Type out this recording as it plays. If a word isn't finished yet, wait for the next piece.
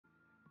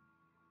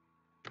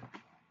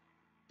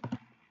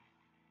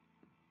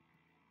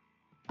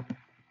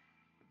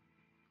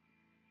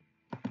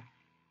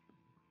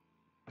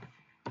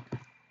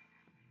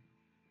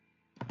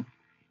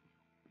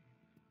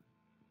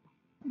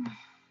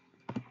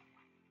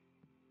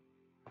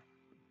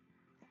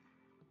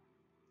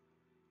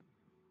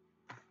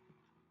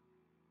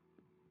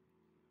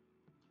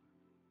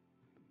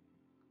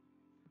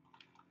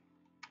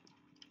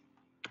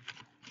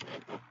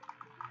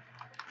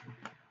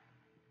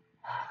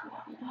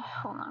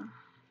Hold on.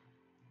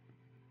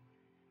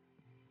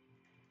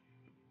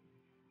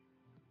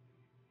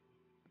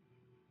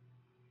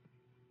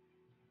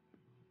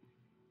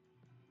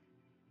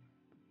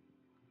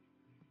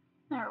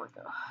 There we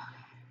go.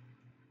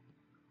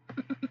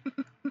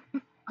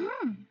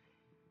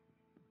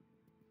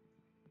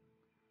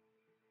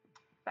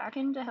 Back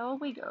into hell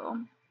we go.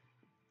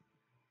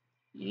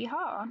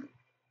 Yeehaw.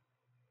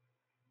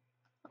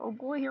 Oh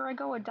boy, here I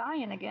go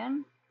a-dying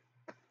again.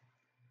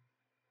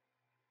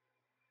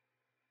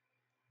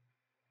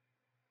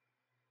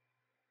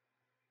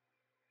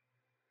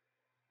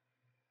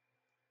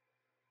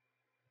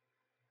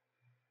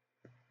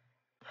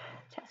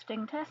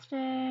 Testing,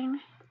 testing.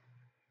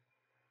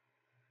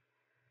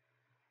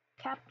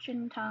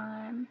 Caption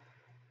time.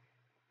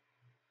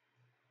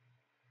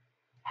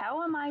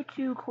 How am I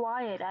too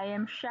quiet? I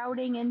am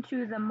shouting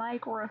into the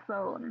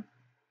microphone.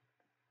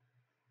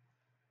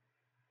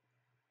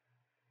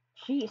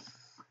 Jeez.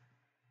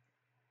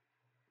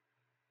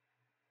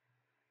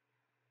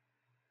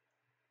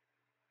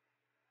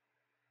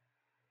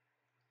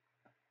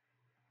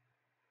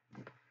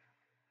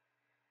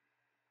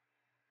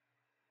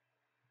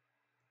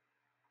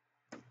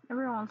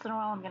 Every once in a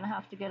while I'm gonna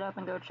have to get up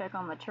and go check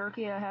on the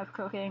turkey I have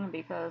cooking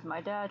because my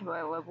dad, who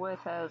I live with,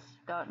 has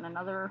gotten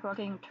another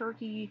fucking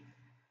turkey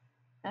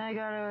and I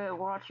gotta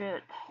watch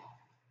it.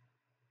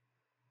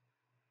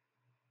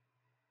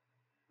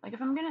 Like,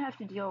 if I'm gonna have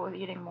to deal with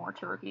eating more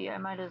turkey, I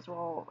might as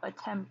well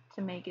attempt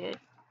to make it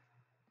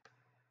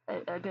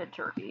a good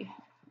turkey.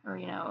 Or,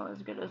 you know,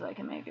 as good as I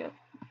can make it.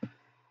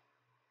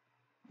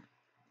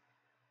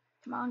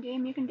 Come on,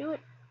 game, you can do it.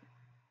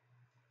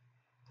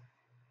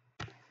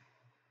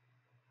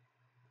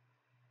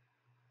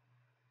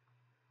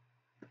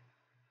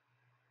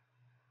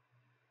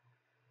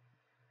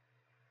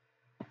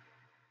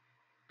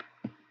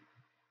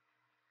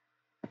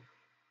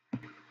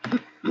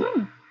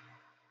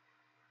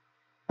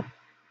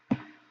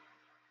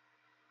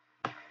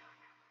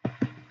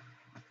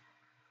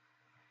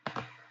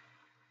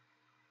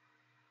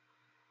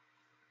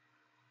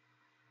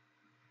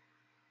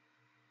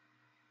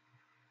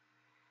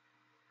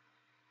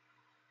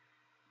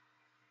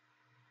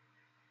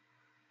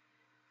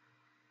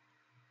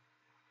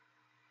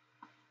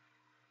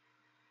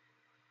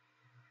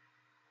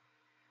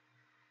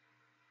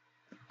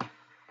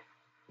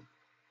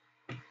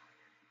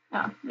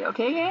 Oh, you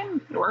okay,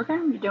 game? You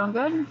working? You doing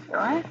good? You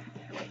alright?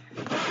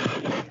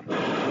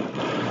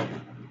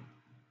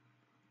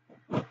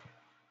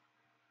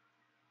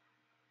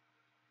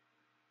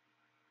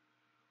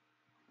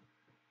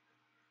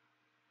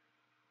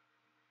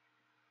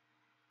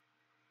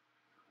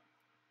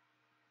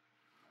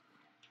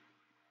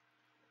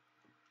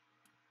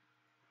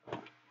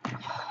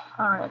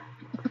 Alright.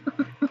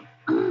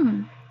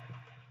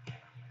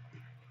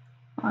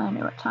 I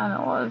knew what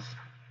time it was.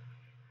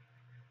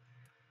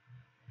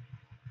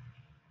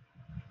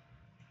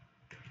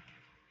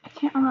 I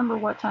can't remember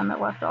what time it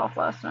left off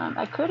last time.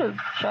 I could have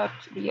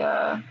checked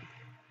the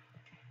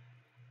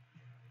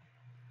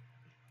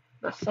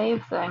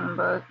save thing,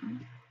 but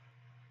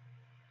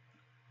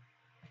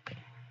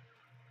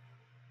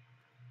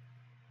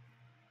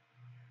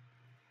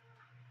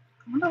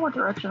I wonder what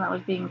direction that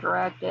was being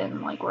dragged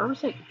in. Like, where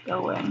was it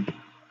going?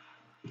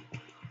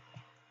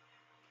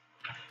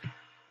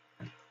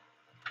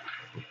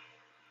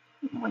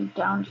 Like,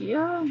 down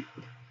here?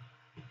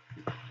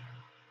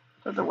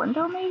 To the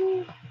window,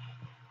 maybe?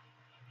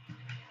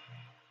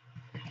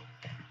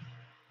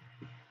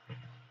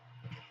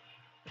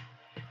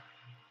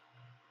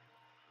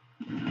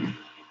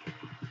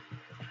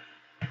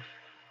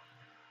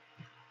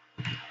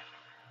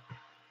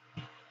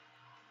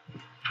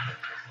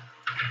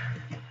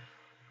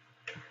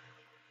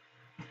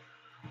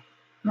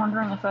 I'm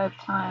wondering if I have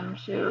time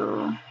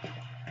to...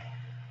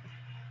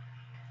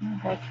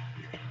 Okay.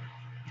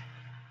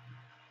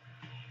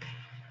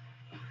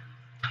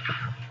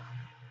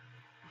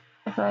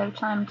 If I have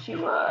time to,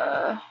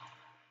 go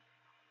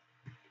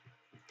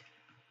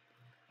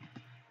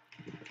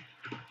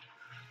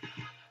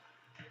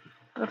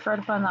try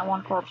to find that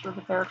one corpse with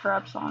the bear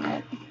traps on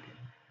it.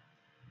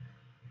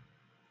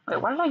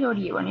 Wait, why did I go to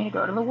you? I need to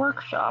go to the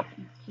workshop.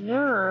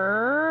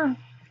 Sure.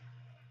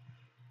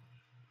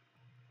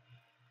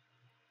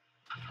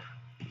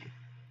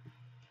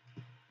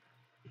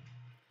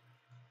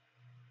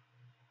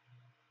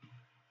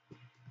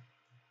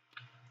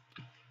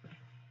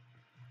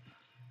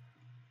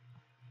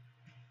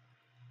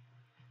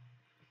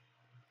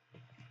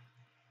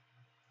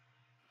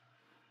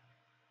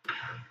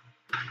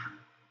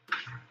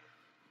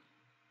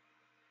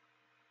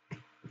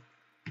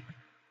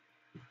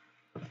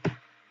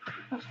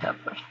 Let's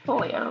get pushed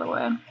fully out of the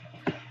way.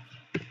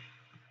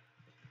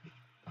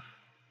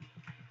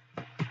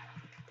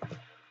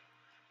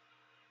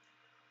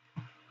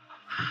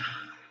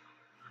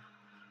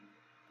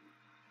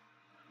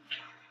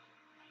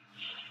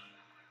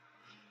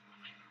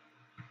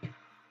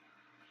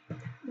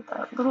 Get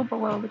that a little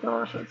below the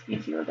door so it's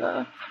easier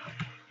to...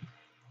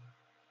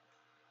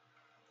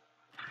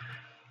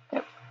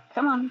 Yep.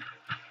 Come on.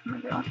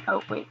 I'm doing.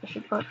 Oh wait, I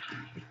should put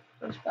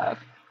those back.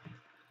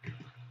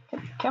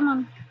 Come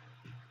on.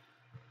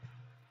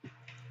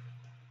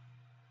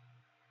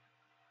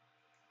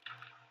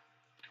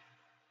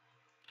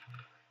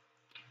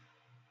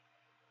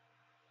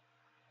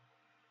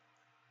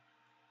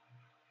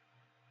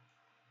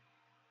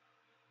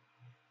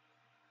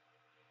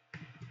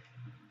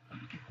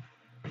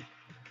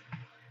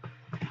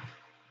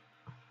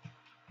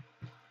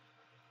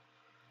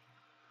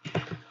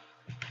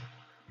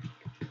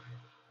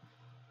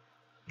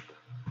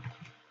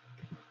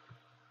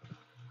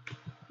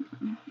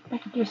 I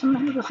could do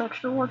something with this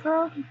extra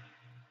wardrobe.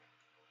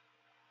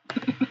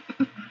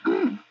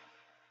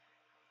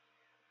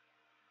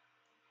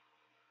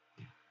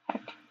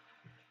 Heck.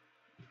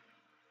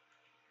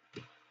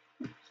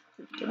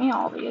 Give me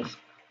all these.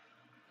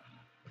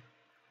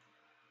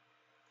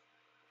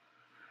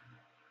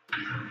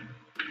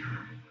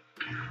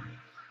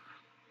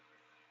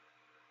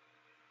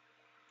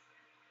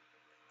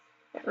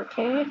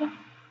 Barricade.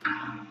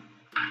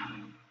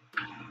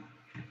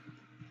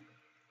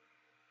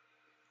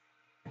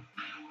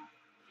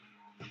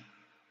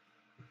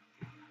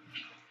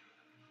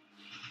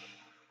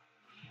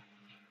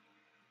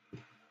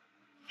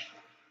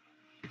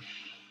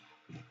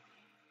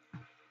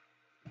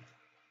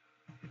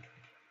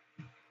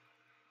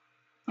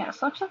 Yeah, it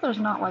sucks that there's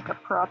not like a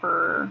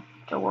proper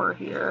door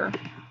here.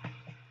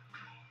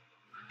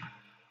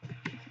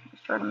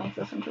 Let's try to make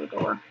this into a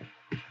door.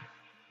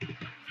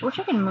 I wish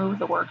I could move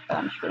the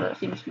workbench, but that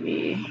seems to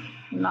be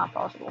not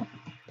possible.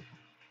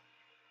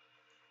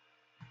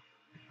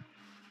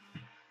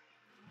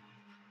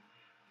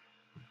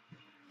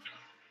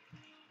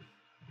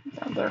 It's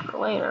out there for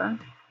later.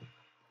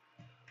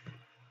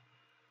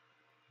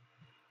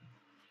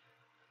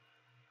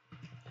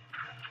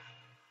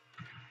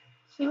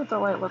 See what the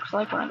light looks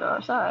like when I go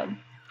outside.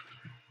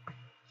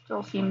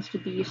 Still seems to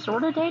be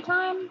sort of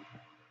daytime.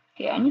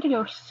 Okay, I need to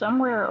go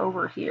somewhere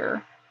over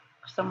here.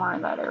 Somewhere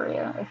in that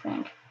area, I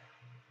think.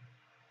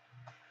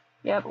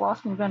 Yep,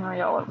 lost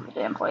inventory all over the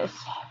damn place.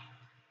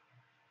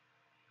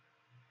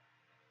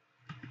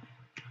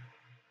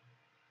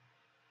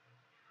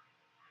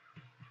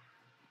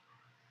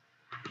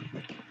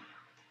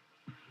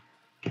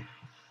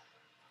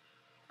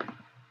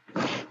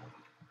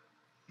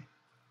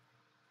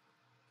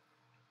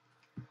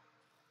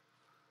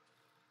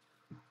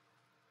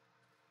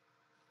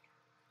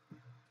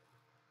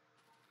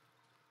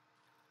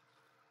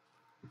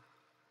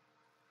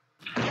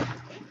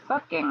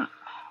 Fucking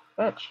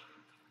bitch.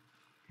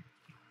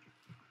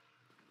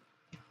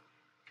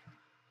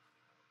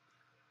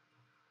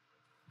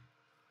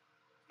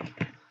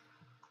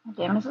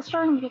 Damn, is it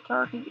starting to get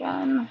dark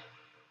again?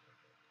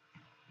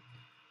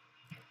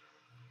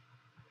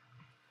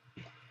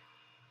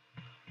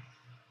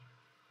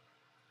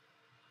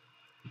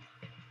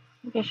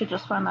 Maybe I should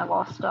just find my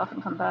lost stuff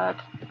and come back.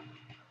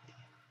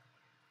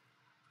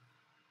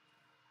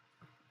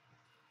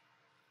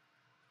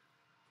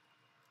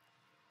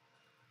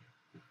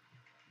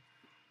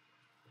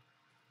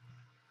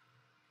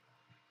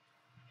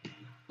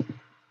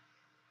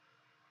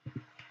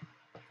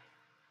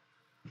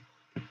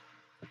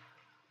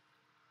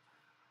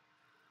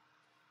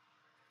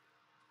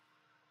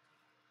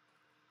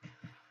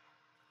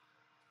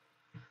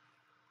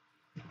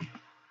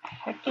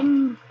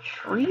 Heckin'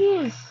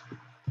 trees?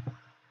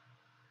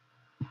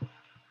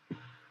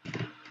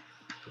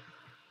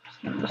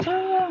 Just in this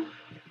area?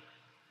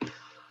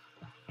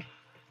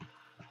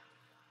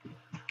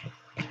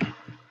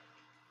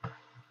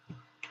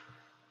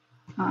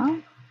 Huh?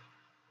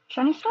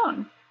 Shiny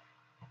stone.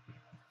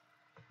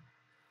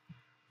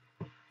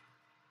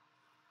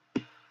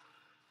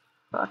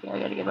 Fuck yeah, I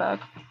gotta get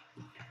back.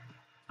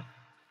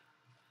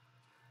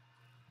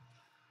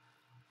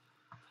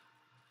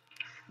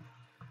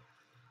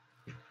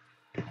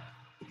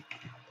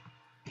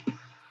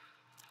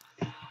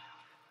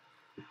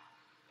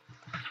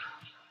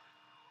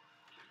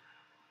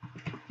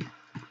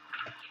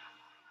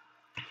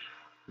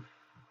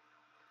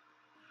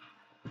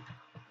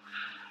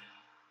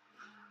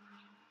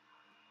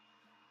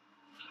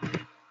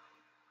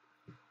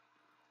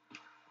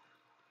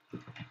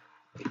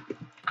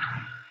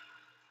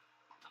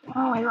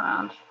 All the way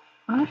around.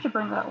 I'm gonna have to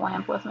bring that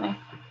lamp with me.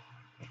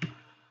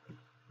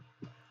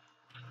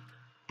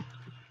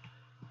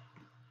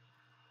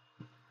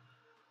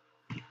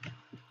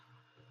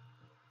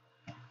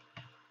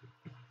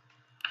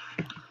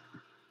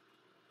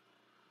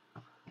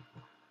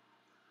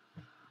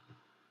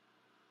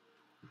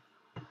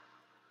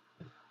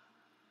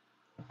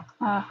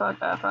 Ah, fuck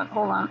that, fuck.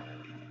 Hold on.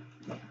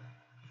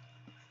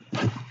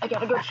 I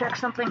gotta go check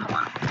something. Hold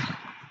on.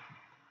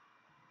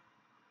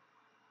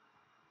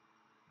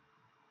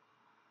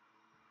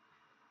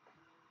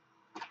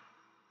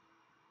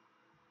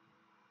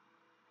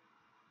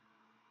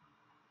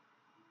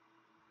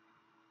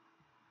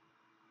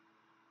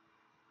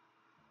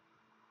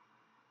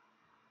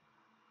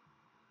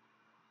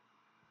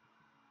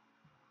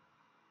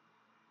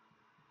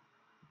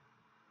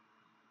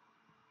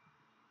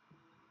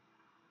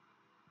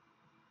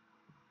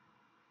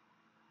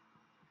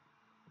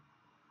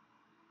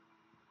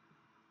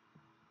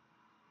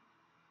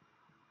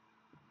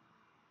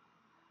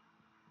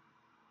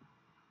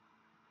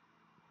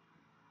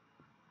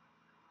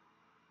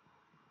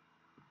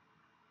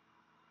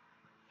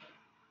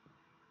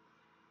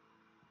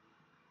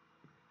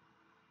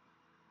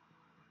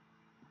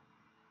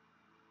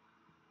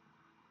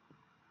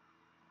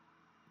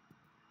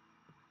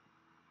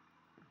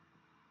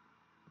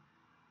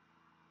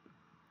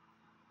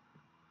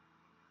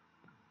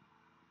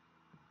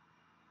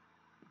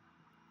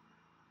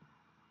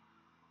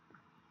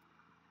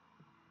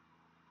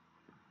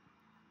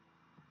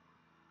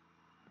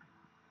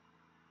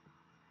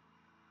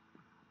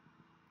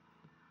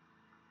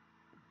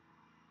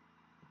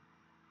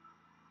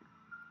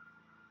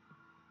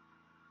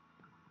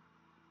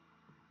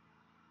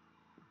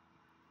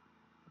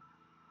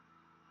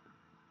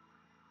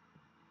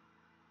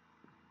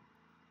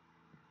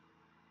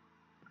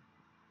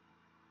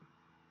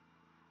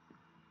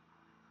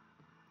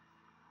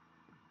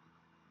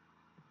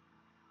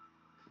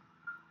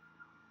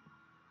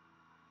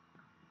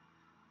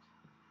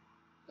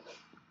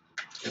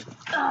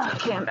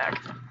 Okay, I'm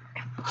back.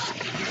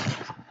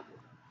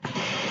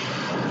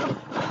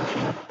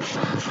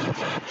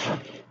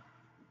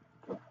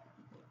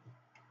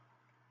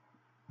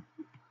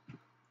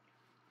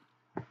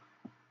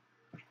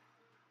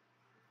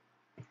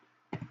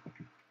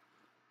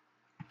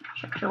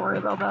 Not to worry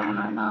about that one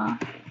right now.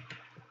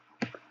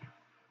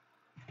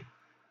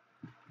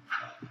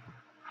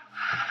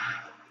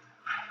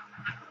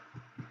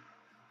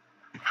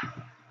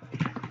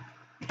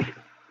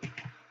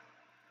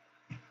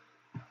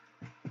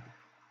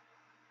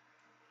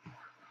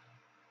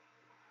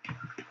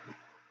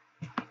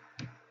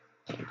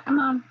 Come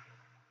on.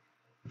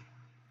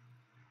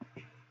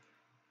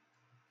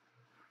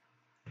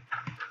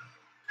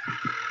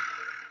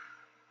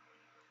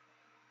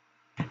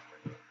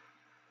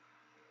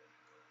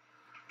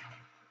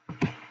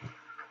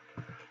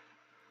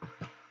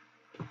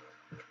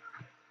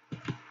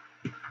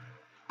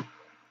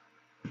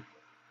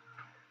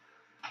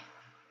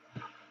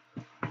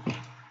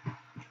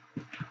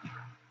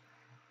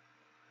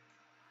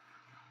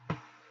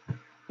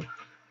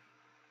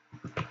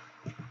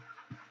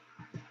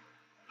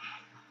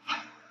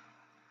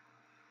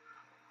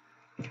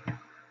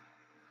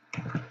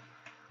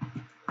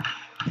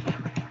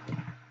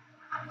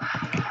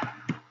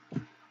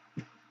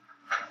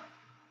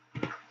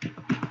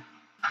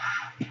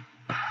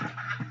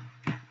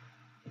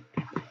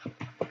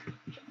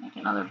 Make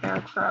another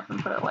bear trap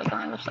and put it like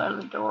on the other side of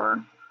the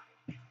door.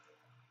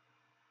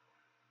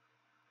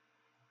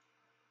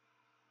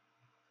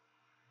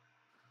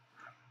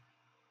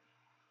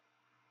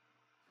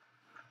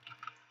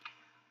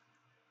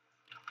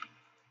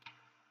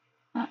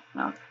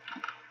 No.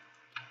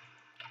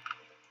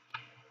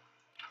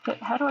 Okay,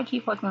 how do I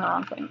keep clicking the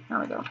wrong thing? There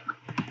we go.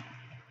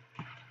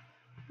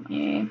 Let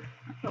me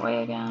back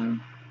away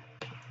again.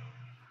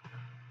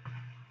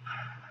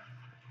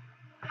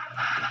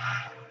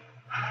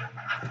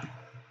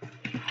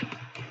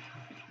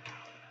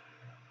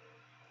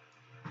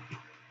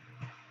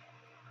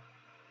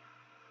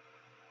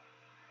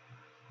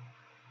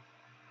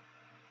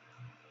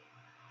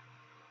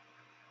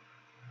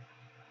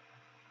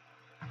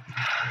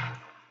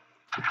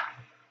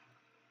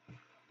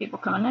 People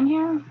coming in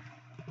here?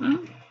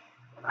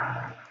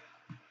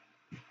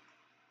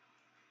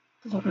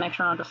 Just have to make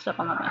sure not to step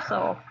on that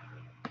myself.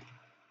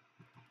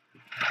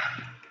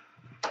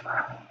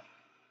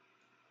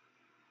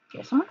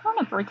 Okay, someone trying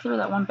to break through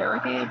that one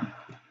barricade?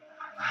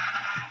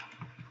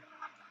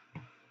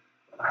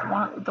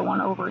 The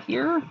one over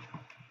here? Is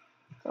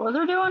that what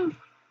they're doing?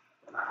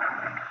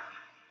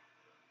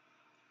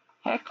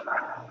 Heck.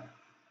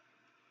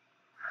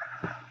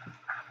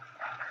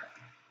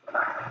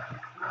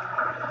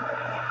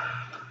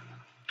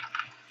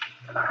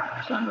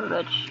 Son of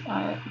a bitch.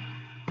 Alright.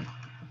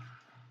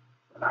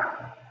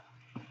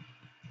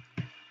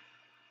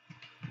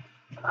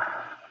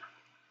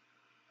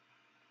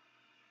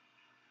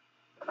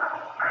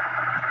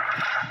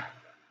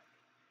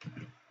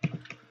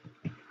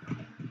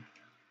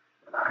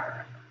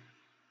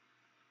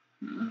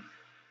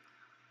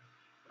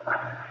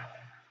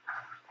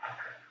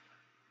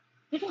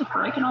 They're just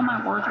breaking all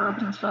my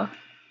wardrobes and stuff.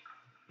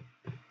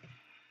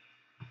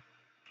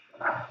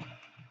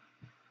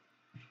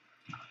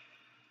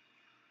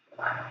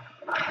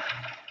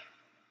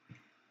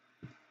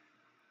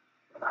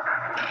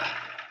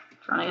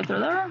 Trying to get through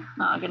there?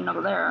 Not getting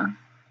over there.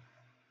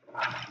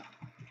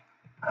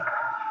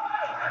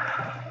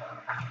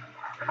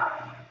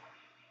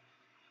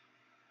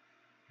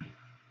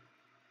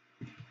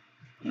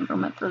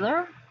 Implement through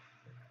there?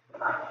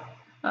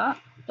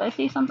 Did I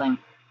see something?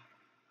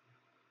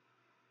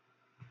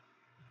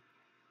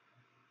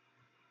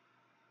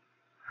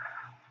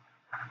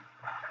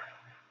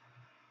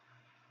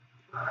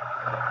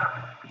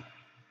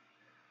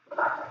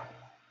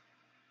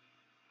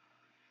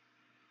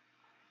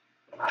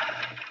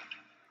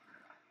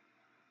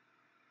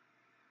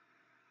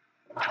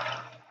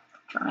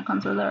 Trying to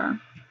come through there.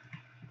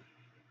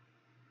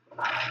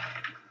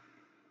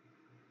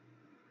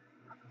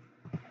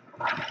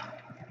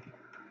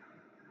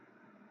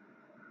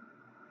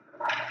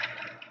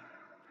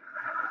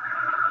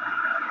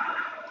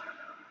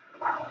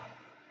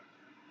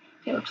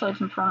 Okay, looks like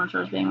some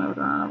furniture is being moved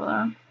around over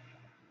there.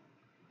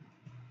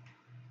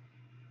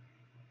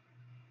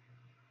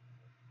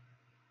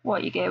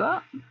 What, you gave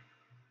up?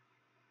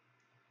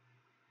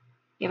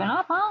 Giving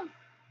up, huh?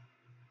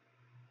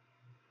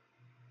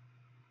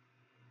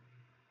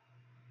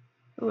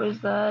 Who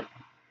is that?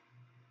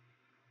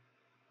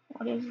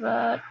 What is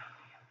that?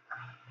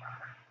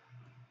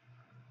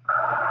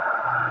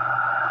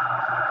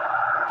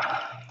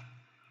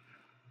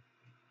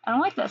 I don't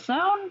like that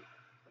sound.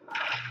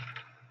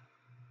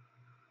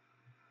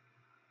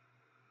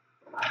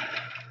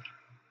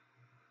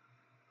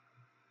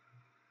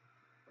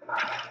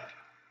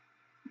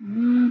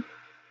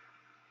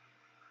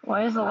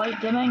 Why is the light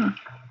dimming?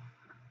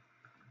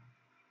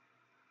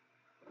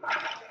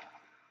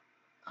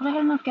 Thought I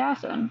had enough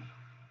gas in.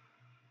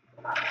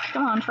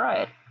 Come on, try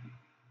it.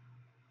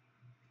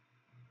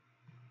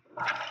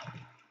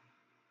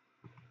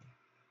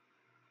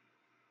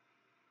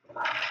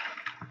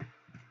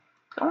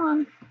 Go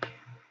on.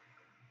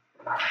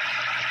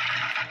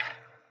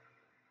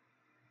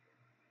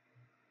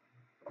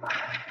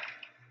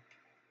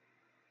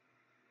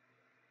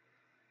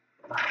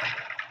 I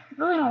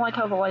really don't like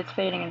how the light's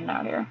fading in and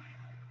out here.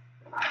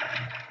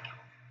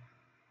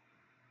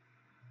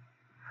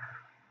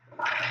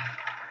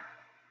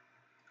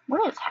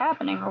 What is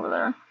happening over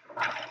there?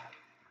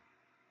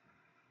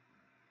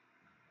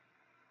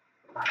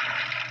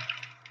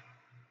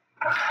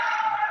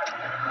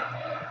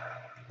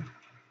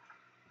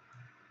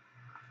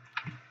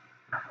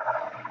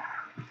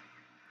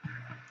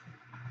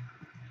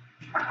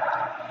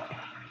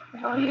 What the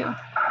hell are you?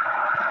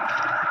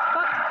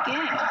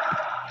 Fucking!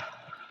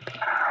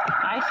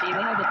 I see,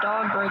 they had the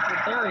dog break the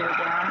barrier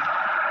down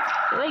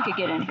so they could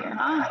get in here,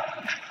 huh?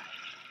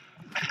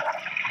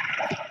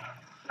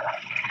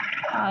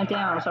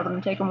 Damn, I was hoping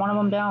to take one of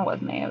them down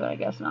with me, but I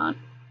guess not.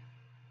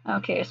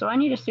 Okay, so I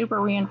need to super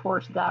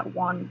reinforce that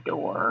one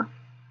door,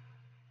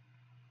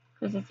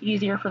 because it's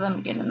easier for them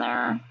to get in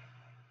there.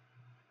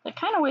 I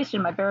kind of wasted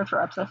my bear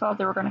traps. I thought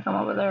they were going to come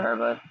over there,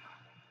 but...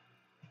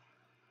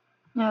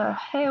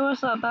 hey,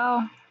 what's up,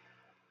 Belle?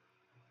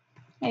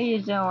 How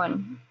you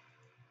doing?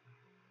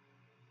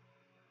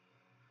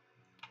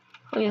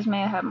 Please,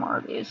 may I have more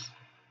of these?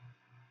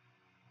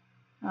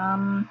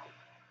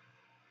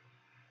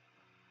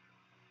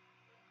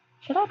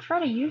 Should I try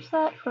to use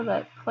that for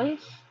that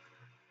place?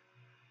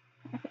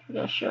 I think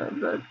I should,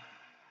 but...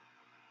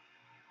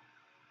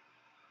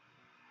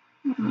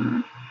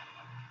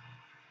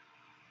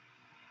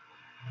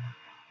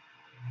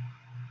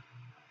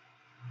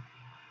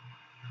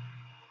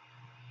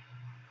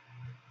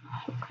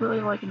 I'd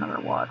really like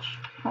another watch.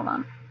 Hold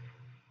on.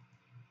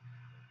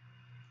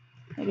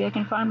 Maybe I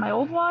can find my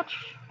old watch?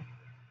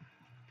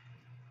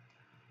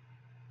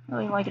 I'd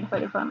really like it if I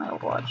could find my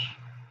old watch.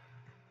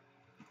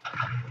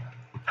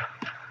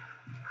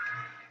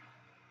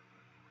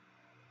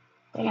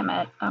 Damn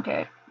it.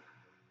 Okay.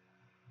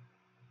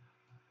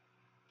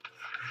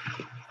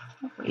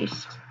 At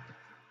least.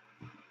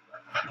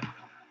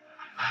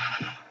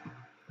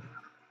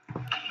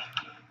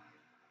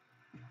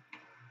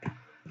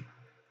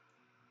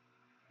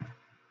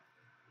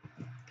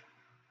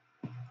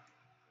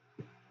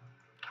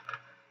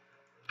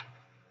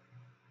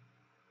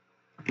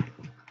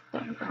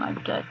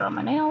 Did I draw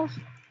my nails?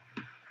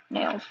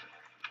 Nails.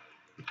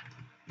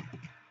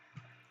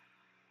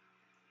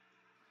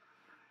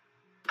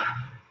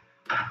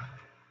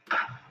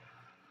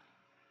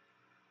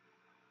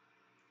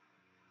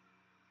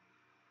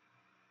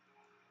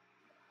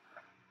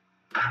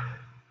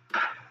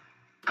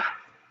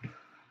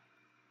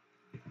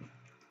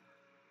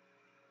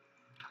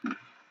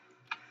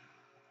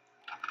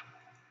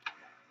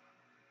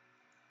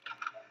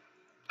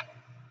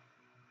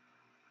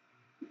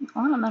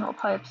 Ornamental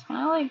pipes. Can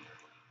I, like,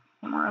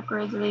 get more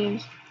upgrades of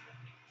these?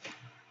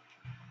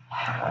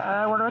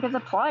 Where do I get the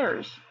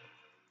pliers?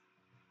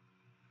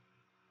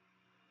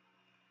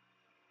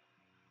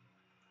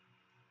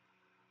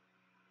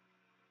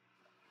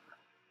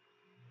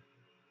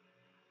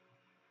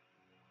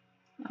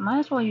 I might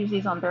as well use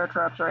these on bear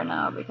traps right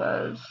now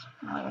because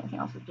I don't have anything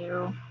else to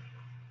do.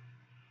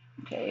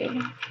 Okay.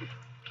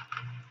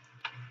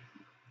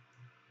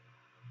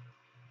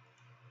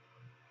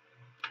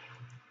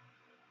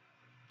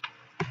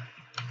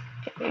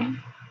 Okay.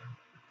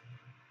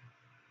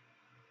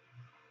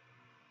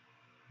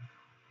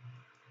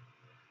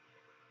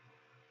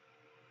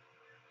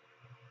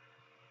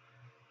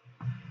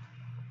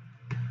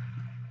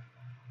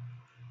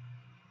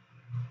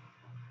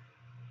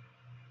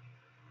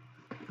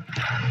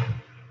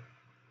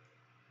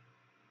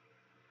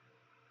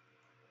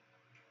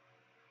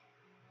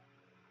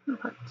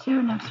 Put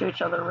two next to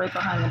each other right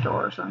behind the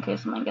door, so in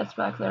case something gets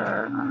back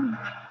there,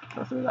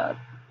 go through that.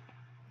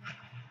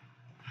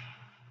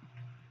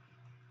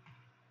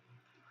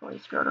 Fully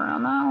skirt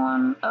around that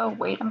one. Oh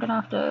wait, I'm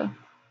gonna have to...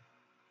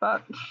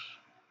 Fuck.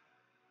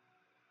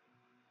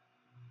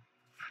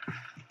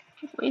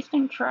 Just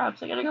wasting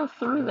traps. I gotta go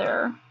through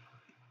there.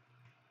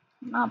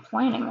 I'm not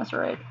planning this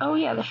right. Oh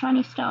yeah, the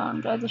shiny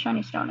stone. I have the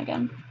shiny stone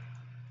again. You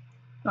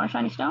want a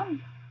shiny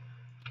stone?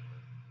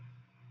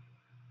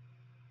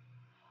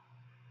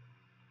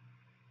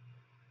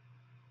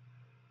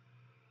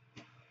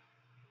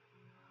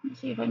 Let's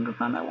see if I can go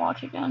find my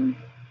watch again.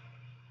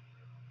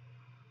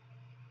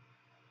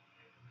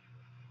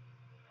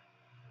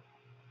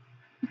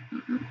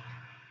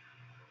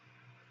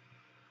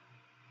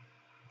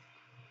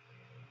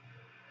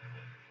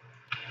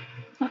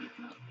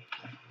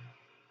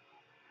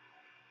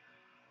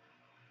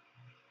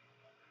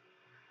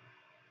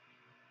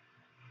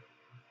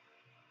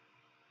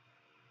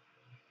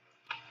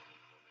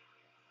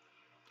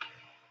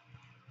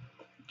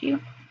 Thank you.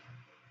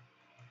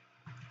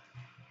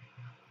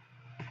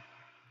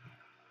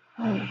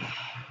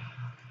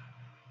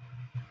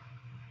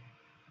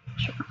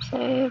 Sure,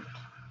 saved.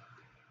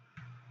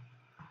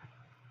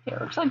 Yeah,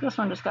 looks like this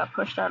one just got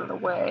pushed out of the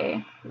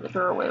way. The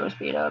doorway was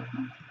beat up.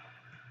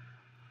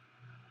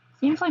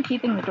 Seems like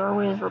keeping the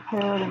doorways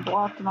repaired and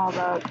blocked and all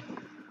that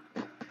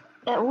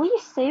at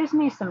least saves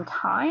me some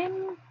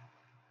time.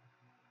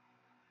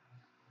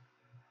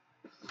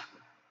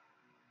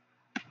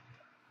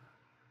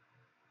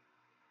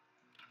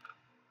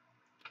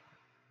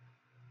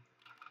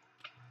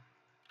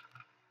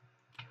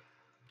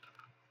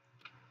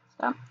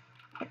 Stop.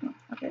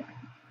 Okay.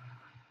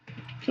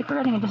 Keep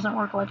forgetting it doesn't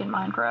work like in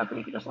Minecraft, where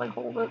you can just like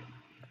hold it.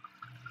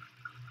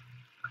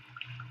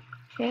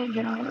 Okay,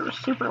 generator is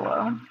super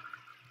low.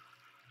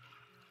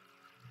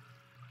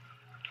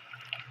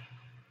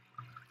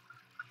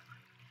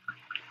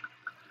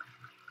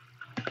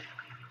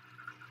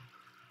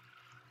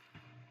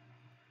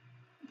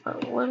 A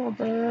little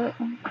bit.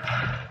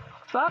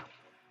 Fuck!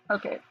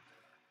 Okay.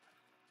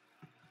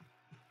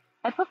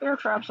 I put bear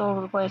traps all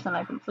over the place and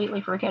I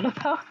completely forget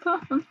about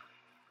them.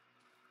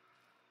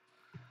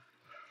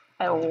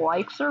 I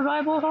like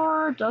survival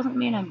horror, doesn't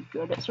mean I'm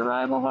good at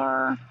survival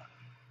horror.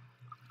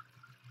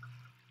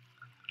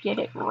 Get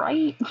it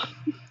right.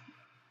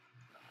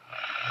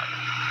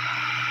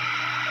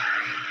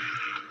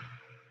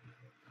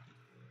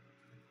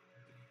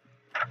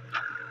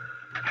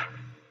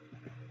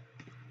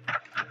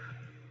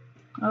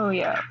 Oh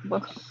yeah,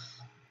 looks...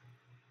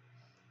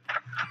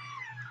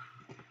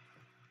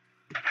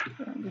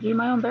 To do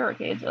my own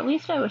barricades. At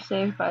least I was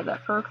saved by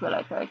that perk that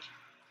I picked.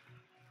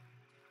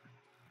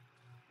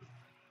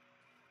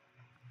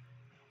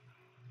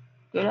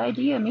 Good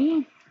idea,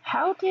 me.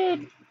 How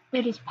did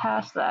they just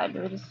pass that?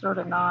 Did they just sort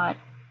of not...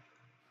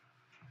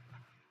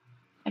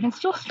 I can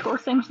still store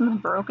things in the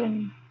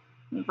broken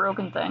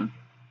thing.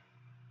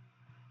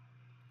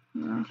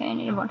 Okay, I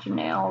need a bunch of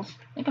nails.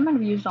 I think I might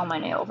have used all my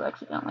nails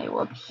accidentally.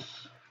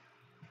 Whoops.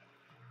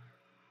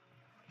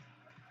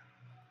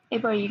 Hey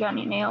buddy, you got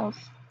any nails?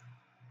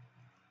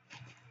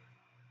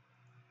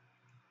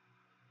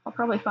 I'll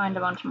probably find a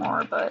bunch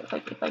more, but if I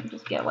could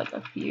just get like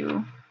a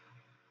few.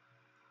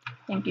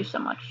 Thank you so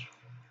much.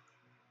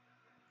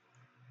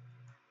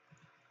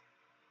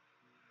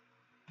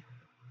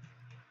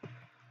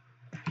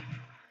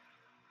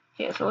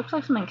 Okay, so it looks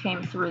like something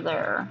came through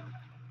there.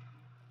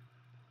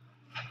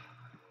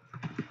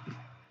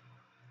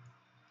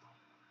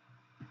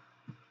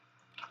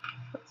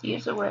 Let's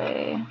use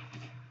away.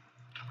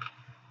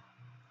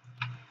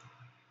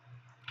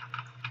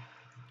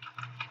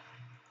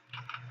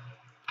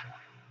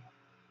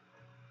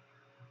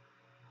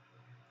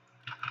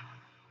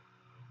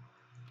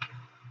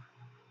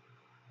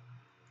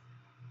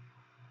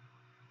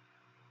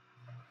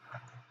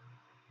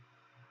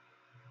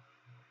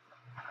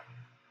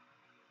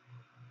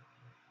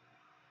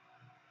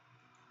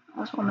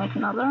 This will make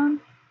another one.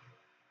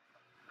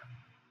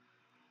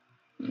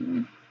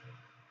 There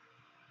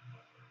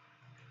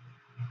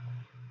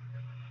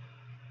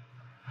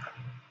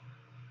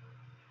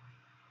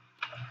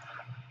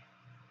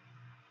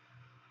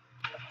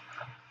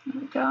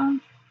we go.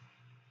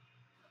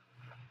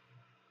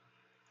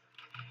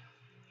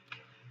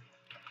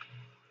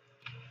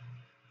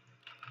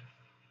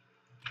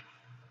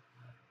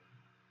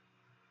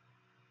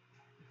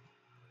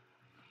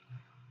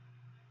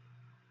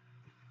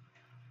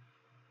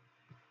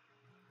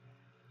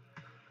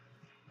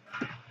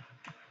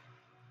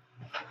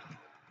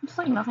 Looks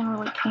like nothing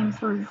really came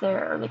through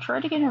there. They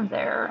tried to get in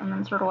there and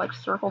then sort of like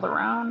circled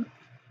around.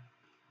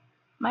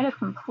 Might have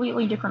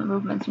completely different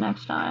movements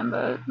next time,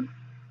 but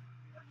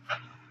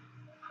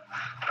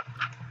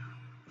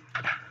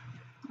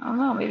I don't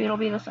know, maybe it'll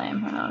be the same,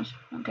 who knows.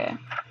 Okay.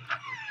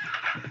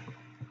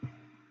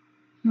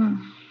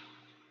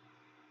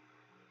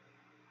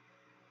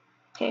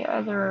 Okay,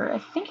 either, I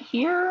think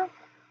here,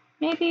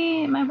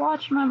 maybe my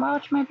watch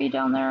might be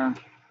down there.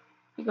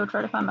 I go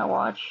try to find my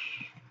watch.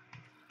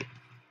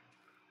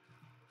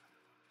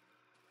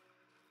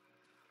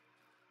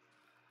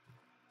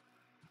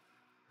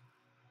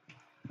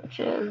 Which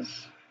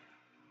is,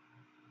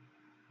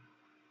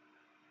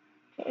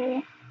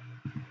 okay,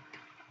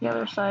 the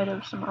other side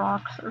of some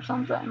rocks or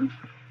something.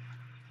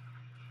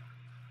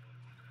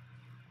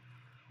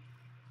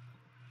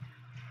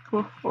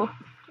 Oof, oof.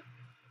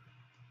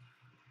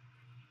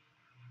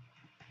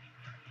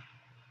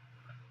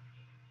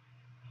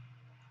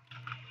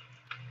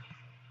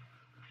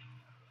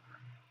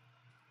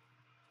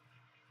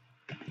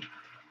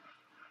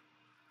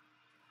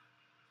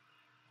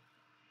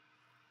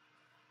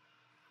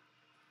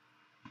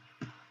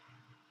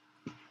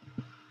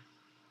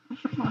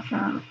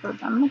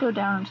 I'm gonna go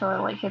down until I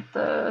like hit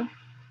the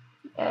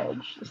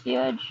edge. Is the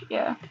edge?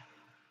 Yeah.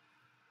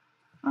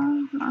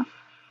 No.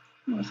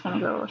 I'm just gonna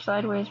go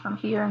sideways from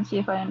here and see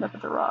if I end up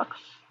at the rocks.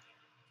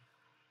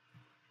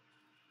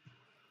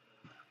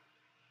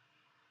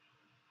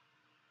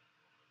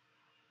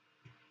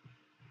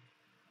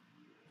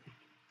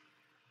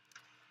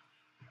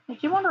 I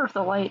do wonder if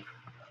the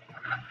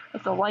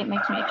light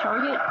makes me a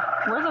target.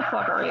 Where the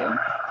fuck are you?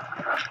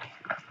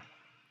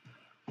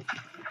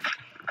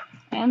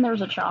 And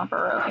there's a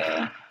chomper,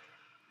 okay.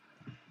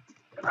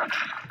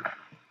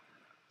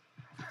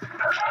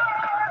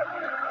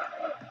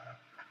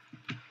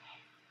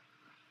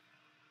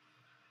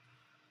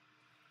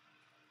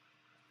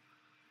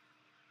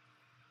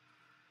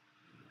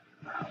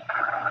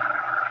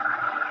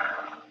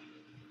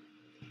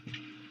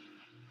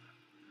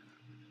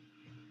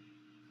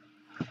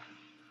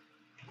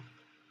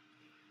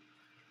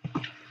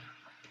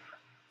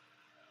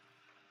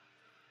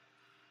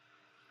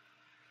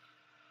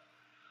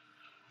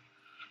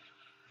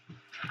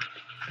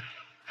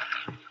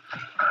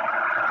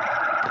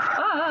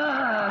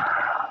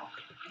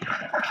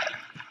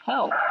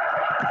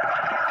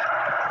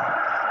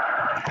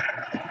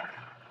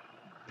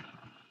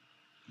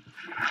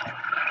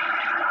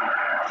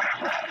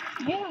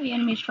 the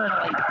enemies try to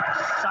like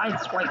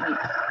sideswipe me.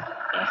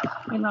 I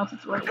don't know if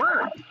it's the right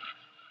word.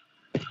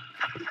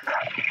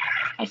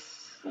 I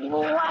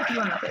slap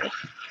you in the face.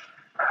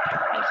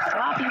 I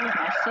slap you with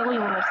my silly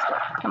little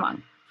stick. Come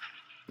on.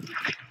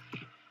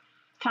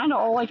 Kinda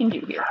all I can do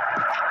here.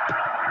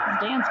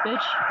 Dance,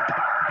 bitch.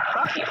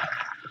 Fuck you.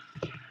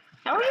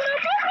 How are you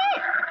not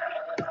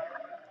dead?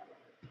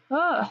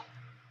 Ugh.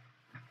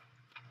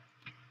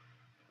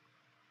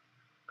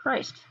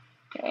 Christ.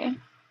 Okay.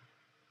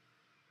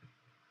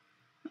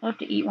 I have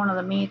to eat one of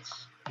the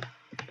meats.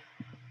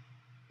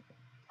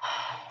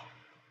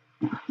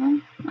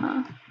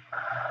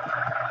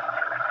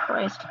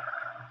 Christ.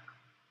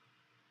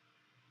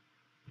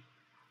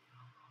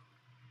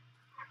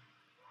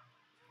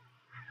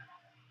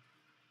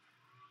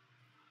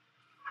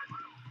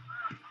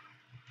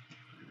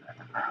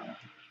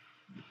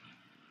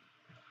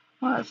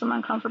 Well, that's some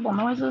uncomfortable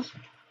noises.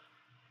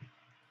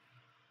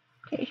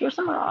 Okay, here's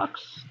some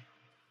rocks.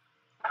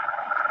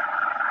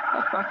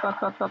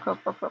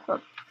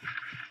 Fuck.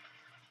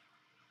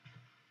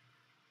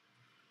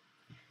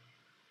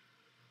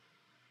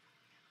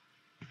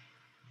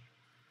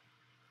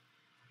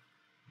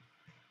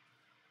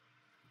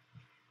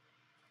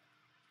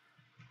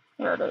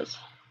 There it is.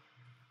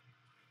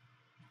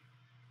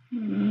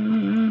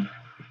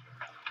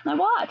 My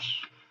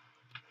watch!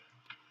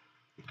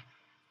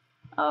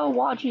 Oh,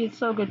 Watchy, it's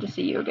so good to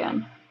see you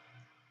again.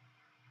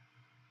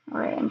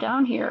 Alright, and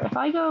down here, if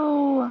I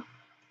go...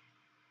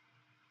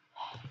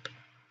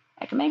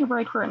 I can make a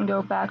break for it and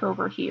go back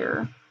over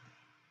here.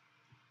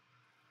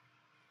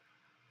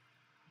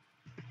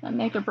 And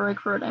make a break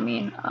for it, I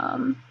mean,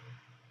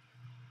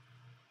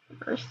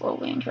 very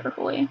slowly and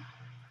carefully,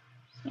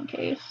 just in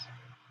case.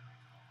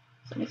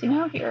 Is anything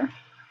out here?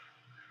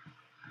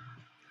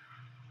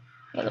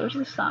 Yeah, there's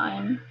the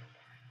sign.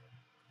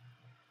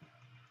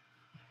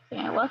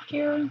 Anything I left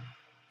here?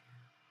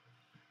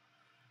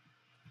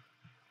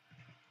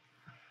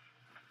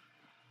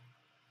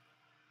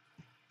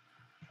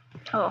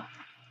 Oh.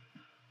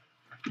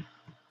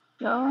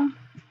 Go.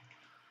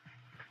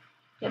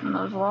 Getting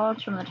those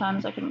logs from the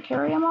times I couldn't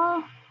carry them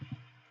all.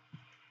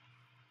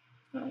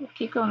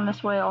 Keep going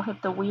this way, I'll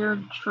hit the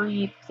weird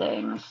tree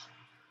things.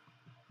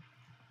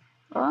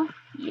 Oh,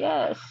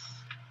 yes.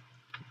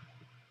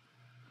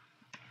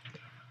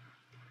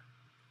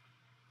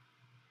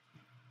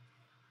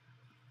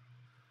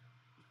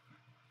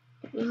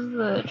 This is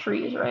the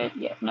trees, right?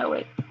 Yeah, no,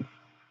 wait.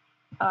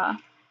 Okay,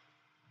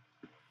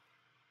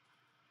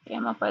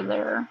 I'm up by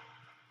there.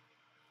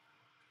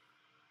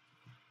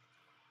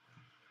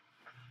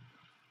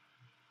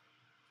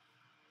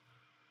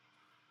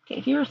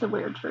 Okay, here's the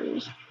weird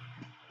trees.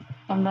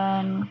 And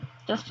then,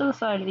 just to the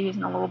side of these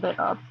and a little bit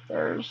up,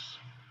 there's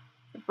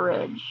the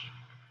bridge.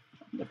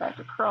 I can get back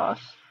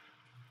across.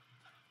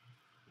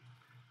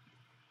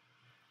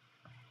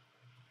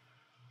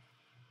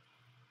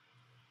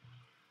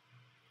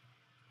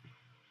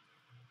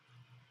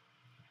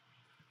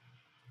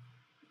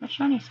 A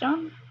shiny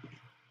stone?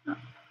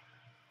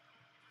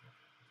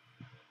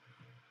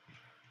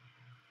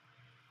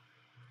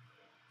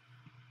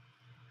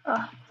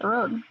 Oh. The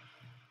road.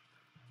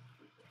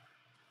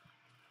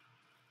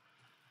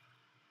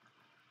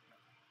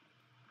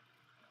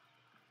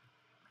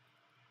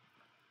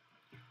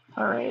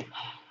 Alright.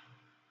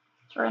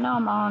 So right now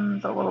I'm on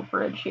the little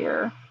bridge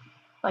here.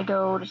 If I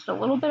go just a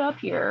little bit up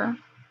here,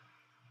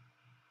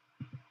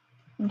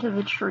 into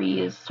the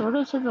trees, sort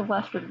of to the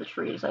left of the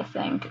trees, I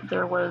think,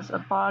 there was a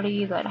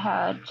body that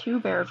had 2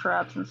 bear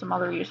traps and some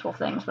other useful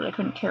things, but I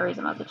couldn't carry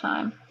them at the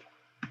time.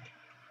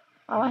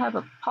 Well, I have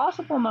a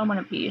possible moment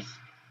of peace.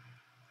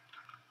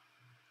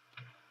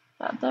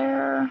 That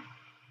there.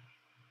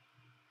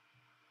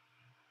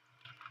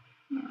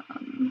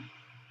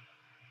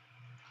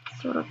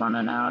 Sort of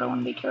running out, I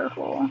want to be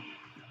careful.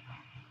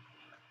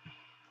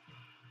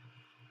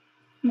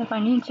 And if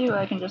I need to,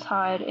 I can just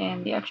hide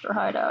in the extra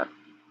hideout.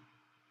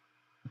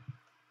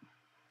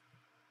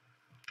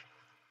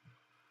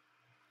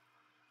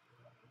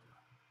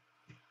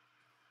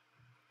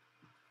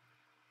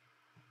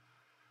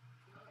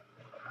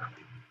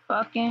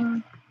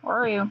 Fucking, where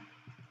are you?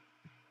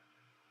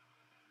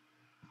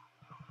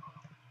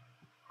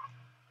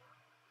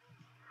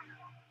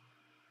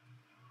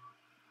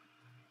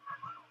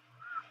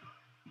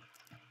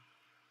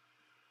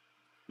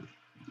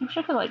 I wish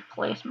I could, like,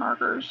 place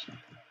markers.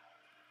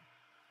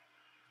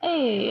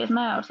 Hey, it's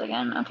my house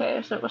again.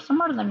 Okay, so it was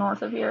somewhere to the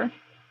north of here.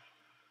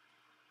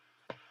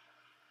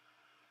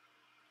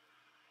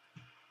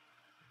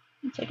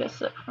 Take a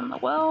sip from the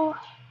well.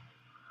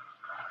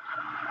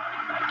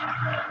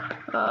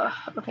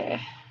 Okay.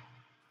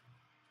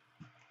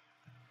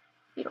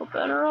 Feel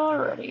better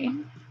already.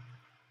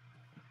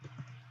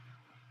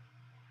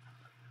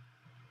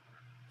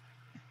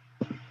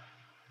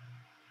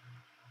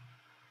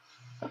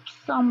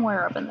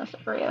 Somewhere up in this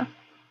area.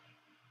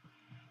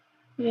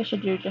 Maybe I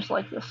should do just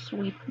like the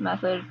sweep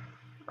method,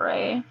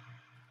 right?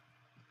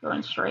 Go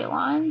in straight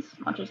lines as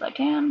much as I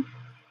can.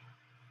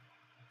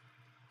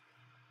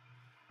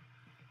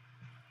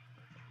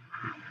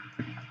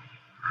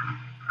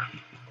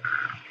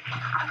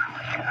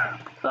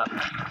 up?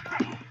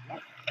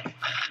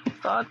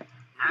 Fuck.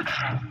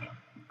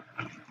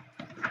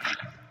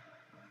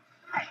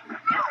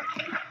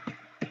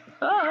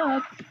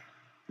 Fuck.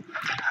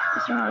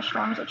 These are not as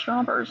strong as the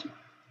chompers.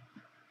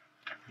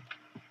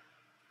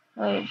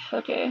 Like,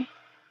 okay.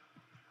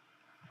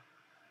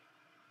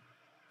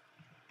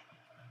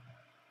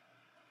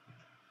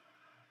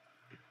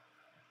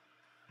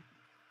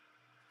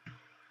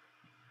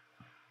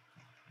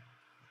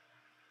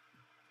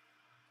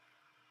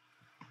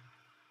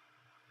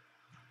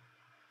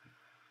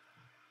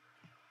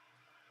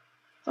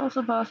 It's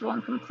also possible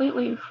I'm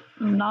completely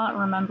not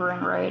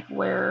remembering right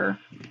where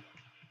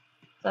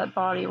that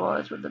body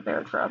was with the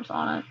bear traps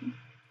on it.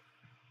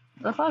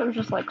 I thought it was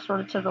just like sort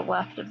of to the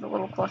left of the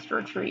little cluster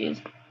of trees.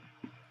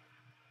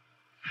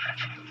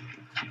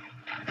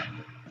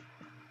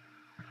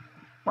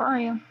 Where are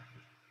you?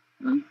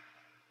 Hmm?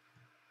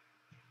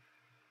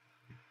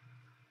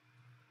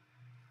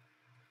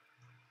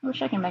 I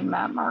wish I could make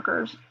map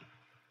markers.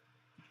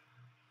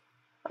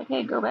 Like,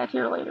 hey, go back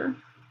here later.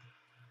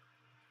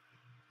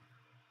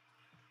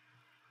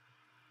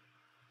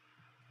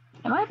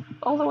 Am I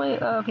all the way?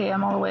 Okay,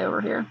 I'm all the way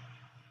over here.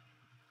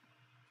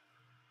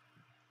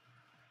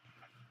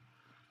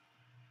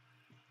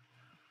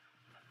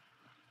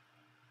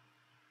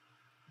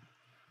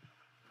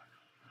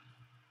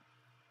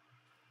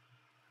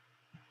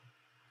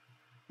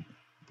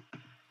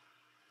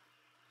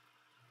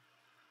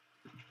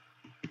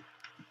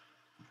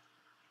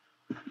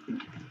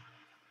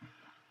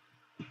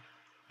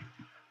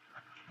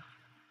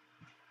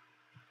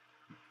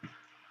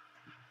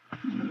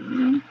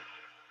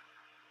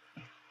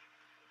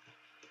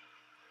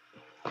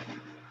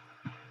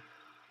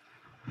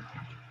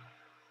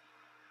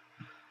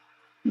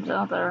 He's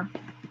out there.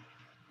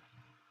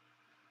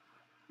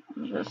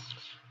 Just.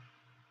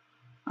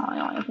 Oh, I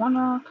only have one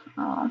rock.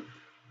 Oh.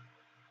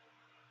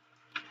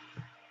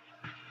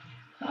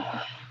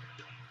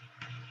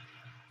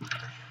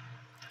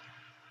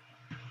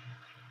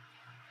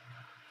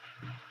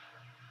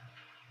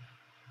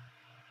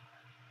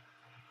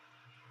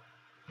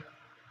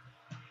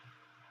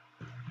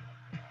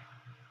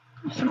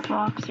 There's some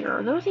rocks here.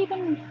 Are those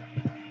even.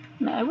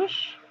 Man, I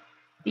wish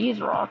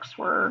these rocks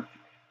were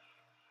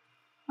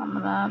on the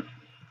map.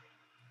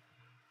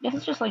 I guess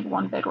it's just like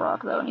one big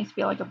rock, though. It needs to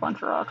be like a bunch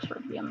of rocks for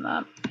it to be on the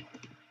map.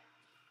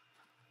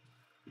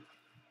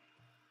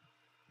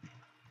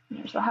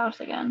 There's the house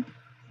again.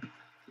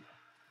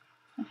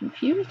 I'm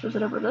confused. Was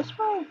it over this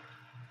way?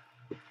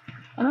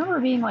 I remember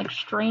being like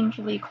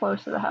strangely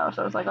close to the house.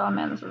 I was like, oh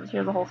man, this was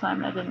here the whole time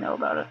and I didn't know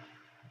about it.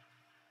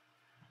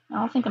 I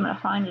don't think I'm gonna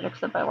find it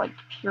except by like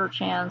pure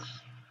chance.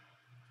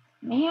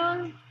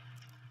 Man.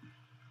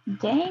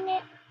 Dang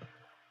it.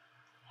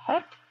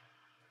 Heck.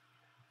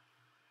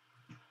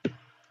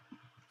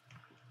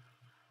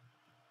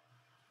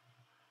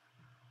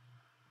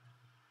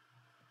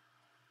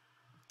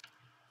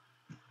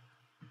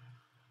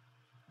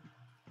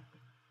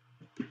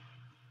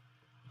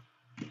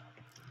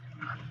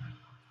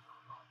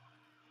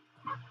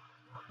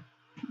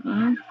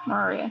 Where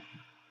are you?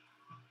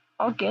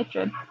 I'll get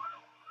you.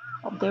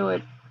 I'll do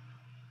it.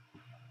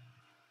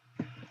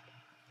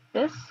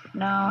 This?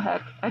 No,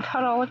 heck. I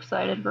got all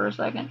excited for a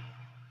second.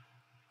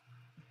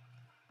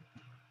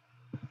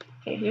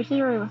 Okay, here's the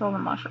area with all the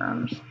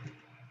mushrooms.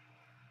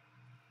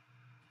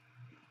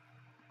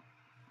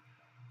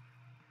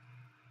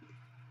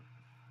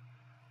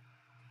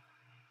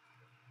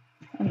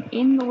 And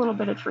in the little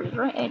bit of trees,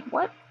 right? Hey,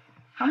 what?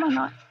 How am I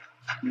not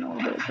in the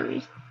little bit of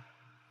trees?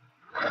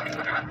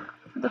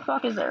 What the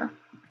fuck is there?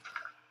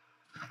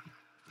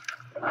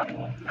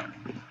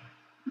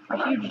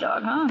 A huge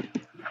dog, huh?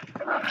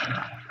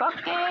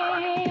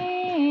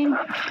 Fucking!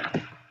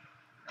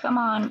 Come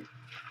on.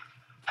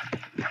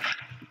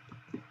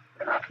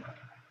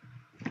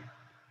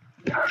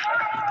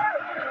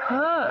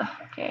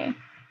 Okay.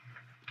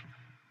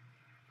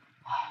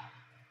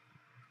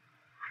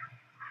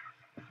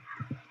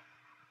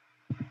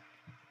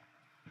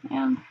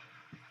 Man.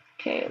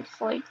 Okay, it's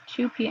like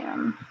 2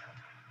 p.m.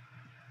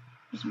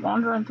 Just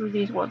wandering through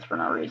these woods for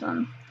no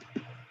reason.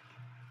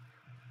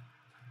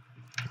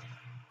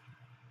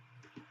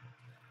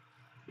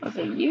 Was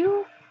it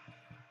you?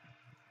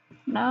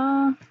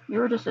 No, you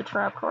were just a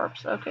trap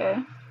corpse. Okay.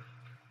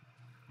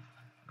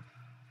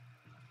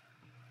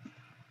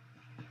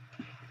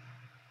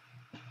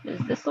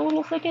 Is this the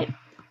little thicket?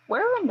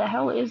 Where in the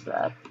hell is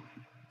that?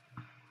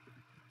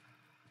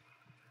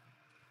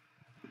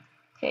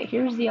 Okay,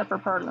 here's the upper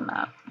part of the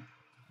map.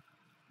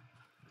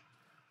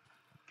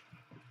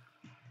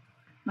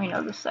 We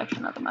know this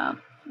section of the map.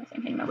 Am I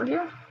thinking over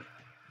here?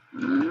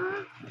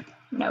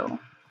 No.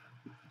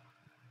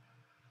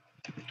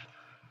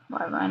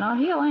 Why am I not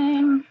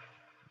healing?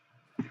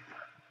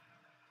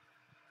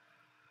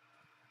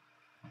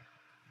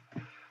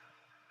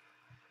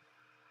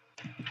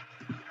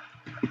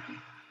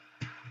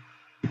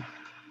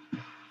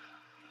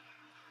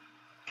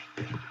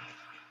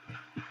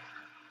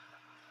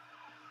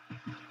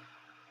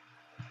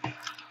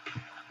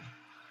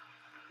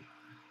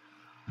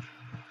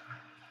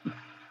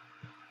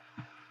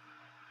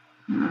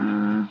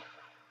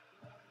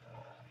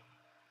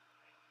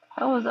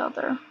 was out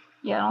there.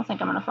 Yeah, I don't think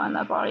I'm gonna find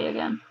that body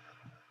again.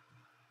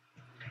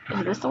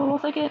 Is this a little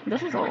thicket?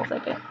 This is a little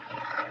thicket.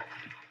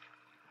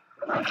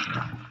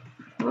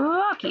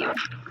 Fuck you.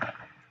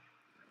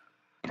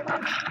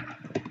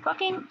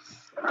 Fucking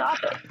stop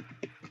it.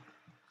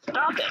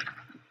 Stop it.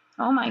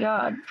 Oh my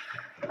god.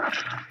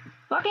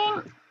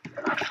 Fucking.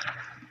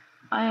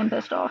 I am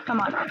pissed off. Come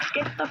on.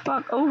 Get the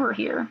fuck over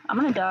here. I'm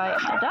gonna die.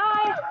 I'm gonna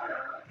die.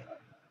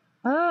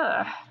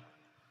 Ugh.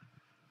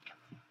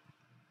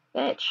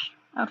 Bitch.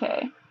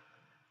 Okay.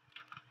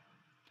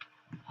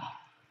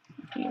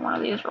 Give me one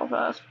of these real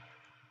fast.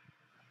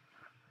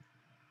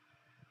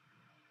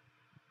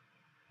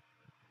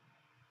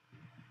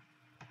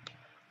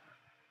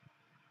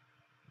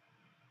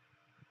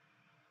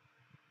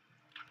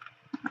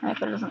 Alright,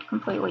 but it doesn't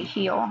completely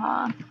heal,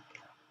 huh?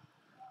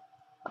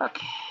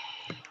 Okay.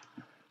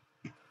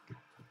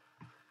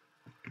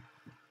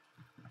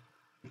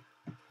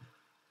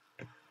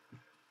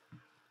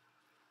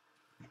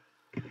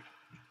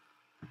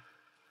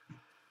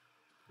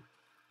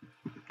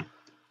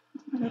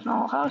 There's an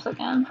old house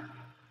again.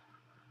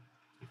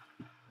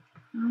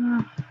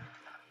 So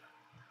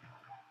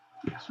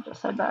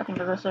just head back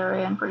into this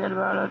area and forget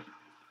about it.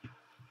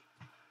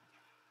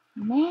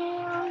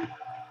 Man.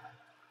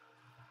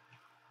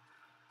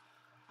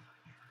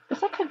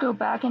 Guess I could go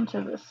back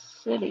into the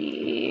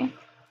city.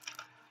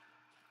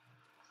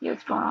 See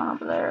what's going on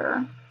over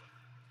there.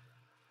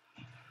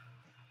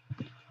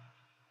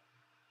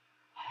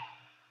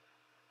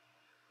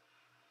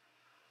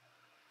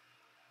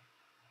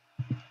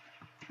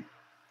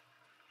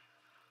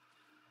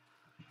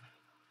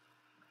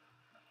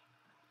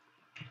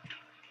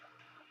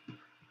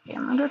 Okay,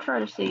 I'm gonna try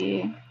to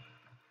see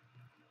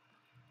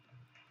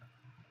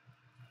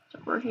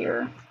what's over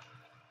here.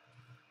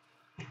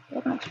 I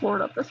haven't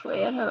explored up this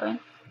way yet, have I?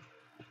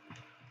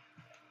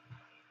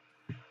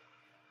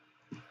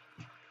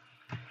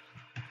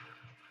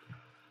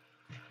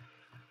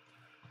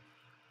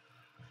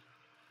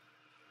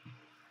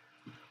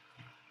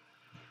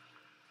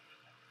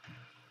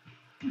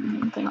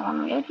 Anything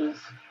along the edges?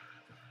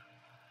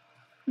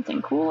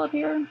 Anything cool up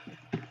here?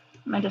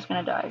 Am I just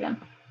gonna die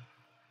again?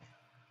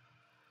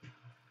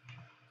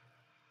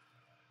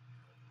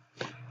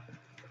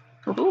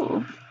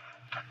 Ooh.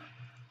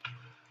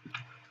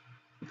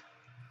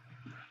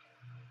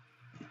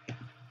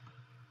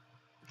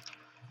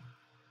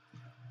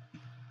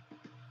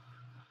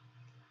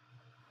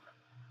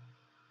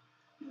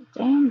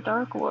 Damn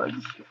dark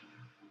woods.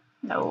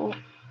 No.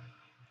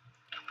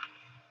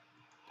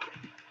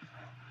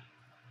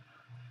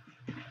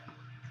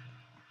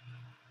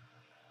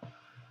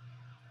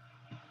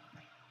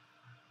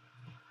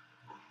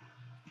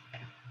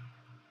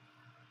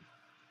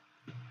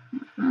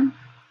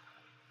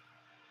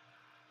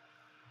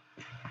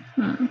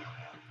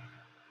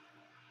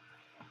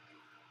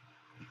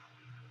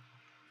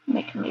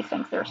 Making me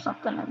think there's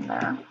something in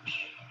there.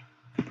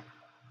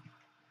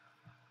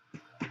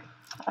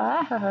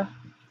 Ah.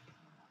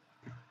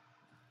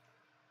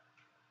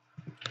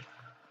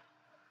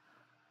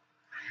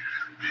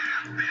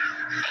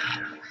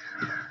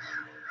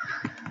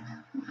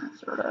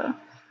 Sorta.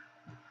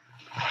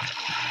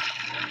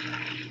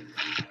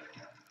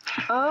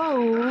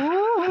 Oh.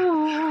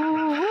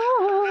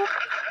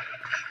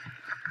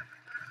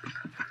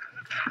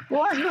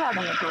 Well, aren't you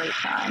having a great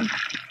time?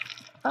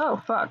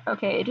 Oh, fuck.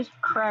 Okay, it just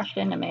crashed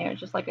into me. It was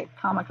just like a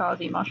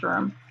kamikaze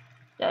mushroom.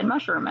 Dead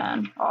mushroom,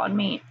 man. Odd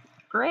meat.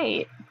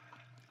 Great.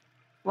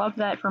 Love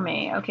that for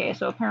me. Okay,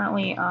 so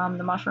apparently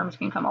the mushrooms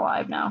can come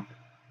alive now.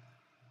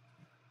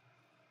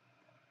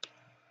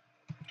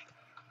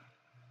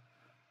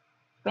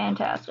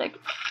 Fantastic.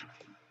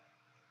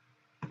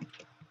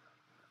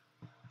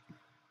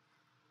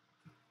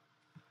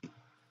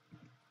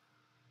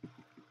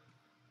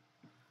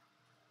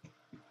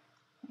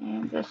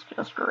 And this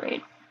just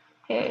great.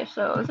 Okay,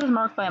 so this is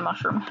marked by a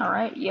mushroom,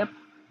 alright? Yep.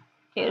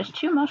 Okay, there's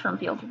 2 mushroom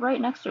fields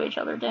right next to each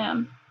other,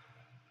 damn.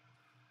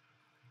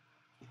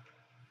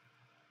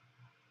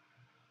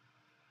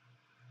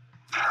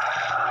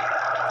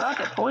 Fuck,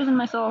 I poisoned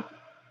myself.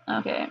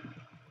 Okay.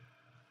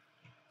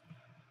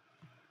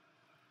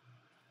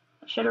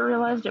 I should have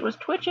realized it was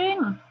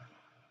twitching.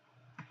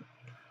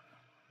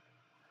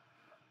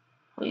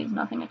 Please,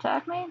 nothing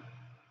attack me.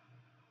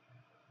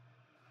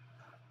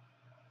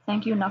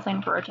 Thank you,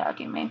 nothing, for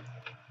attacking me.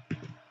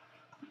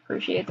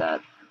 Appreciate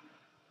that.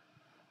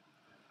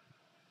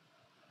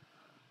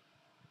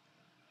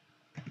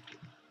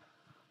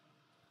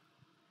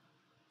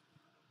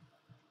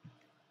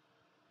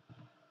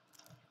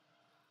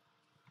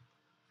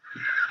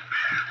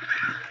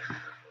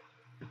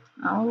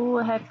 Oh,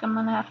 heck, I'm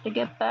gonna have to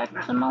get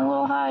back to my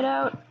little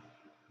hideout.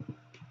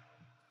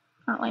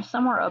 Currently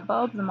somewhere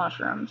above the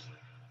mushrooms.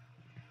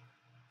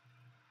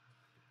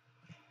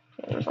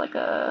 Okay, there's like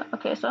a...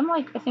 Okay, so I'm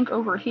like, I think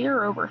over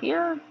here, over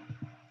here.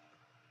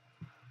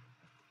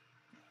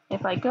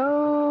 If I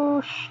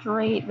go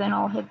straight, then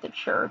I'll hit the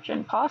church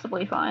and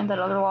possibly find that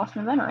other lost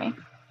inventory.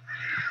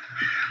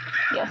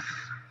 Yes.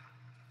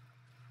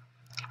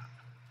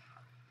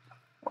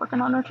 Working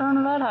on return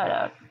of that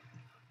hideout.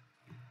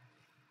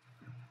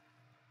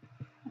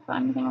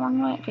 Find anything along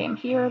the way? I came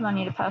here, then I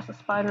need to pass the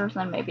spiders,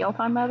 then maybe I'll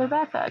find my other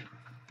backpack.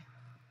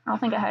 I don't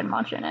think I had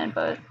much in it,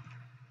 but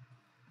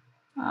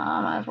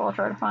might as well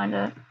try to find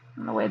it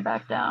on the way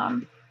back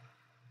down.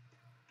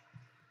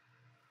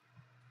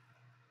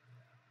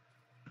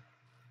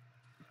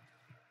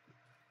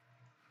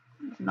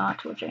 It's not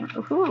twitching.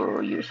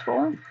 Ooh,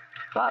 useful.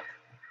 Fuck.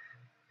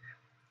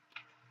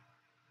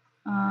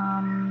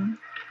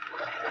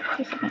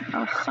 Just a minute.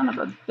 Oh, son of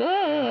a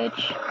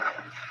bitch!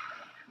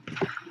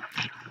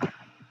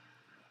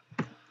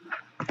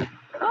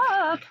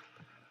 Fuck!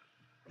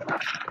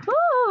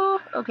 Woo!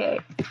 Okay.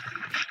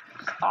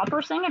 Just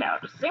opera sing it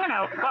out. Just sing it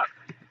out. Fuck.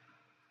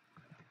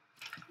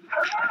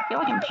 I feel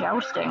like I'm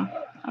jousting.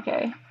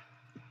 Okay.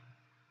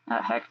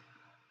 Ah, heck.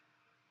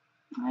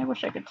 I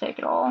wish I could take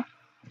it all.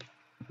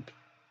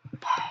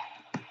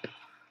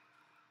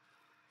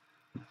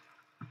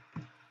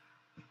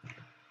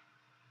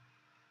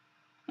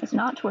 It's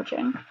not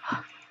twitching.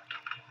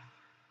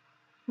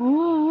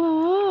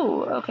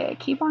 Ooh, okay,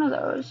 keep one of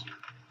those.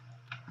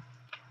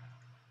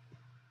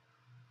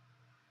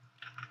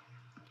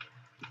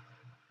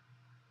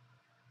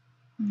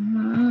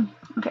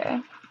 Okay.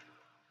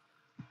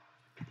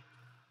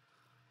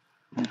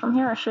 And from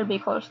here I should be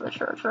close to the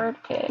church, right?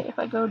 Okay, if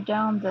I go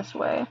down this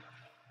way,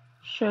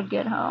 should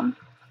get home.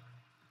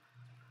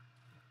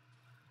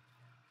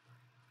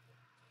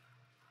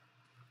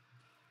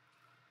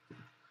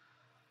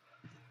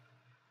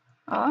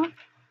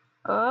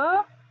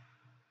 Oh,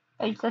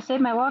 I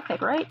saved my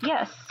lockpick, right?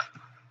 Yes.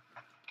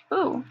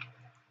 Ooh.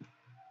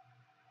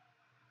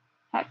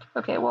 Heck.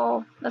 Okay,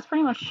 well, that's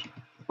pretty much...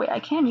 Wait, I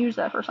can use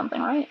that for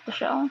something, right? The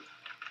shell?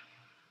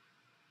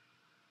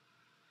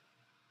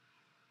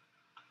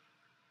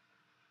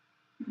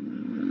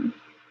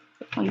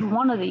 Leave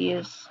one of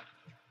these.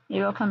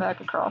 Maybe I'll come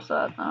back across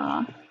that. I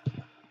don't know.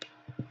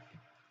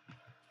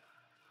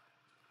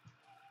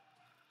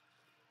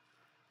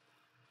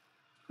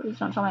 Please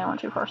don't tell me I went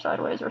too far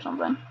sideways or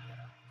something.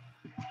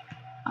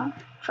 Oh,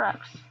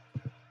 tracks.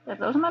 Are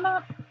those on my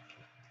map?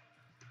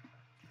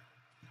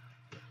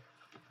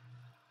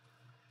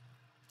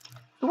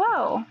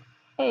 Wow.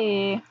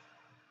 Hey.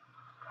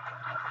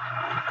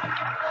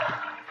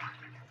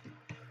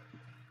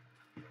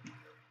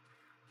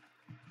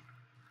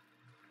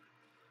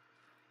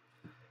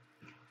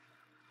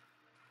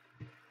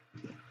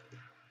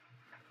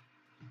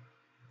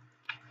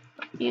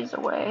 Put these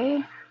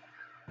away.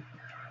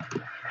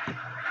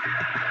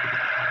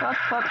 Fuck,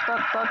 fuck,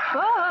 fuck, fuck,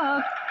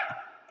 fuck!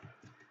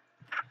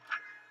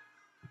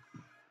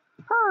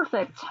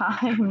 Perfect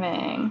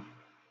timing.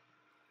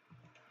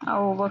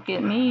 Oh, look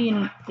at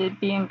me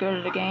being good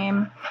at a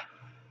game.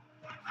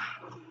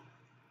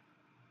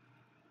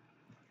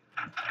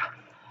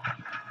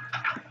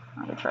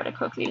 I'm gonna try to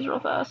cook these real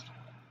fast.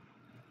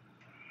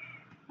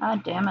 Ah,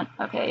 damn it.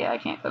 Okay, yeah, I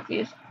can't cook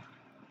these.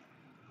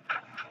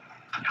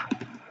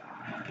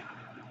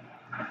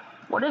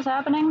 What is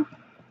happening?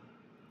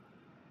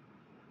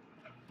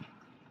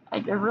 I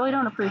really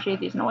don't appreciate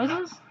these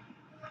noises.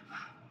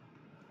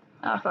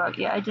 Oh, fuck,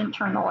 yeah, I didn't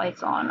turn the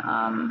lights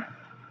on.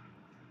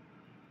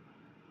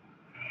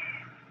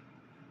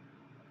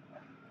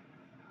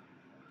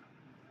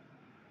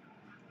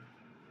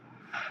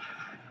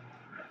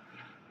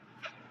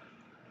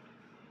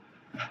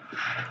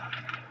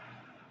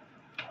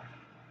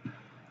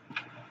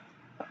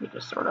 Let me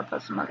just sort of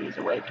put some of these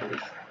away,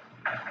 please.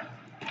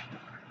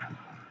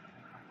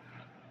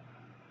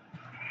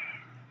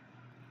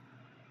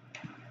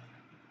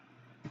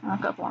 A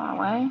couple on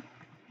the way.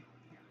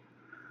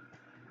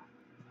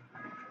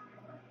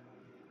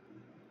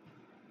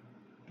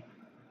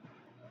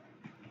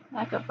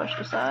 That got pushed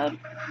aside.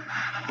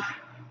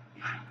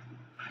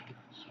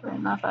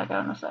 Straighten that back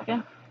out in a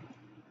second.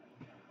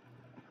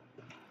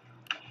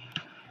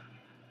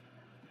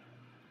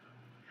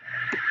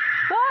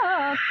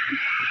 Fuck!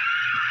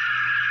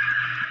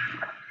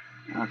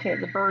 Okay,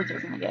 the birds are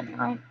gonna get me,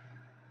 right?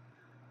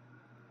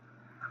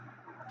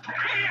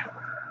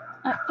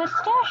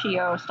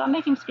 Pistachio, stop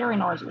making scary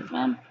noises,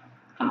 man.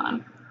 Come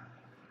on.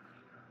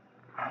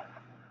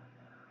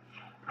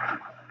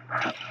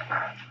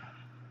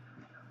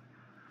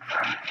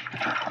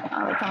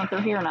 Oh, they're coming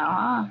through here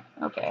now,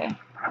 huh? Okay.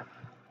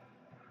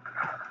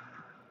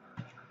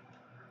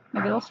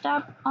 Maybe they'll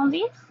stop on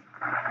these?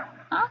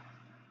 Huh?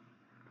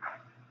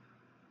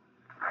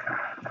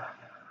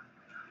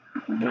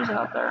 Who's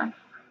out there?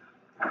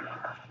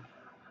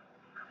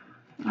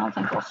 I don't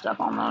think they'll step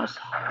on those.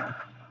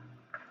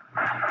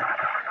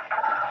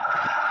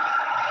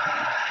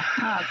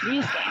 Oh, it's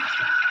these things.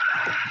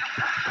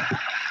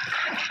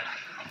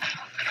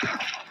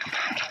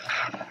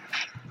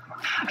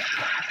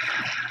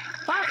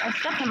 Fuck, I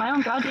stepped in my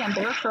own goddamn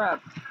bear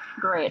trap.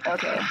 Great,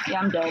 okay.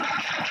 Yeah, I'm dead.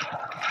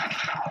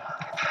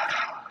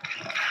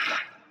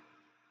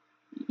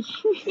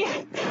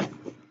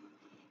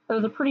 That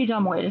was a pretty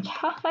dumb way to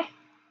die.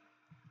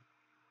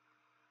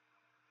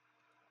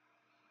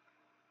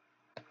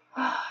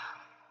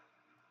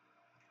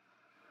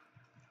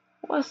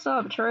 What's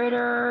up,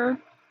 trader?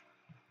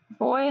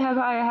 Boy, have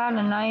I had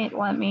a night,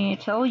 let me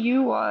tell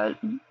you what.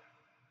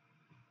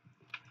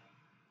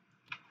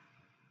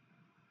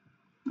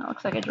 It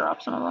looks like I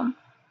dropped some of them.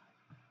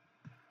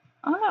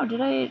 Oh no,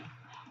 did I?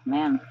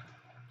 Man,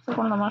 it's like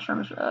one of the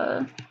mushrooms.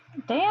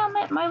 Damn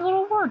it, my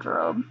little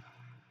wardrobe.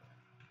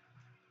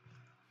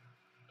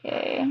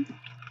 Okay.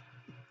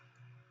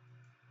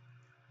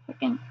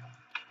 Freaking.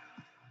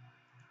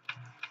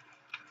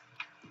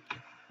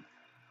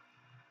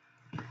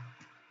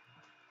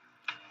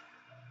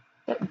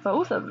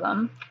 Both of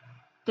them?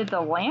 Did the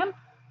lamp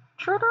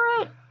trigger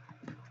it?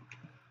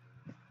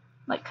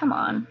 Like, come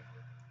on.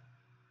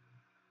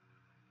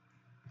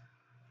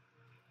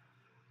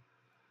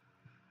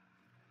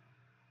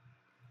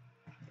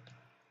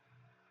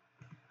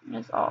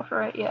 It's off,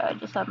 right? Yeah, I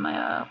just have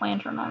my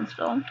lantern on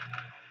still.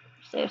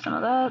 Save some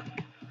of that.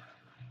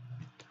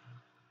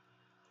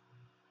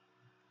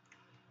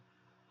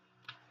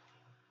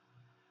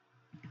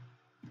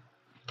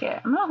 Okay,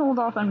 I'm gonna hold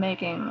off on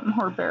making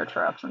more bear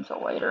traps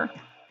until later.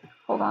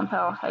 Hold on,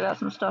 pal. I got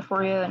some stuff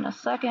for you in a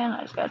second.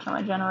 I just gotta turn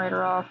my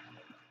generator off.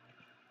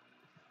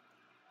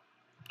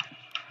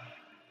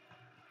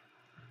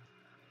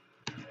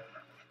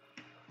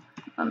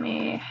 Let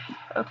me...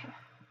 Okay.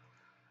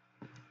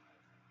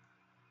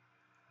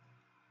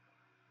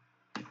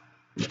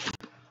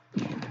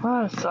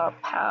 What's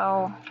up,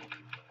 pal?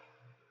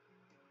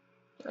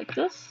 Like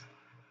this?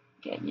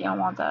 Okay, you don't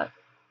want that.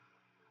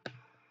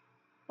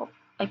 Well,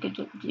 I could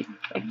just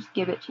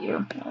give it to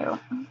you. There you go.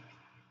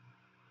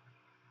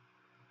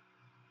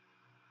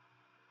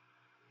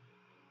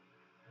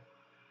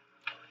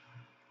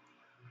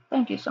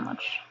 Thank you so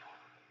much.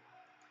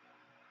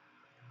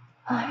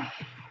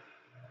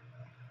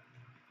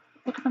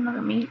 Pick up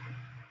another meat.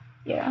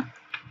 Yeah.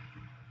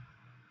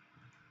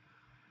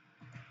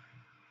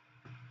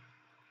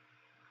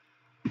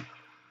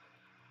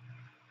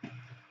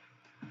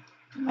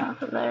 Enough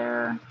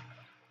there.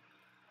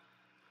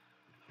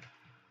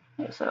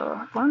 Okay,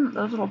 so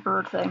those little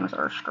bird things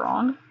are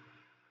strong.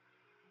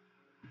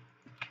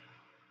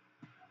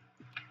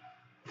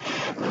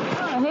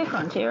 Oh, hey,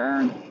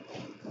 Frontier.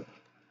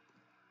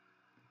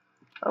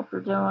 Hope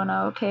you're doing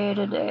okay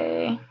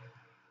today.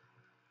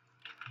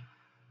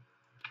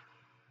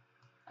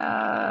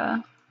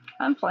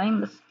 I'm playing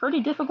this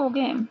pretty difficult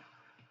game.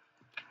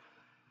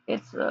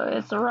 It's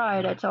a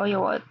ride, I tell you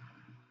what.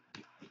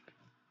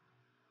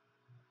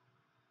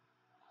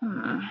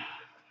 Okay,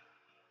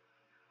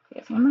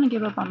 so I'm gonna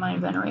give up on my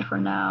inventory for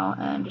now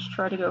and just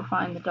try to go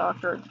find the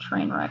doctor at the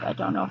train wreck. I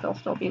don't know if he'll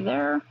still be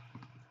there,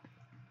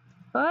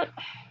 but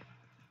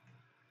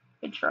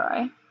good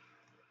try.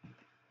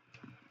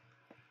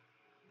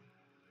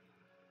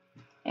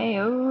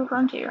 Ayo,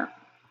 Frontier.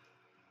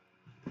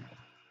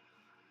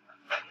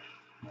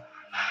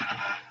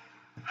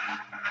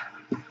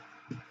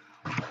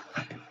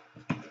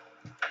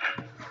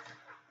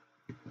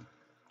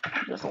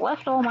 Just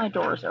left all my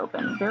doors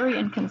open. Very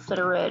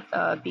inconsiderate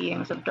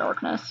beings of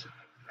darkness.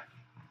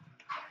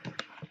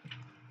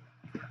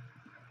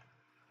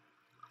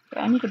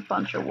 Okay, I need a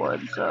bunch of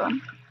wood, so...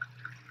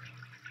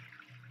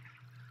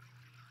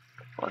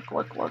 Look.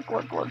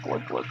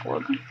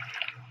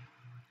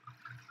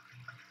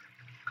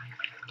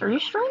 Are you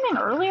streaming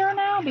earlier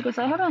now? Because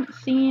I haven't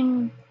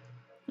seen...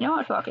 You know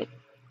what, fuck it.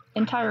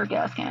 Entire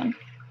gas can.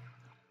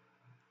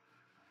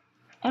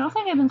 I don't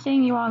think I've been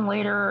seeing you on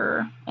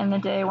later in the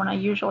day when I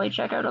usually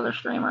check out other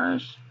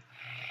streamers.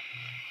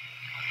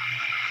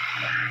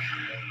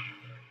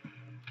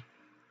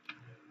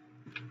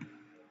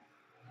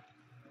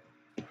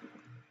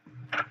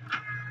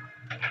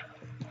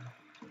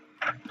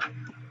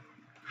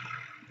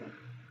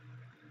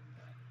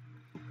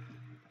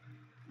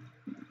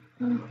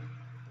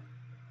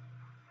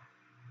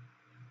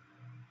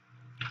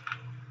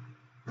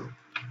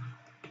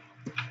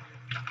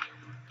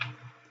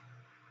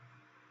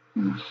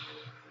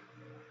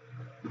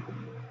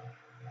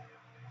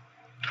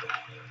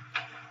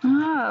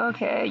 Oh,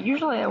 okay.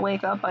 Usually I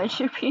wake up by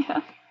 2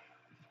 p.m.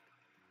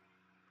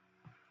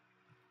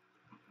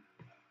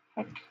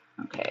 Heck,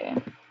 okay.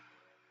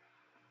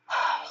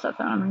 So I'm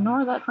gonna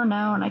ignore that for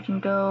now, and I can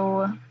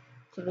go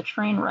to the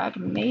train wreck.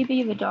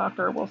 Maybe the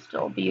doctor will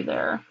still be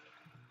there.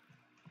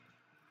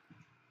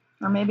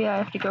 Or maybe I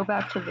have to go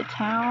back to the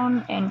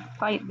town and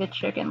fight the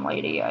chicken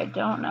lady. I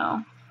don't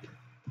know.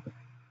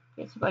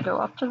 Okay, so if I go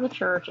up to the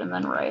church and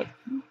then right.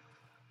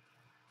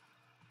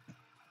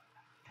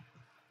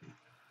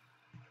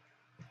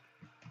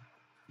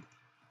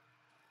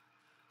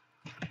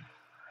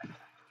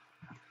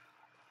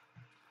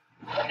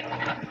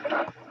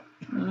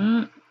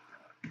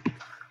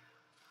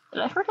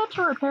 Did I forget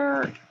to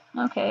repair?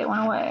 Okay, it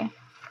went away.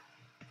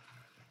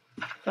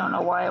 Don't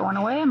know why it went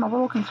away. I'm a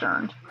little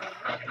concerned.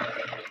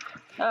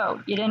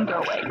 Oh, you didn't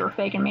go away. You were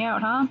faking me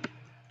out, huh?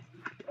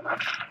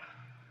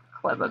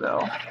 Clever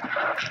girl.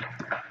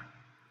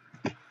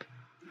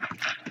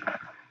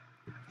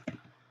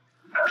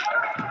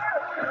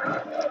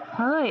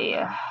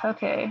 Hey,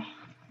 okay.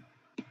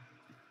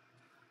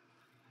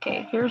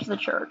 Okay, here's the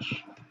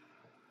church.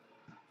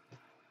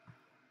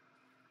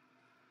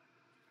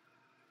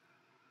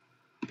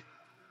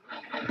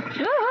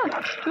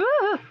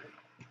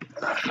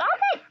 Stop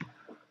it!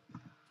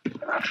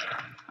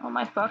 Oh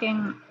my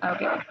fucking...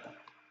 Okay.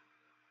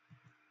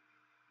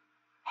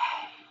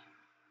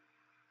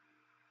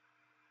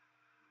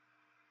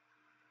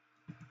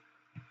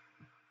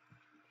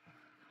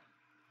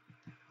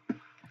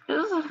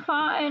 This is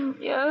fine.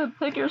 Yeah,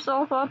 pick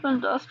yourself up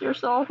and dust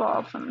yourself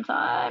off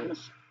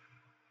sometimes.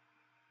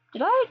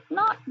 Did I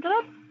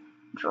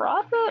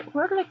drop it?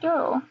 Where did it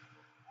go?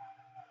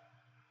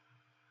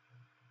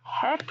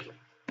 Heck.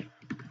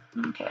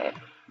 Okay.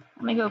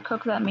 Let me go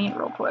cook that meat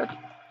real quick.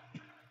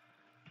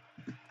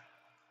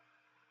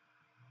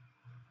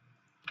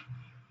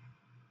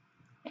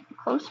 Getting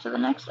close to the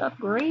next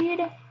upgrade.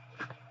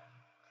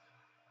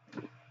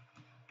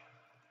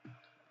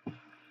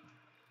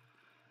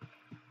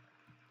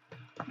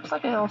 Looks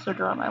like I also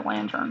dropped my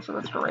lantern, so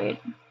that's great.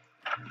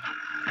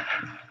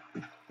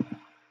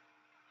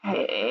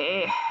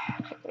 Hey.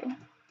 Okay.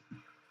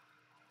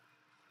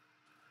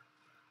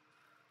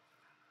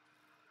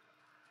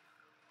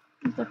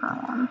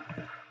 Different one.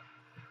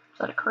 Is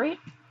that a crate?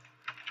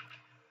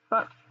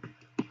 Fuck.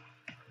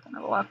 Don't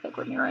have a lockpick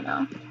with me right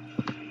now.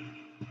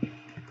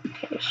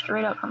 Okay,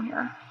 straight up from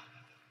here.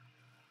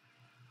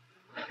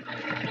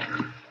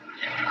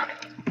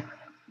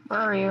 Where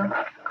are you?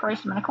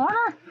 Christ, I'm in a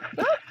corner?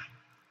 Good.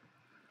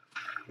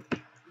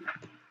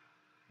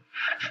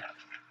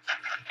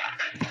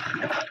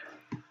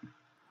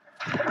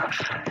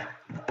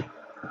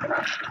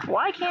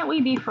 Why can't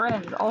we be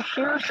friends? I'll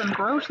share some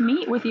gross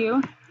meat with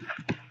you.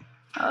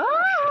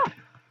 Ah!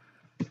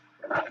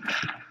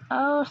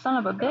 Oh, son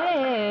of a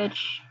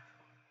bitch.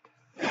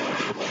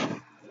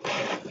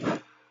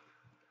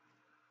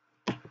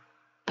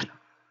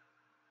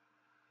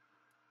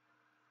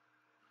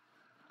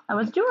 I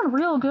was doing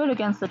real good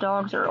against the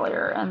dogs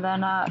earlier, and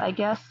then I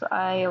guess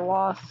I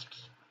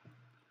lost...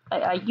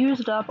 I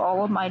used up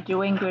all of my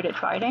doing good at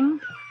fighting.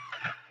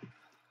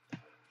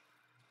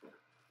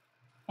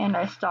 And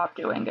I stopped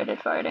doing good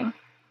at fighting.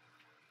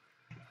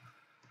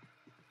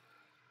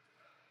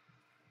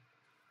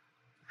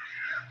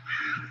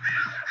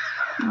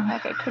 Oh,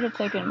 heck, I could have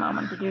taken a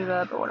moment to do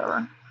that, but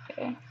whatever.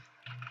 Okay.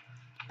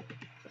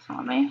 This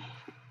on me.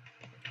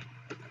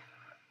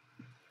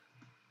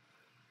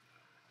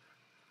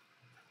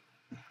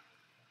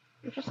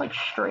 It's just like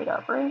straight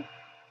up, right?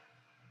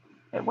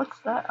 Wait, what's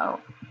that? Oh.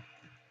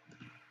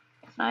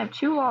 So I have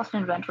 2 lost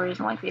inventories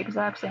in like the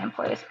exact same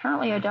place.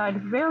 Apparently I died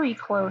very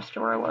close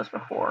to where I was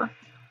before.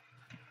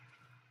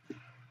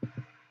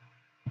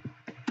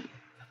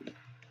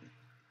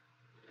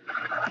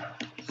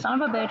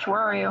 Son of a bitch, where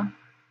are you?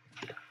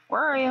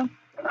 Where are you?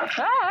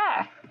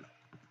 Ah!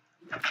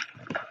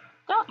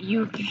 Don't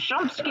you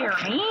jump scare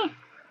me!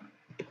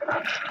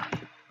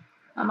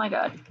 Oh my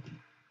god.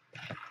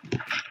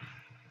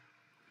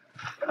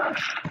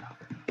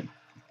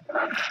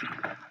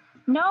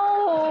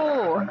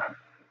 No!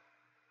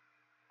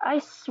 I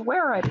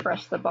swear I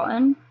pressed the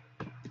button.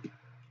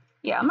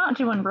 Yeah, I'm not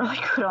doing really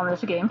good on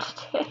this game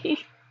today.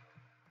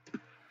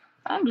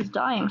 I'm just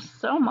dying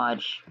so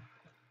much.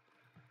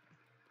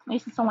 At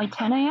least it's only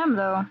 10 a.m.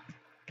 though.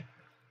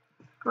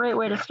 Great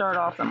way to start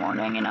off the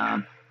morning, you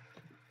know.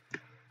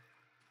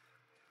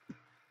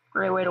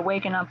 Great way to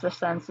waken up the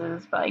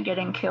senses by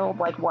getting killed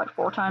like, what,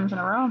 4 times in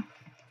a row?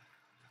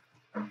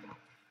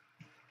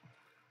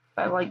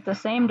 By like the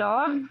same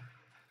dog?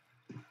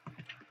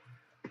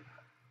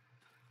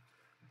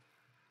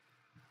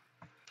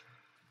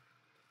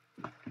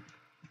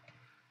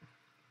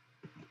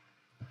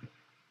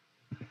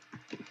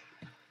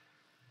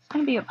 It's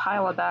gonna be a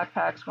pile of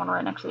backpacks, one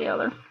right next to the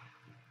other.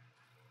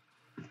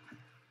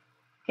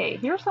 Okay,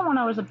 here's the one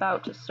I was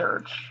about to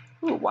search.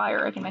 Ooh,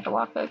 wire, I can make a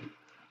lockpick.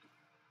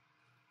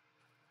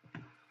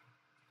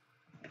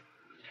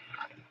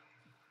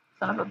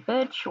 Son of a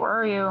bitch, where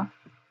are you?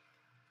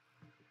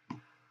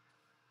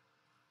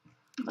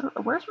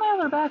 Where's my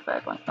other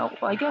backpack? Like, oh,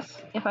 well, I guess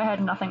if I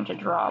had nothing to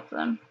drop,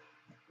 then.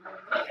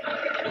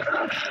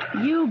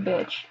 You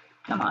bitch.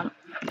 Come on.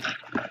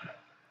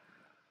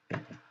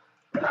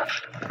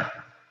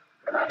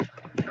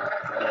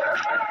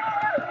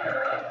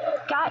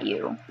 Got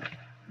you.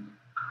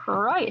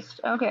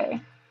 Christ,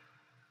 okay.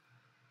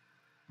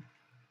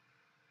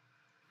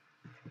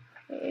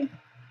 Okay.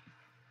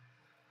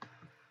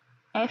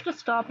 I have to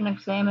stop and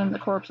examine the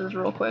corpses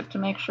real quick to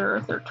make sure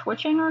if they're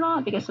twitching or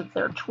not, because if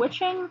they're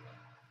twitching,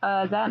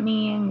 that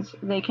means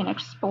they can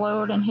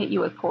explode and hit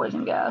you with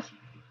poison gas.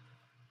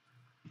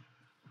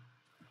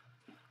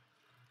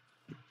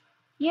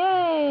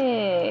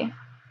 Yay!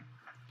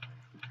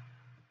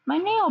 My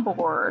nail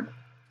board.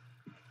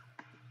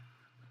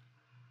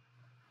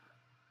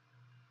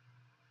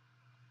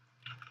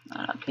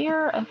 Not up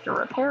here, I have to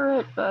repair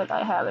it, but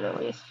I have it at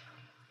least.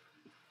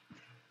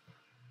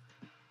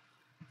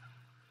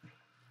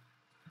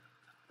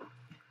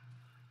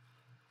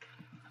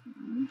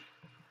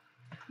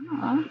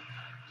 Oh,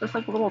 is this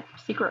like a little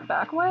secret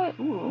back way?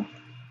 Ooh.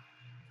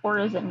 Or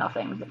is it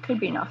nothing? It could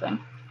be nothing.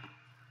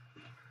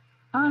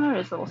 Oh, no, it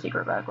is a little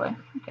secret back way.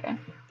 Okay.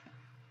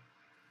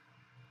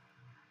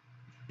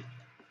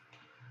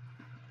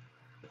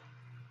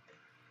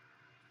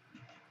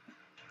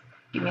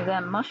 Give me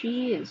them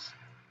mushies.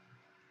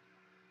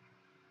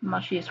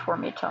 Mushies for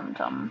me, Tum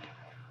Tum.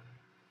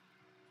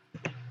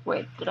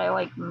 Wait, did I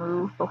like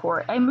move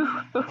before? I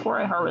moved before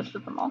I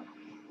harvested them all.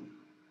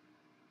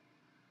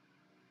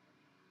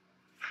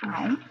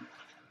 Ow.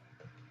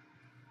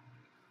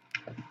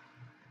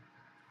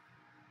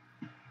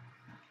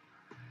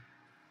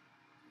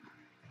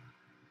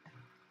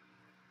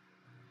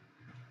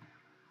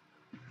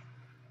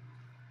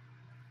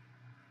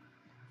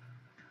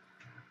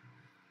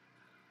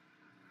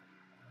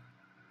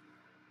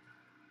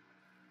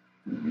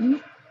 Mm-hmm.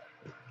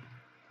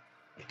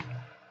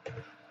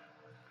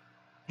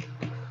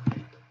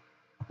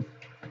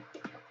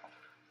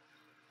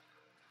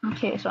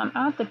 Okay, so I'm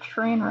at the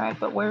train wreck,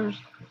 but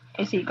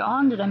is he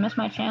gone? Did I miss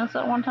my chance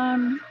that one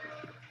time?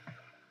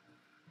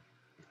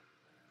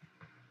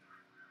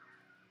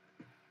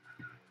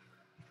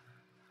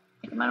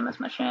 I think I might have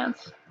missed my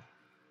chance.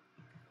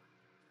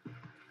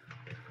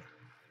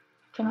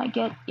 Can I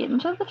get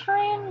into the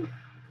train?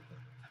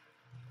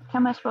 How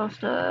am I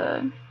supposed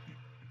to...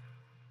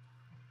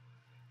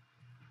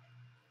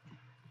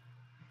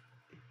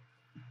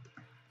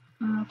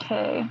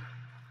 Okay.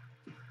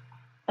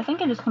 I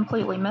think I just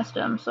completely missed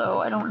him, so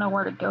I don't know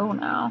where to go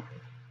now.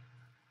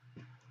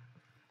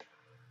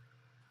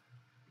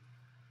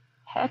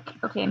 Heck,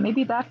 okay,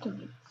 maybe back to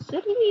the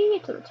city,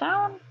 to the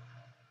town?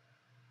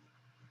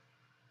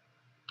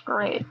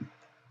 Great.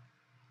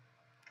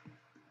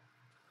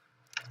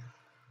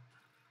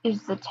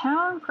 Is the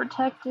town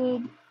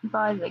protected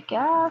by the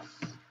gas?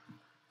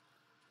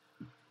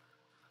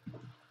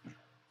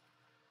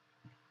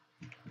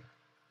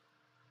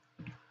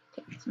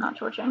 Okay, it's not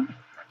twitching.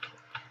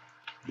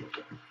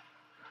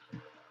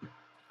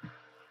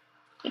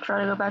 I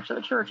try to go back to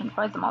the church and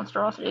fight the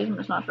monstrosities. I'm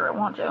just not sure I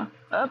want to.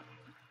 Oh,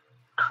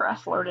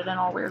 Crest loaded in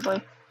all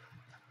weirdly.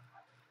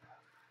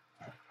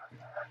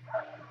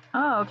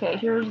 Oh, okay,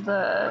 here's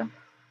the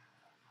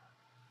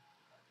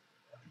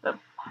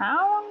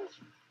pound?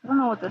 I don't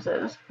know what this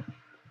is.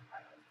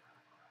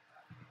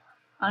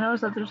 I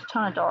noticed that there's a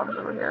ton of dogs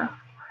over here.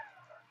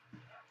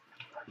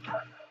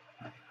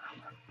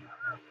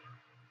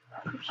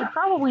 Should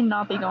probably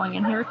not be going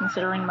in here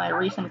considering my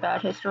recent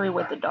bad history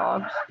with the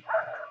dogs.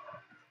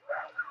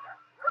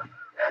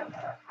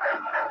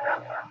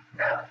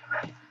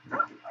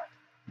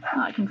 Oh,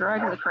 I can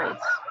drag the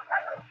crates.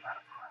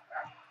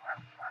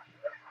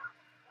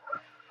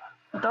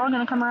 Is the dog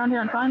gonna come around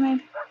here and find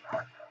me?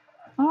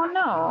 Oh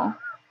no.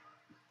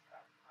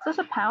 Is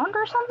this a pound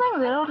or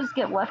something? They all just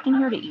get left in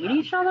here to eat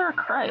each other?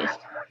 Christ.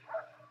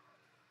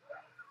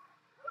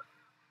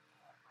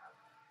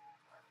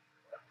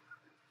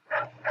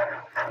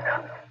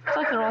 Looks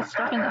like they're all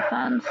stuck in the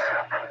fence.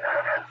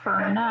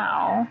 For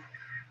now.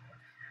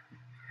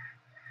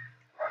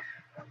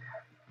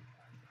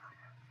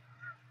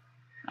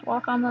 Can I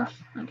walk on this?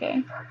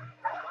 Okay.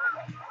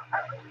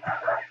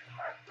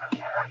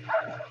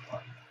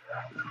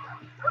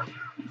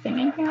 Anything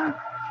in here?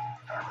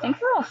 I think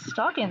they're all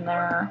stuck in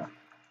there.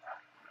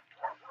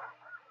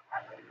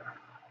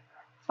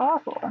 It's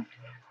awful.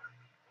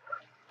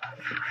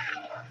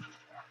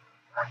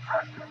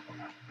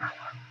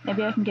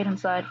 Maybe I can get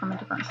inside from a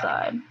different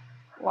side.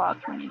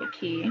 Locked, we need a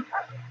key.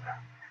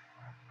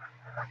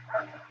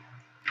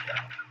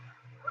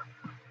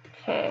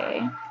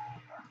 Okay.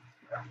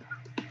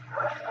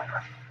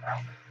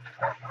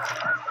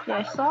 Yeah,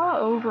 I saw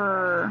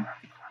over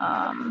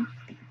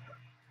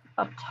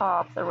up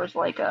top there was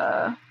like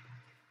a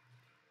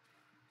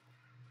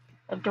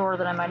door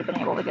that I might have been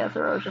able to get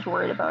through. I was just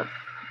worried about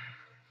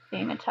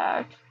being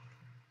attacked.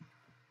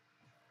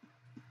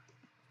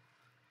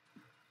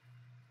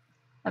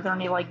 Are there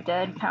any like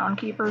dead pound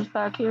keepers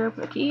back here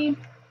for the key?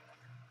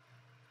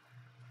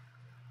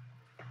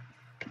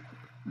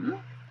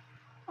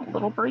 A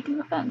little break in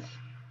the fence.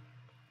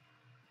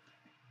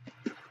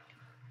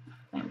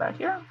 Anything back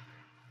here?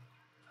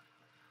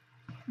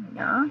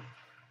 No.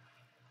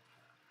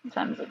 What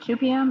time is it? 2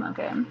 p.m.?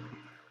 Okay.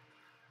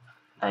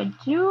 I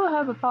do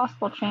have a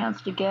possible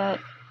chance to get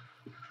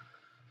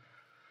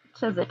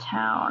to the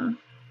town.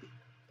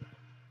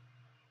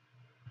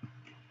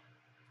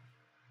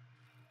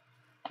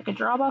 I could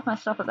drop off my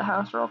stuff at the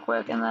house real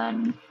quick and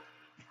then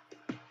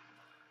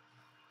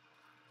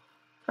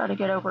try to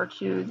get over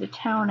to the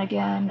town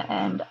again,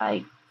 and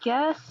I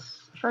guess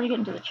try to get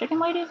into the chicken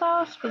lady's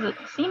house, because it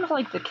seems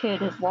like the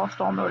kid has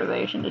lost all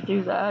motivation to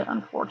do that,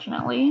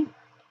 unfortunately.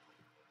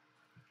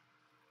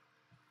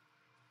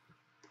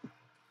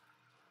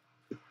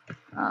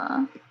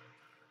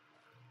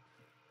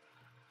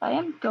 I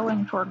am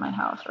going toward my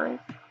house, right?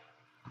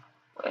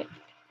 Wait.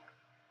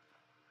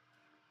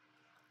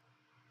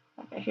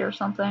 I think I hear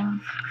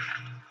something.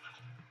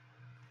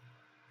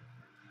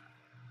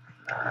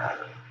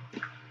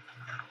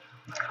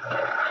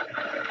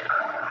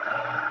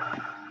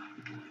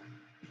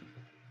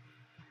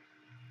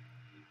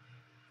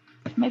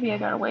 Maybe I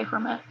got away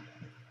from it.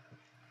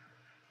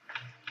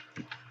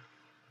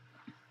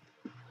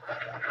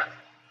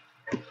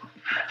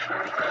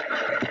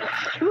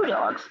 Two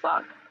dogs,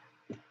 fuck.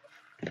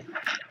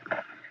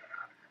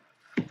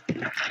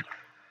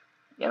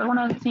 The other one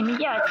hasn't seen me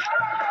yet.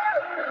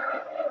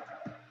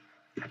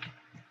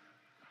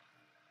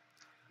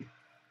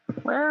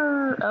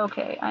 Where?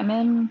 Okay,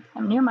 I'm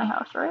near my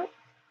house, right?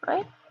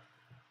 Right?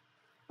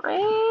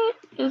 Right?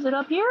 Is it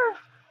up here?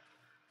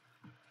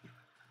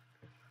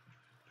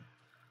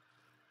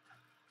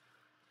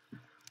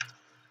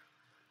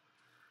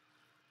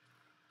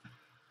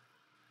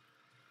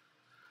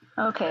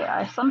 Okay,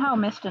 I somehow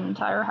missed an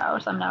entire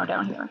house. I'm now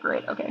down here.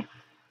 Great, okay.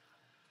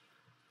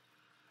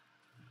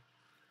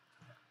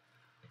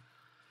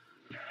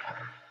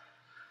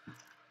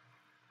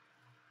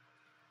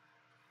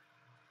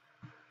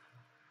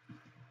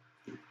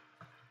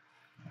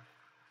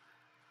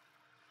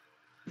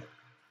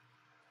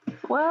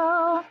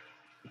 Well,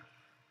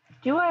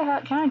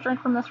 can I drink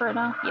from this right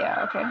now?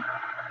 Yeah, okay.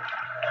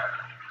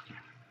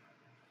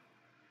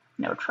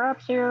 No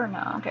traps here?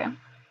 No, okay.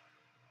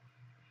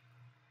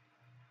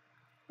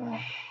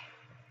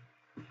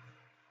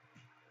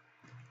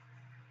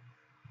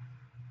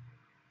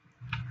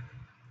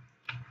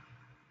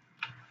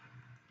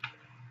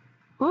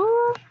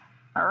 Ooh!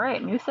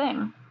 Alright, new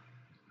thing.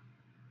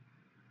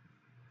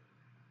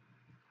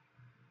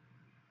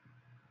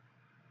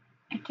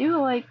 I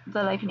do like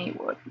that I can eat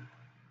wood.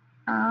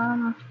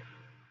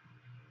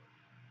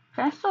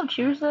 Can I still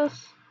choose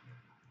this?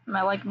 Am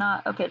I like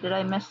not? Okay, did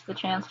I miss the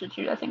chance to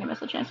choose? I think I missed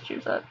the chance to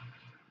choose that.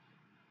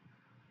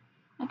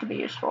 That could be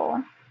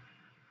useful.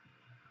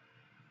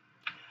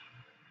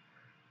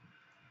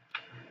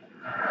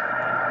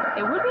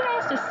 It would be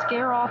nice to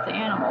scare off the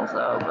animals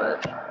though,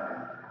 but...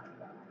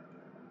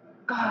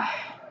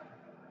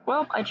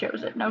 Well, I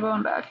chose it. No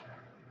going back.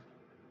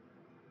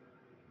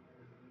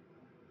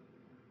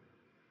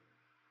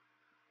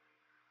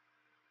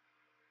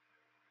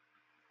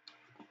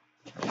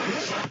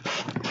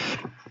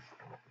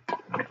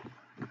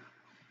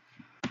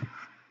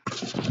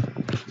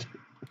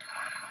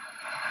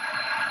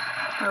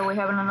 Are we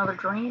having another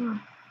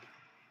dream?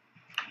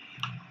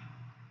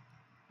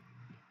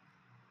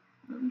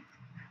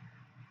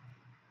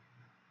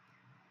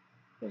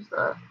 Who's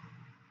that?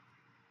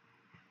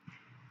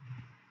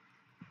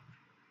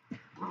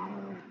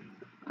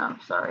 Oh,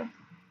 sorry.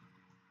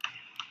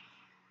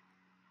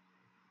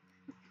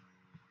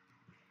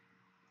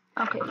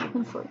 Okay, you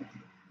can sleep.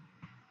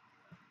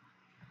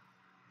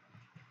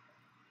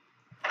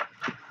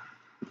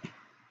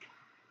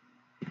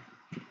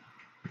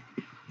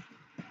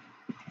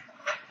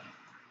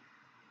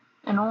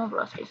 An old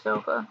rusty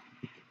sofa.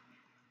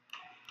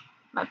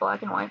 My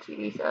black and white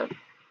TV set.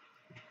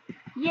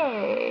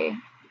 Yay!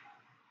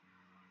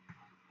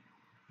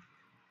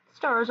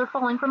 Stars are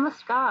falling from the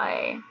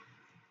sky.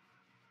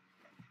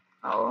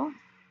 Oh.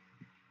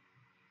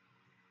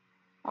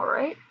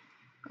 Alright.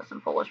 Got some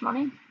Polish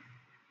money.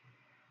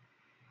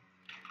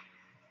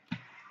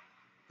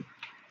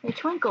 They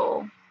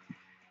twinkle.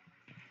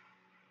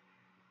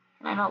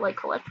 Can I not, like,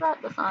 collect that?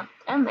 That's not...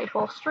 And they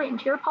fall straight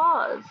into your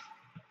paws.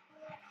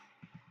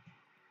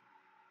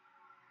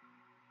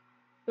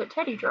 Good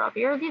teddy drop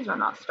here. These are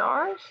not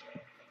stars.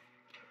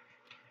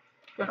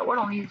 Don't know what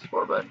I'll need these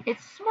for, but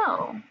it's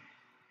snow.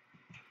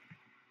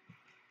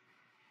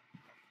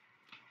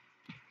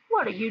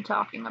 What are you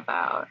talking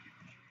about?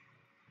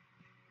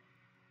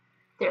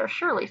 They're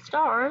surely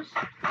stars.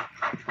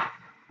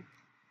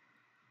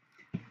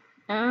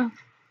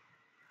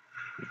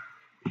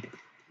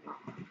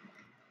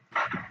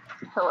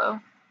 Hello.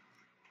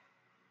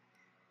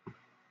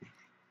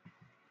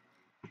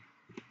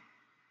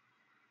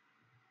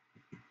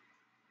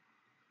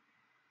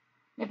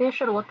 Maybe I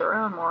should have looked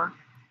around more.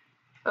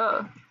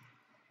 Huh.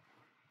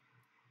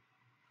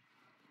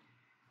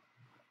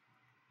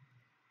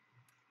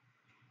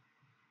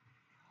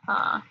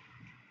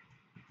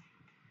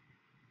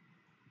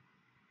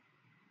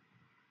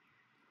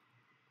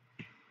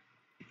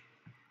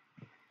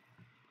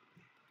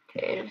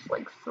 Okay, it's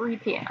like 3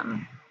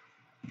 p.m.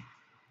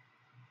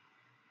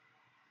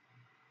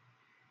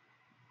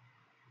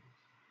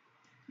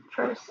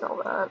 Try to sell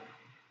that.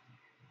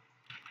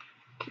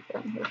 Keep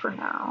that in here for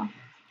now.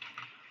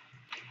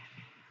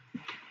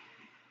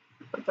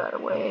 Put that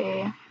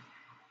away.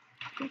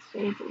 Let's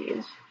save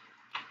these.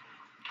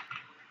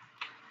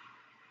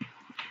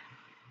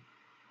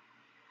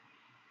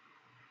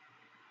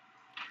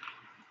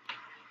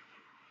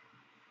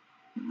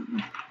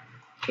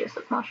 Case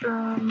of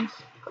mushrooms.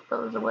 Put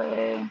those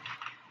away.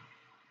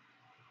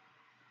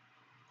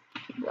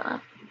 Keep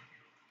that.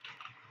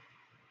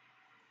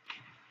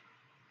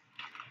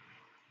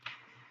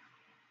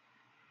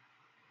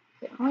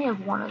 Okay, I only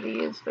have one of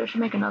these, but I should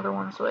make another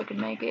one so I can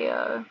make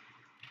a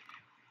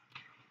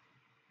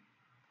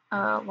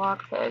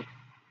lockpick.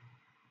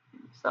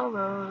 Sell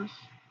those.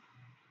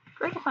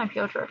 Great to find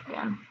Piotr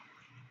again.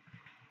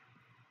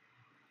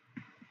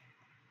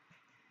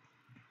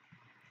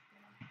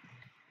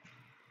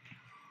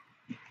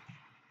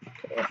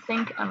 Okay, I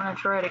think I'm gonna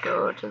try to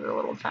go to the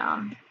little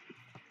town.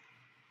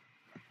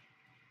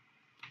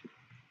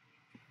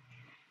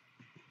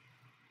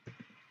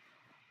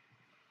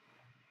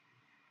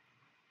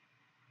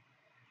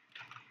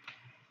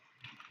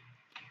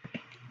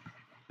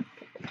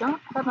 I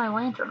don't have my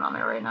lantern on me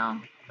right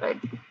now. Did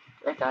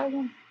I die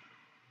again?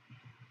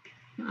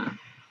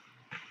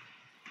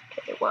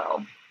 Okay,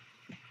 well,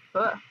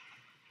 Ugh.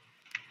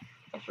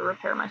 I should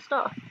repair my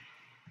stuff.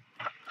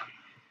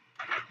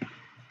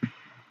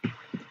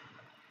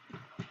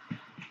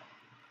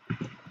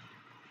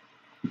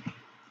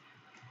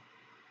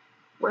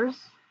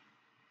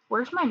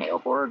 Where's my nail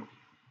board?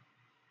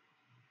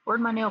 Where'd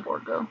my nail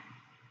board go?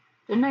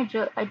 Didn't I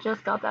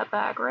just got that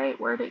back, right?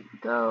 Where'd it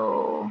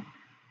go?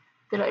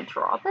 Did I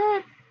drop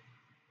it?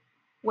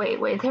 Wait,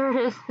 there it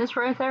is. It's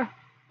right there.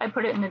 I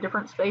put it in a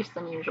different space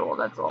than usual,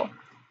 that's all.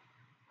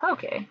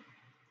 Okay.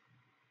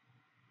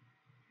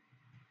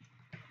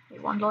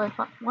 One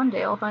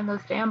day I'll find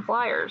those damn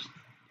flyers.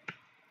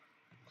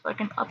 So I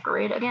can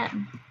upgrade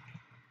again.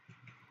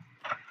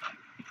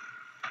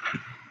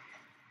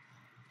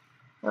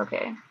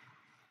 Okay.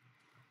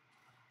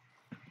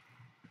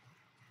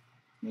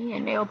 Me,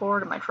 a nail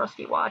board, and my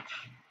trusty watch.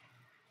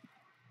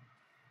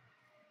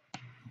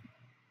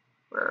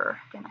 We're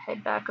gonna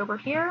head back over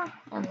here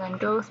and then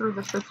go through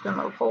the system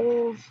of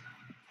holes. Is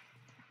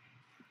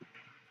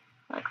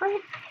that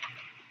great?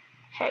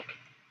 Heck.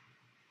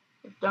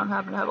 I don't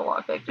happen to have a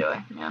lockpick, do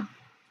I? Yeah.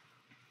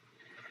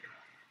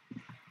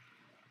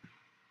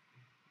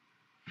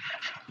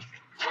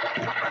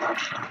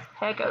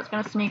 Heck, I was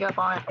gonna sneak up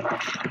on it.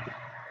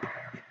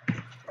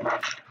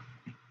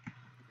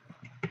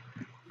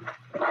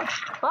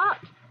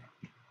 Fuck!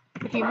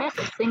 If you miss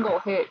a single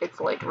hit, it's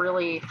like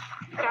really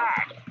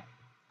bad.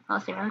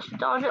 Unless you manage to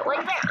dodge it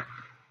like there.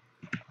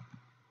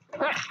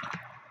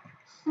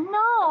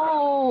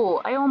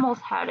 No! I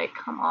almost had it.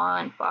 Come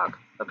on, fuck.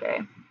 Okay.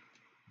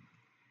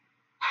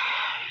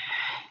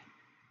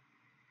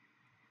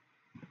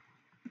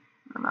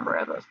 Remember, I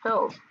have those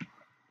pills.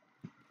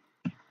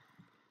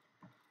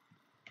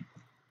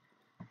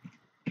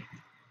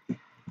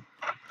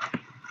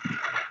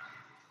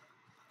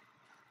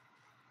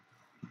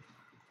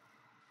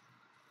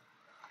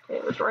 Okay,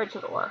 it was right to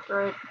the left,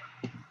 right?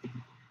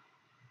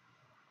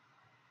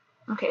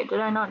 Okay,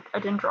 I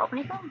didn't drop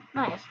anything?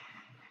 Nice.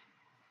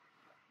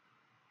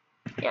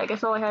 Yeah, I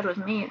guess all I had was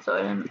meat, so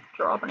I didn't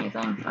drop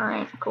anything.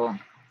 Alright, cool.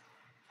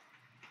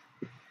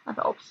 That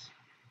helps.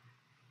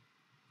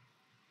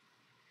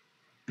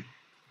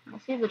 I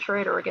see the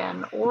trader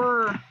again,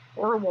 or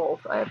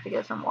Wolf. I have to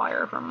get some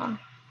wire from them.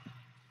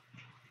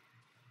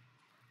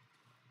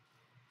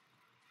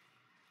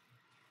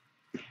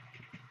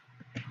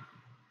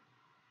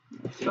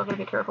 Still gotta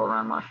be careful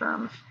around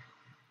mushrooms.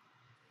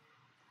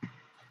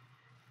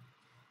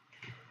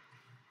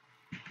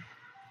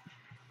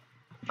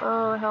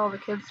 Oh hell, the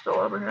kid's still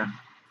over here.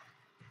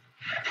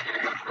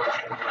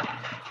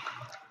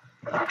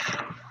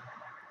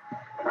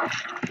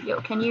 Yo,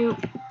 can you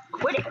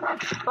quit it?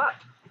 Fuck.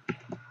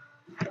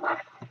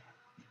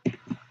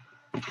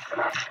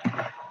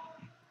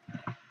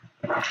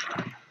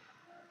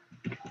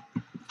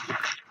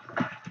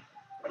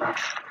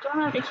 Don't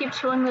have to keep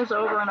doing this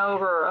over and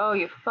over. Oh,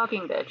 you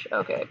fucking bitch.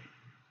 Okay.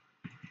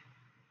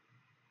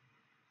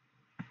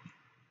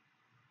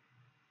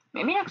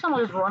 Maybe next time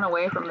I'll just run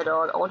away from the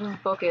dog. I'll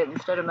just book it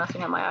instead of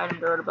messing up my item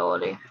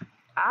durability.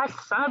 Ah,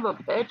 son of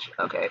a bitch.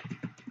 Okay.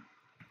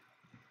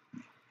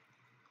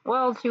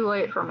 Well, too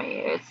late for me.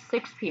 It's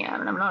 6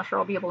 p.m. and I'm not sure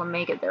I'll be able to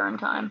make it there in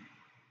time.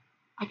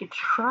 I could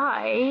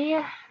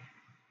try.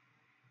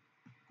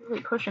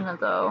 Really pushing it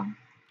though.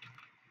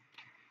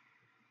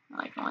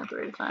 Like only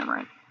 3 at a time,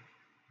 right?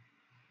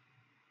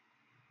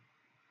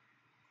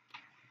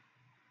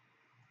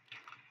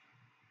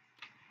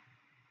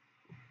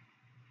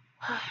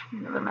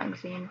 Another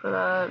magazine for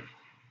that.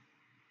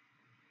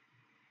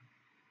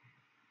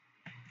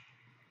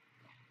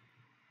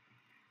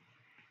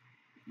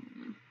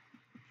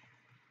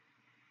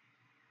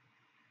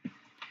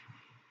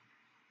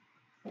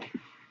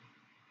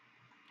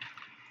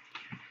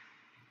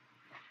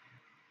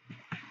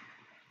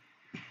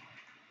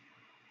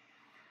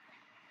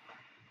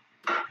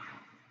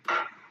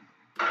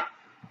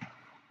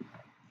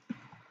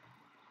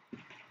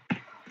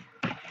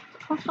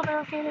 Is still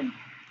barricaded?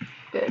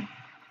 Good.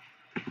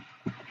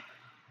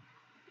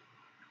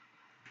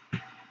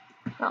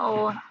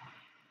 So,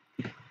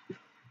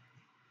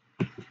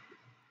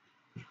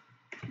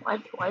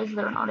 why is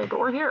there not a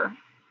door here?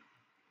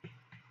 It's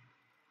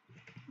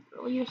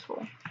really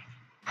useful.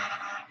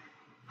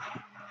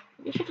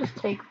 You should just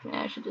take,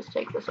 yeah, I should just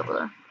take this over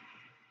there.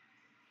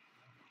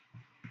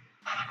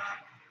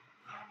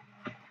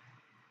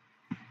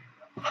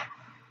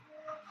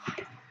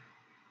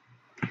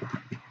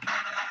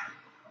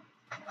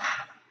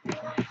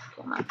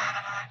 Come on.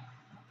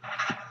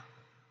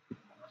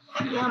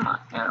 Come on,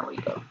 there we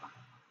go.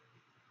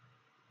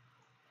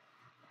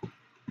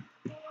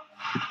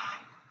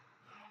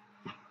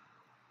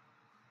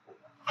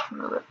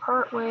 Move it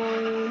part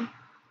way.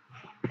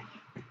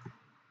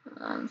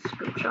 And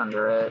scooch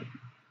under it.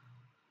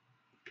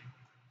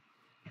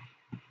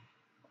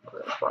 A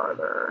little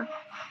farther.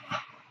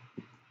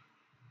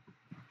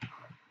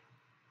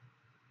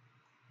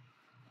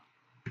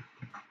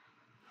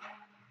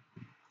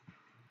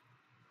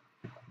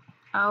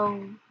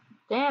 Oh,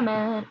 damn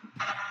it.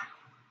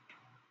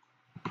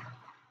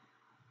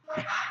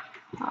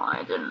 Oh,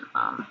 I didn't,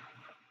 turn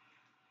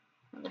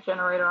the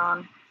generator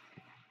on.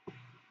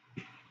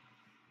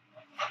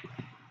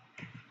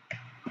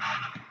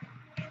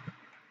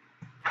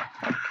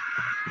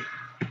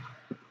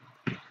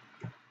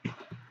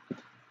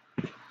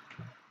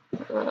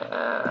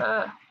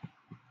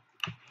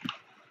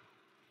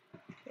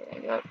 Okay, I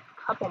got a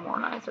couple more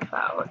nights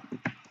about.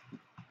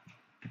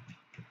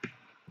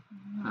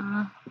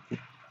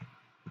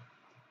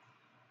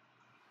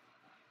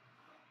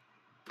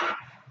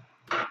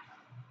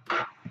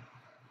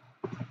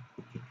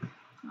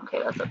 Okay,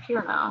 that's up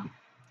here now.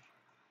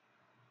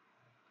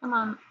 Come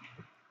on.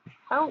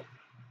 Help.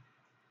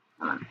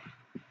 Come on.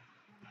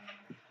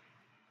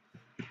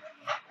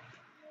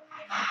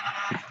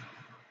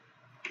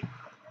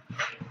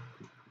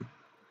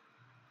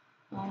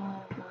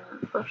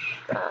 And push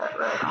that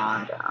right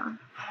on down.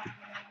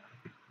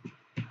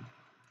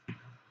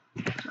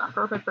 It's not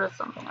perfect, but it's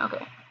something.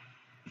 Okay.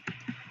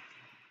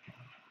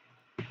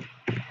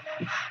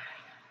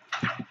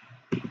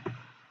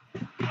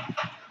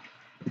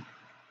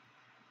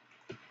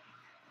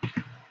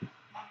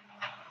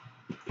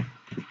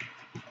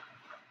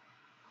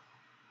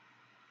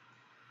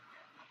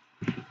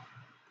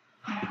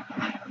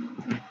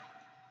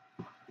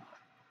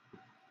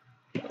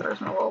 There's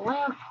my little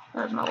lamp.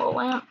 There's my little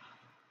lamp.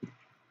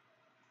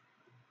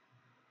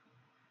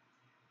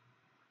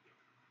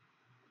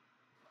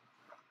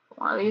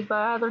 One of these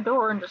by either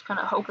door and just kind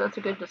of hope that's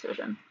a good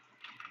decision.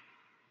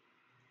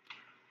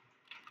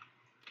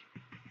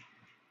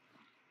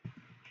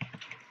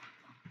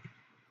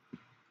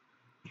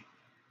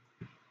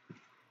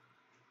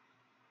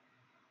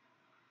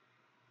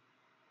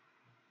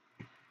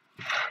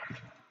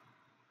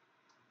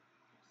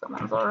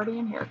 Someone's already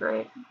in here,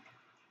 great.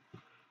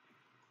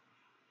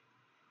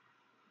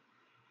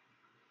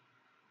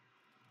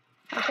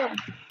 Okay.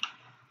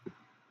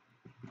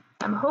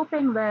 I'm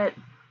hoping that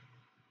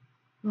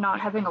not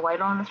having a light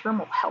on in this room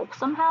will help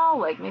somehow.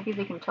 Like, maybe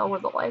they can tell where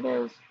the light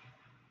is.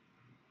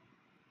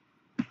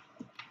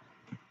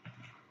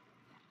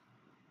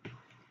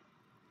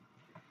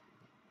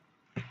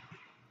 If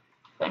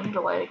I need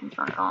a light, I can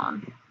turn it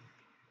on.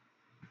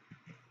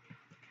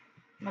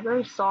 I'm gonna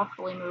very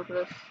softly move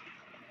this.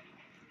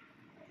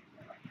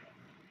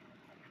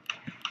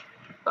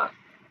 Fuck.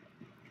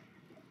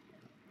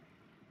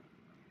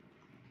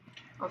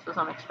 This is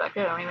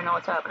unexpected. I don't even know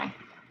what's happening.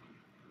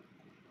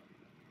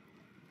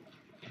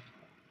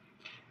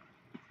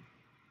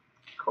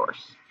 Of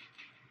course.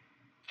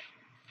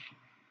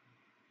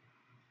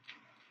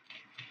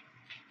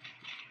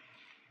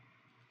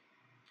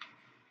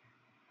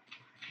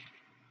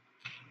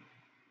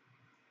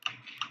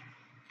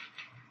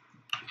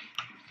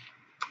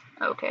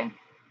 Okay.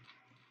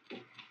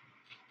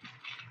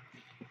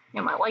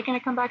 Am I liking to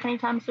come back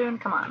anytime soon?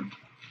 Come on.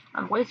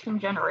 I'm wasting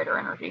generator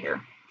energy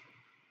here.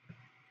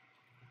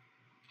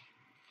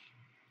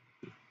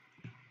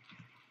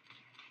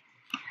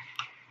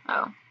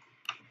 Oh.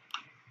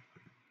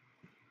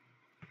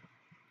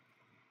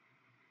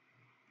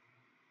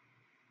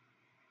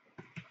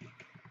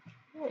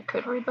 I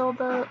could rebuild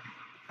that.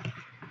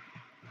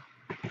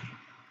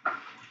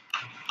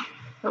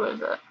 Who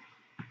is it?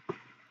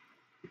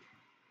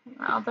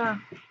 Out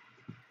there.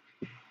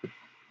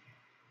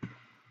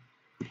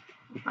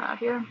 Out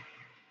here.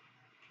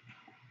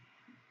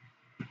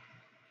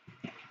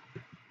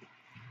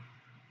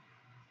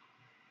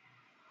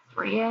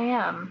 3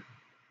 a.m.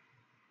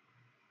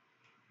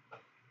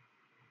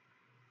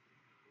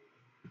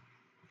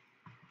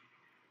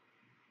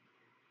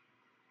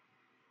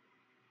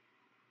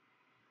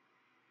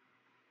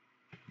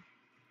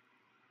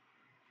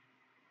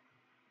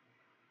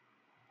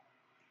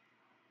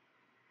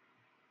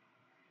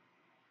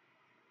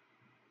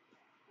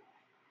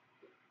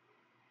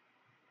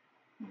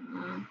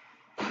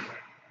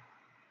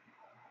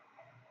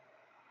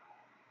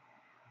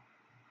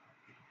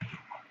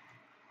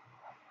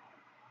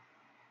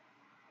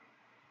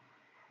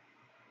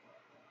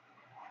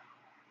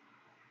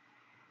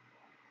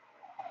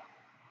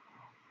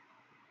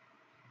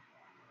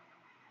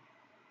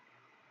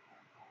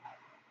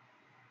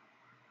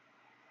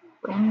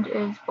 Wind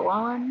is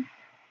blowing.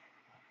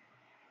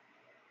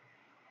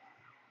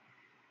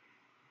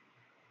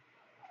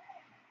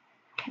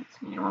 Can't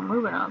see anyone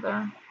moving out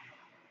there.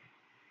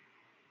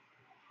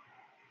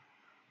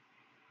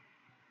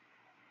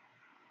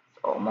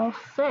 It's almost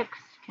 6.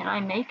 Can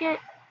I make it?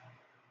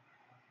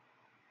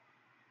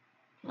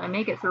 Can I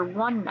make it through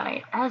one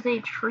night as a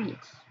treat?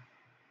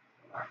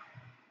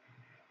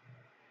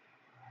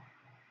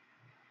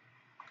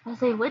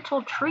 As a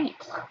little treat.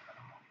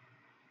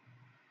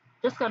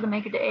 Just got to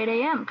make it to 8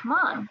 a.m. Come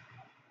on.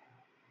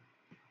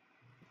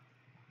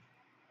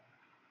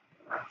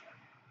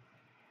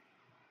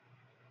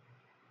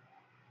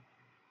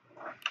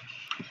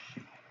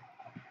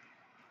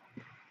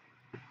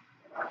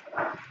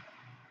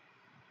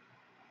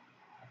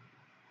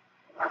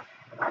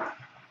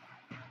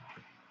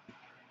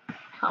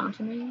 Come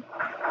to me.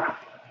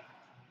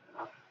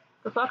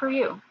 The fuck are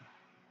you?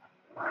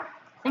 I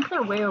think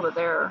they're way over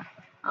there.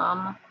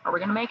 Are we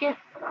gonna make it?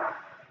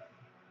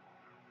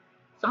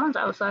 Someone's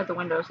outside the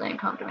window saying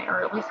come to me,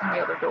 or at least in the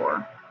other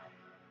door.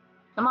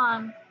 Come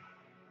on.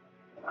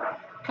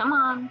 Come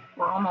on,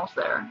 we're almost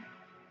there.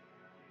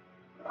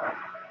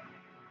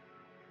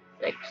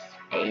 6,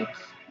 8,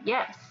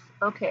 yes,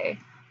 okay.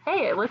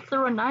 Hey, I lived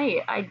through a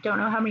night. I don't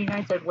know how many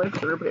nights I've lived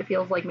through, but it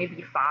feels like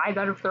maybe 5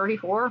 out of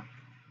 34.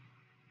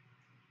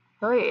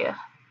 Oh yeah,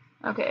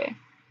 okay.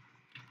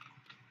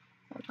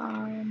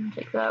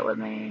 Take that with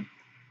me.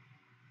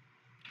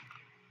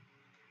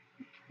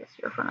 This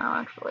here for now,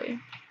 actually.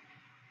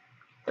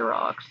 The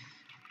rocks.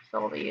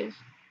 Sell these.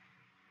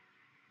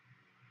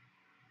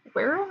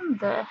 Where in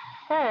the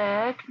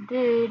heck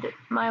did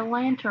my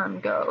lantern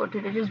go?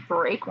 Did it just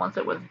break once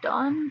it was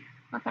done?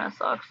 That kind of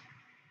sucks.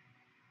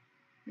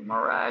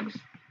 More rags.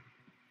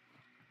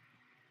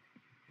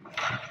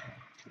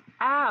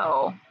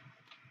 Ow!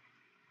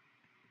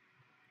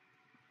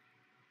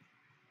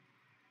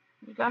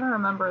 You gotta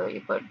remember that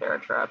you put bear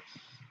traps.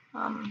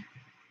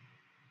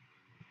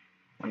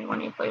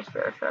 When you place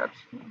bear traps,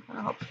 it kind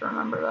of helps to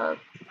remember that.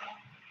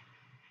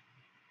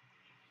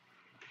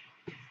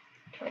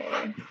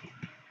 Okay.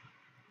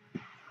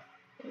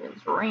 It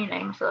is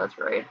raining, so that's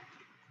great.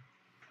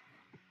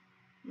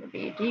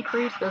 Maybe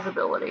decreased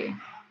visibility.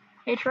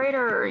 Hey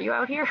trader, are you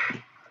out here?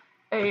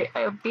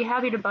 I'd be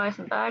happy to buy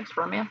some bags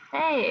from you.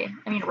 Hey!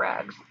 I mean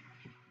rags.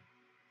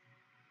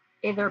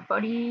 Hey there,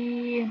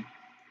 buddy.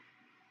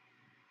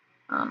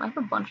 I have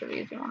a bunch of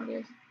these. You want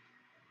these?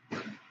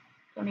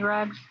 Any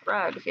rags?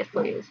 Rags, yes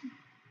please.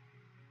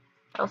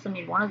 I also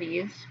need one of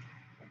these.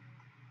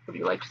 Would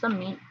you like some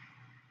meat?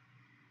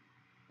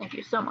 Thank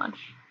you so much.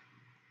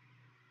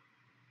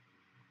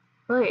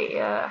 Hey,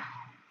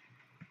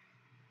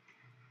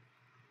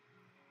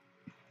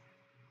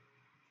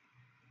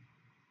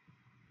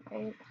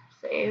 right,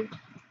 saved.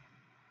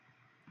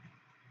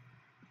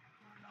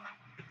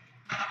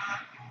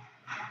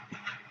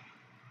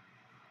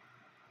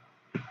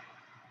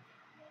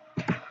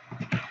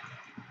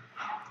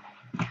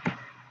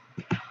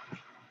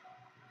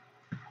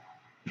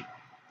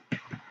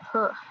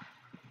 Huh.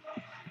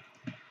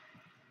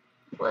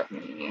 Let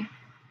me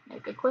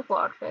make a quick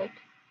lockpick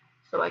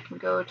so I can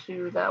go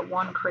to that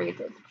one crate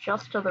that's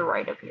just to the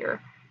right of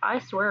here. I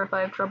swear if I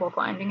have trouble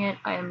finding it,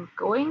 I am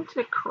going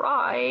to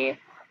cry.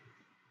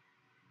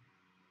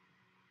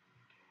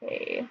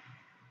 Okay.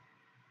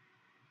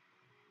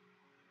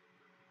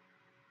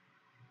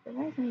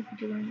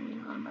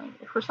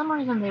 For some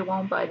reason they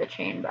won't buy the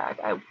chain back.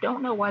 I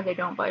don't know why they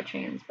don't buy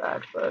chains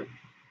back, but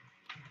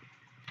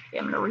okay,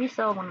 I'm gonna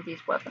resell one of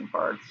these weapon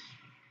parts.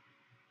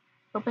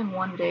 Hoping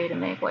one day to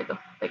make like a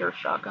bigger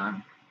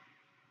shotgun.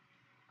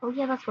 Oh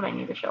yeah, that's what I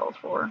need the shells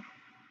for. I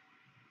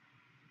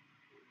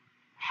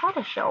had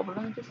a shell, but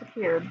then it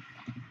disappeared.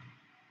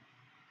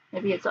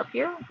 Maybe it's up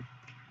here?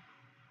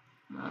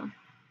 No.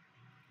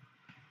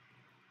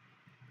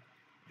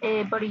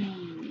 Hey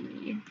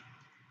buddy.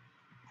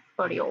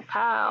 Buddy old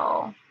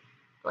pal.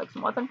 Like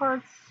some weapon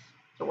parts?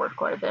 It's worth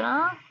quite a bit,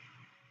 huh?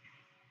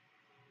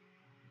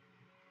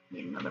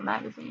 Need another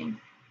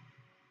magazine.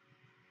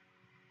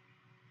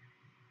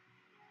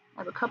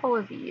 I have a couple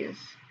of these.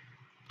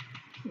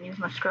 Can use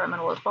my scrap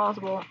metal as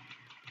possible.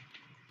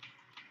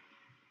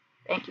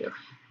 Thank you.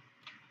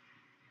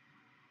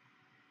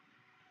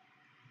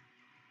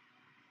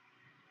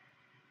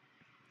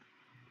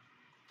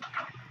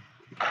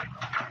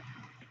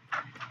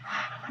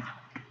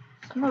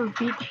 Summer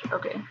Beach,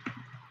 okay.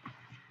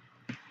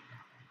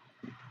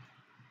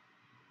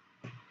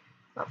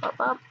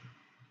 Up.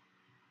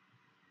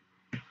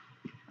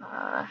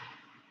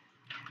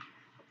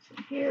 What's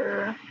in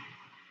here?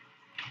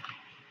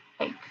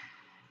 I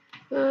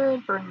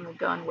could bring the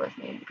gun with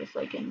me because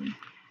I can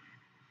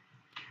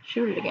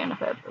shoot it again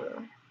if I have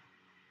the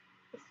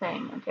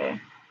thing, okay?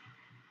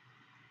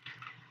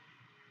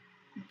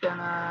 I'm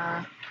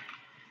gonna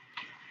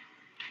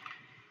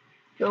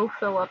go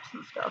fill up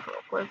some stuff real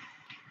quick.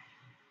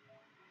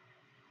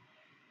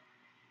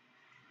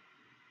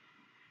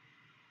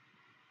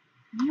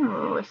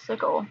 Ooh, a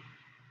sickle.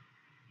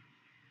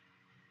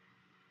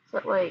 Is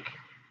that like,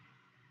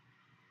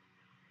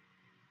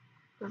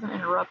 doesn't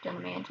interrupt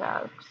enemy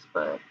attacks,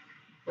 but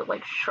is it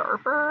like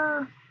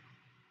sharper?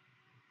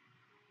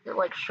 Is it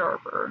like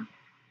sharper?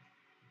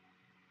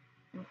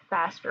 And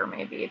faster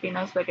maybe. It'd be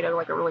nice if I could have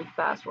like a really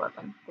fast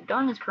weapon. The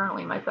gun is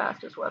currently my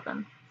fastest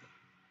weapon.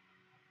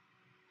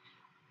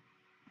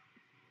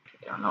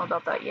 I don't know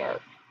about that yet.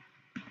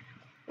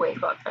 Wait,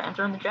 fuck, I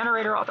turned the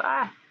generator off.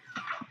 Ah!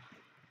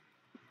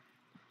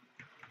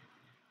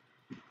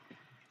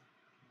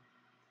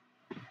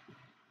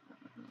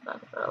 Back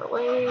up out of the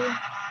way.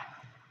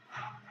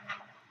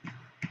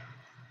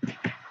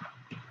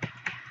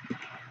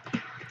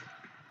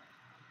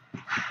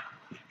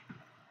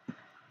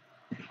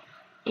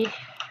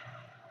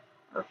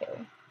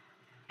 Okay.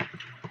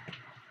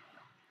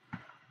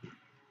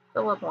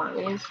 Fill up one of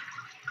these.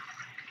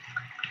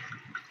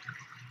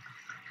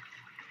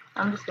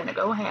 I'm just gonna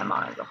go ham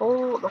on it. The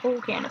whole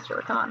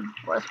canister. Come on,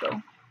 let's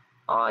go.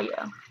 Oh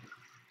yeah.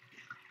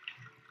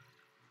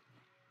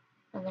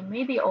 And then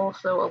maybe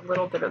also a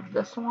little bit of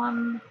this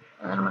one.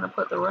 And then I'm gonna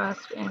put the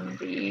rest in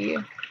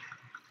the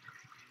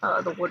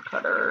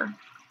woodcutter.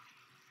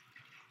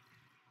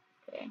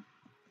 Okay.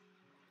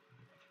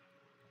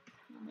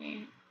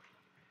 Me.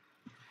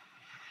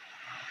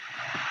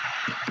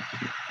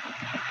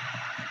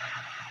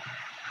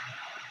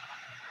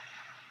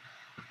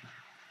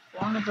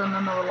 As long as I'm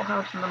in the little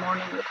house in the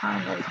morning, the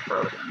time is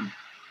frozen.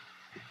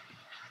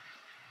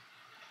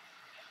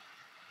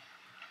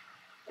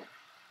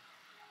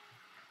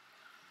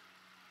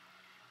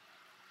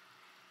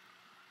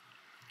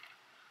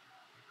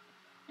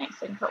 Nice,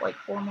 I can put like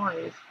 4 more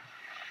of these.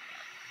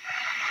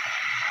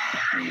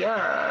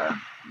 Yeah.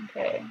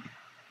 Okay.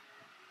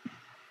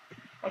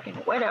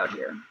 Fucking wet out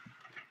here.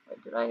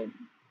 Wait, did I?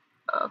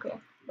 Oh, okay.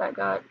 That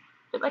got.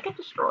 Did that get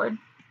destroyed?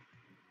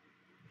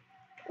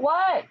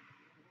 What?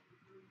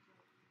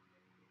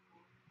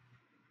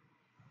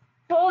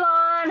 Hold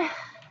on.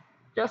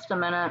 Just a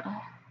minute.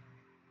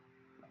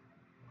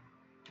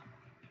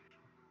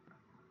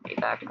 Be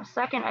back in a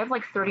second. I have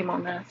like 30 more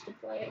minutes to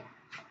play.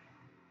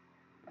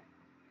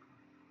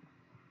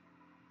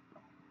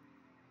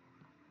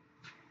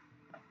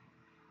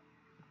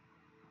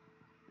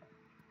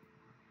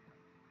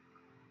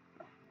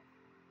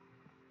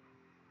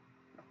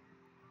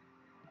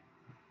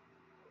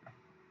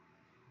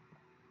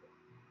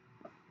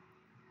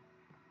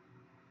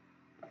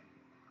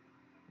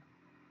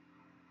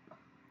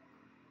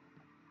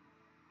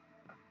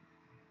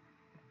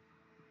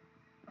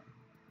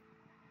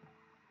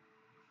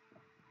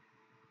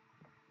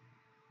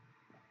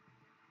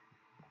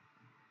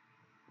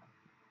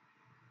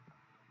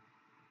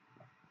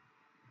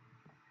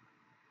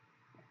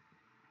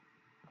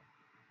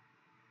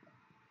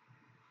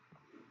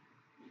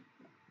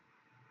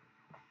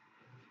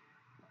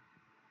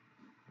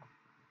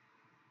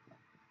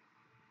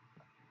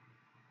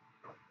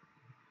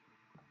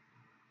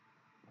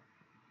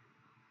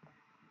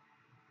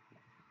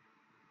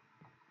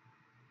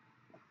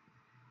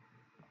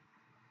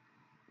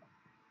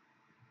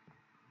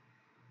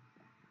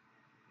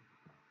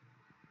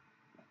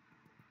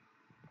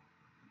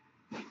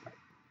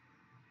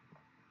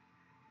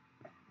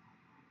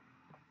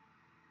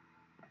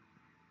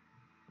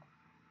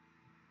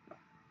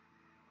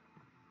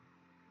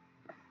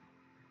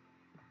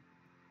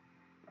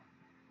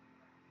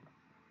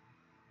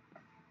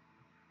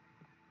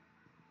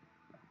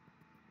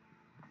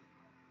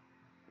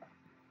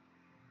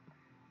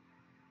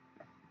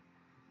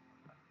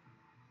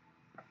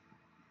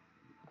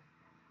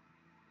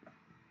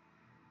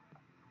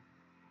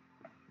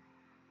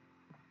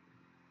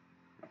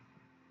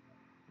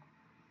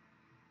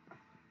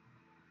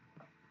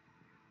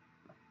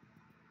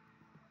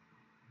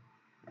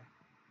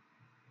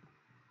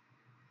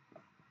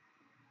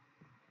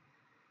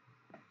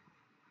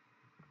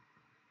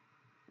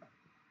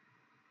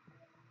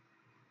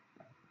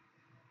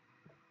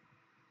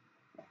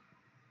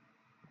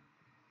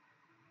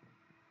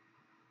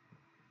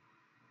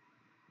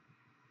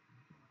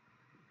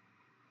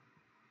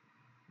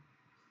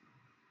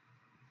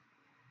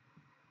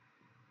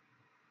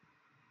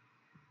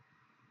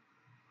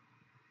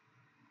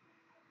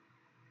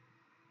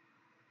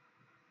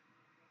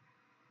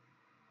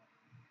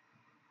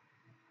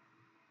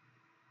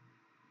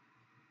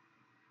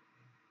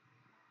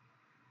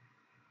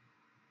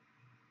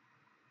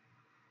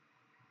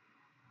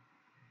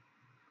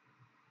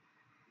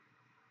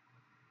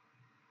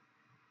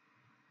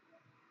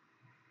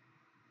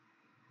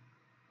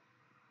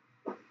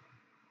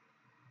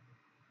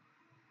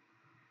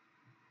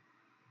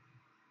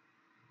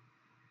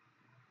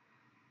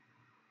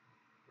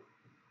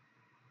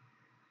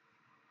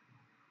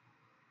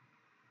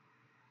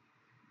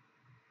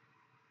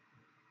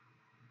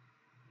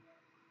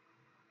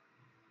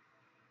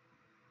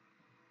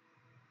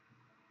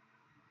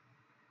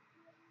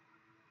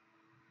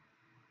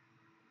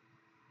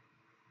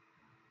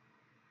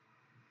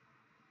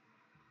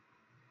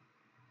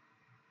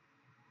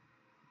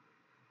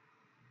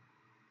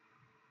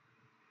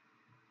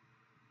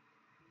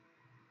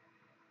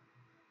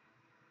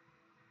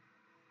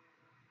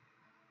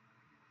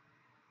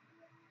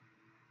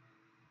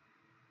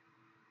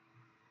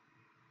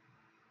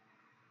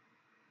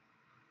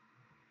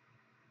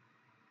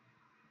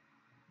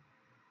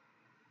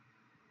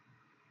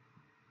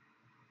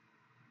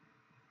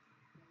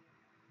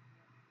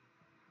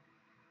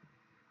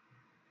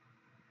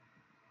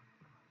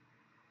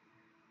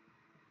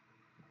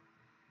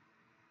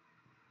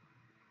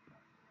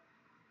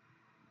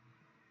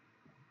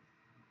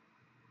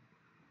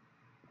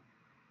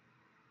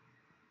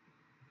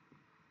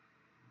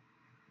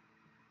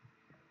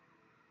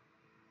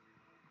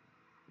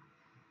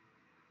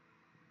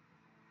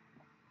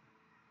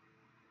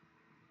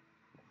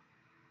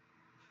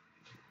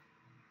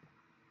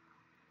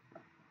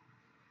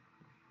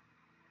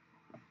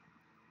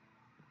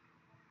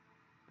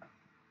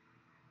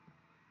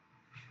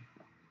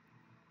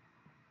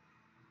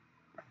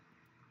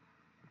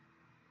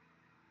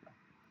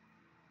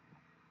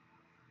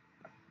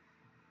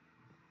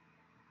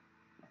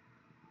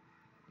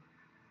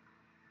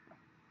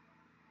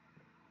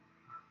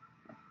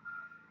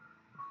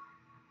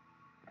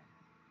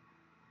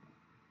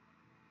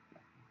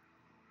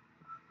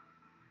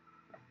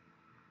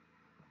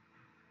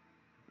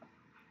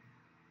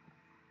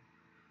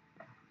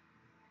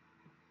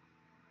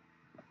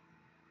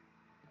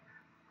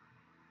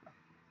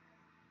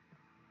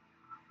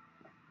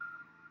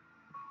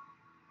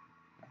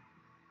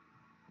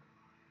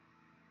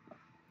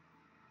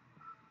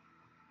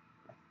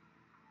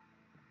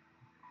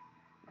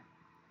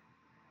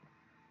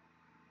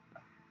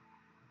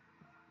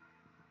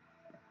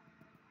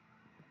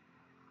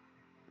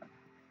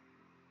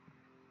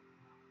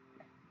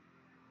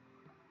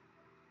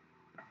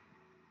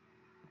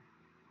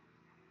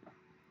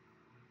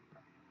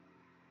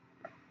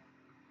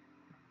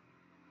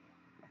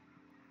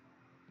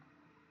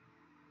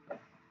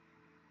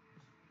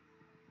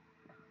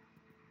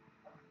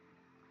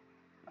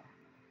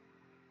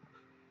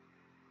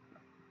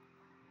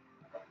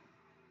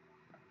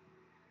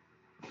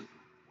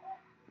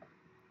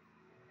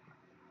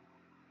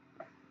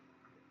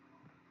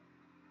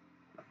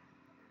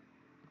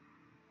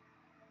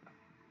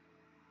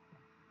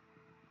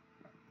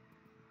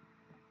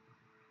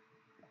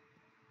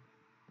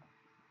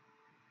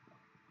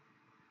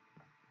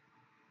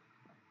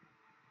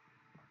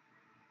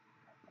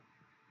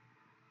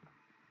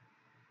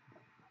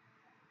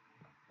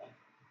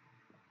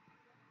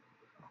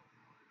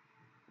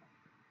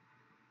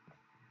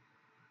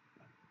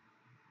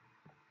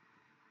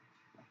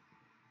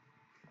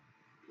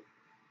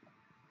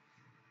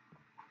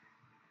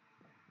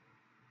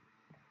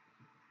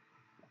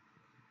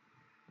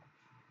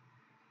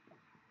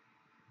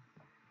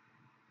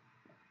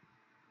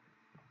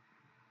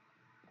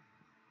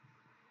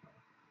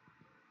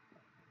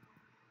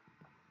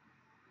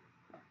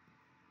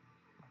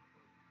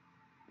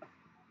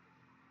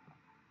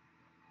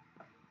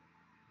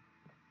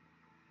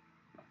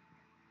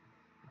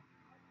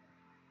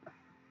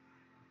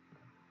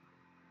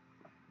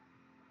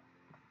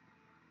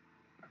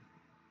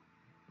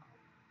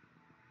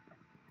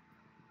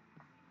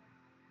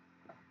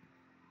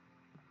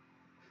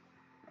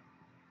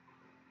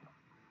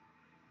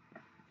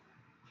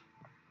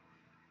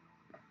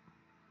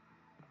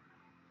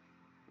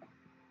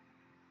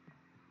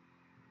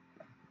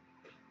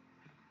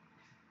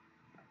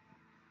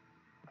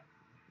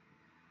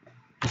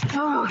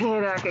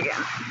 Okay, back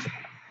again.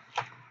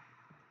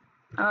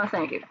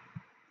 Thank you.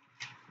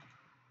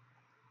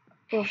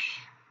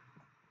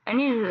 I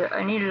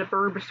needed a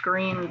burb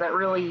screen that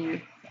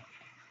really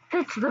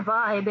fits the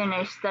vibe and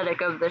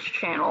aesthetic of this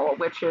channel,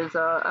 which is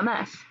a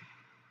mess.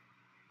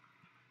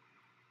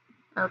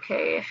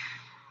 Okay,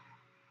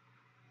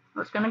 I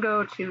was gonna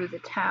go to the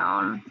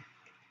town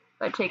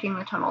by taking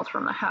the tunnels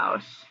from the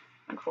house.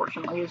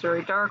 Unfortunately, it's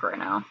very dark right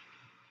now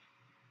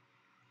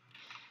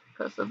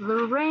because of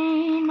the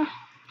rain.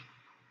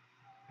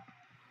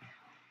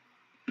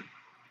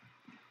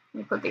 Let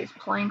me put these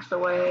planks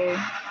away.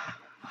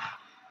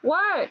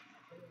 What?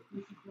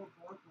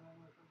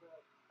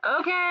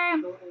 Okay.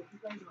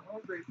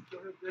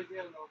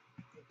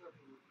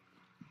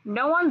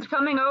 No one's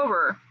coming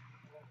over.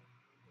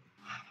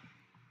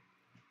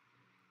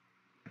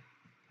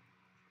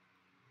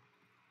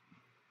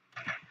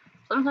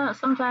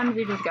 Sometimes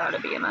you just gotta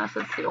be a mess.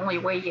 It's the only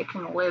way you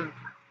can live.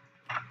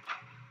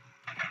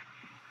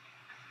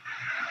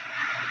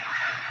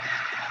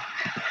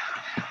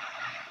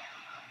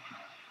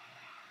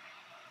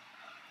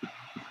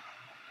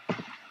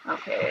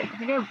 Okay, I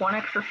think I have one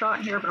extra shot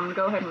in here, but I'm gonna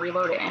go ahead and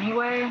reload it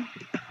anyway.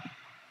 If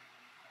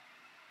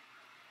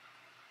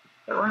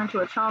I run into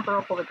a chomper,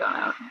 I'll pull the gun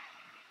out.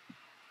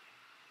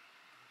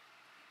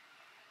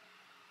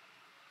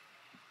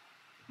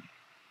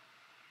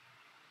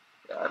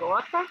 The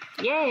lockpick?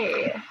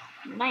 Yay!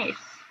 Nice.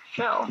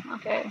 Shell.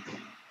 Okay.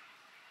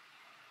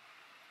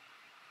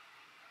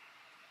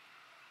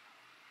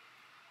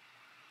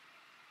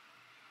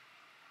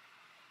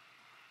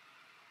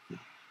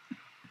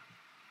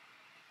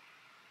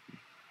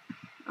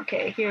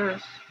 Okay,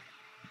 here's...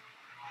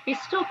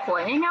 He's still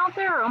playing out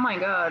there? Oh my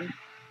god.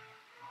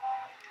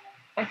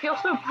 I feel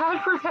so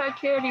bad for that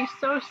kid, he's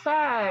so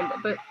sad,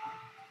 but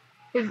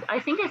I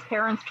think his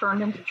parents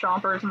turned into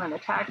chompers and then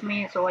attacked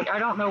me, so like I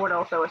don't know what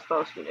else I was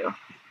supposed to do.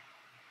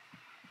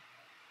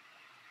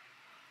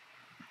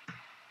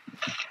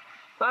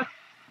 Fuck.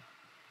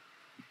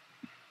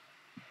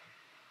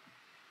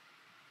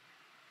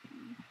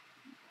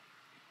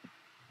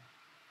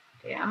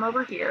 Okay, I'm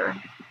over here.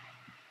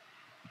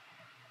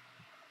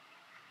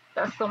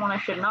 That's the one I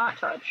should not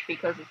touch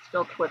because it's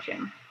still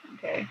twitching.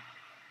 Okay.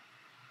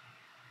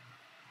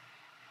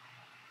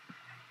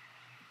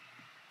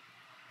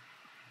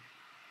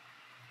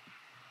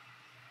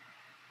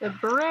 The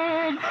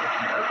bridge. Okay.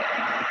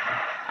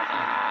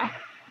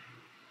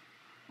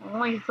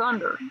 Only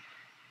thunder.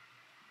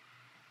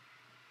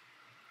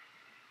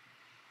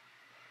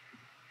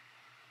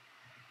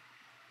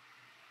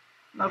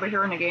 I'm over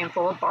here in a game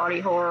full of body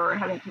horror and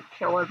having to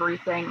kill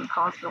everything and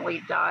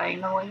constantly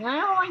dying. I'm like, I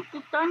don't like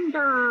the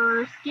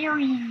thunder.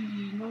 Scary.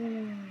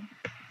 No.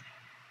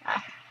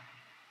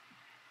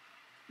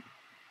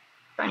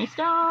 Shiny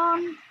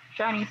stone.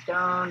 Shiny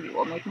stone. You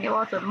will make me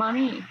lots of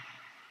money.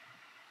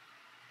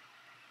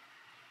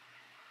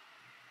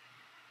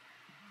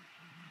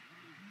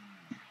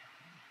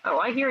 Oh,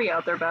 I hear you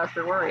out there,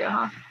 bastard. Where are you,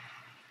 huh?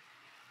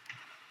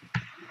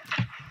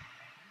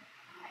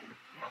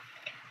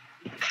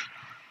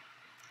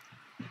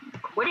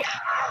 Quit it.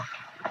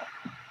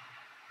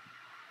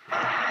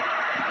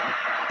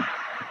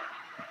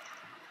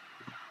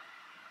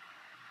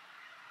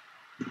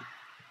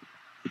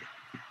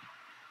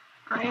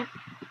 Alright,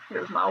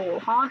 here's my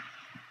little haunt.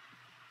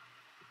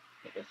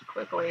 Just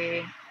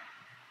quickly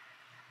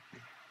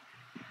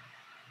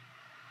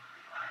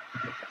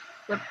take a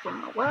sip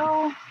from the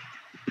well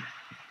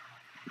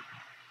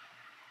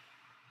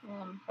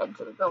and head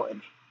to the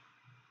village.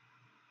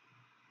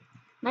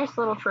 Nice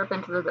little trip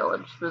into the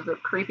village through the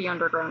creepy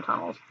underground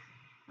tunnels.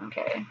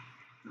 Okay.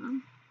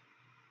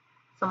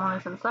 Someone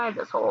is inside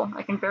this hole.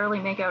 I can barely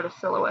make out a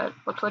silhouette.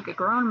 Looks like a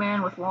grown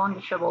man with long,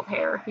 disheveled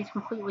hair. He's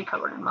completely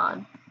covered in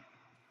mud.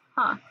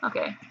 Huh,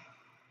 okay.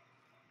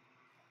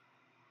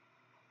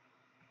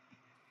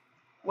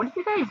 What are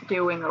you guys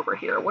doing over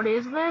here? What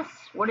is this?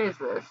 What is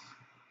this?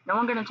 No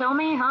one gonna tell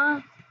me,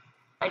 huh?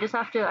 I just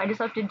have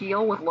to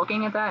deal with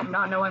looking at that and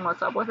not knowing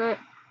what's up with it.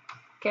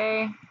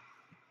 Okay.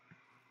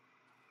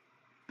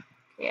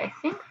 Okay, I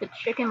think the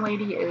chicken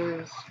lady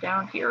is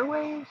down here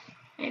ways,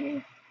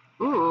 maybe?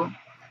 Ooh.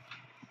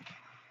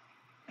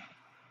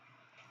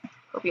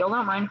 Hope y'all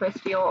don't mind if I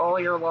steal all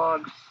your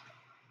logs.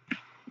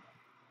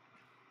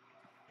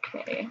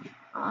 Okay.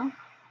 Huh?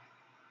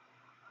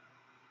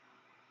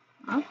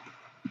 Huh?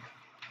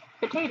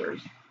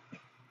 Potatoes.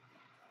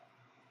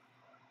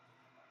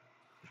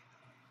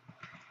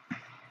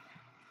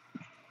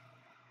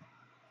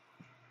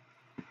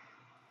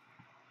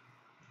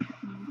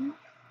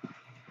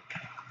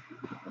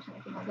 There's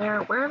anything over there.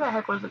 Where the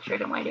heck was the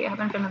chicken lady? I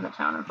haven't been in the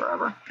town in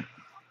forever.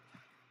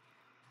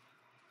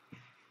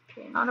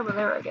 Okay, not over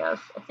there, I guess.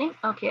 I think,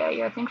 okay,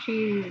 yeah, I think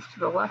she's to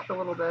the left a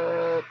little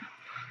bit.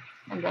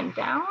 And then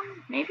down,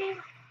 maybe?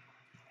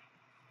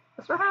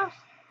 That's her house?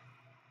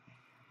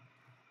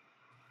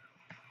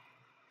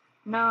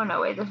 No,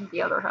 no, wait, this is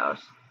the other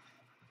house.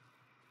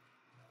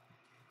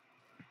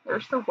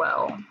 There's the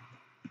well.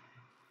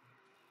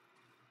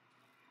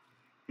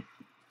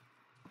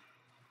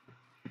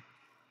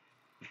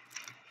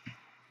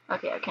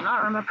 Okay, I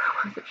cannot remember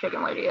where the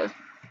chicken lady is.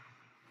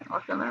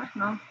 Left in there?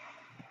 No.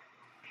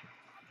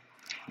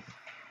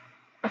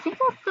 I think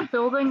that's the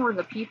building where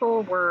the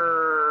people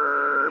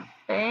were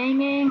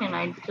banging, and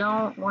I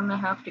don't want to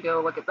have to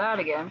go look at that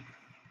again.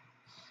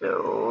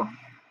 So,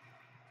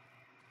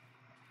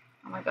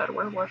 oh my god,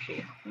 where was she?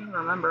 I don't even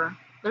remember.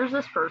 There's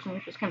this person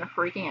who's just kind of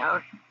freaking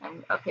out,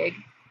 and a pig.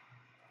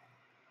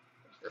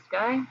 There's this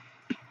guy.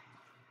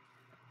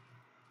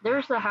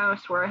 There's the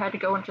house where I had to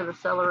go into the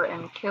cellar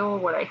and kill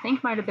what I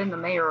think might have been the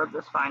mayor of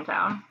this fine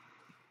town.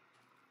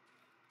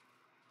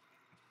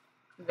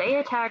 They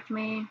attacked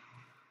me.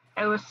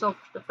 It was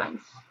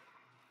self-defense.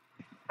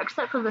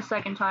 Except for the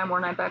second time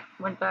when I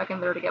went back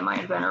in there to get my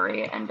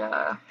inventory and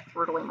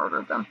brutally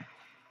murdered them.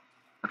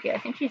 Okay, I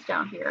think she's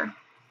down here.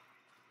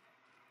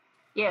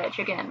 Yeah,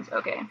 chickens,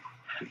 okay.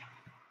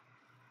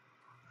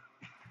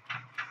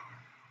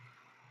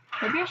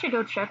 Maybe I should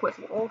go check with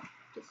Wolf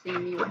to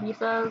see what he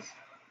says.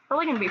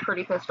 Probably gonna be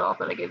pretty pissed off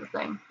that I gave the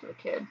thing to the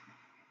kid.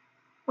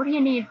 What do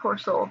you need, poor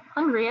soul?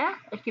 Hungry, eh?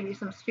 I'd give you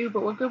some stew,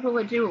 but what good will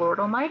it do, Lord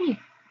Almighty? Is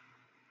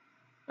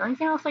there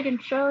anything else I can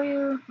show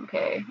you?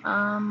 Okay,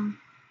 oh,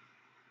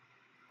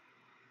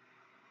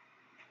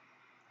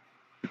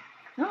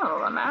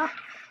 a map?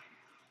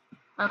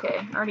 Okay,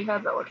 I already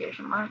have that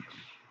location marked.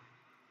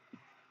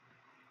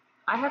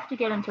 I have to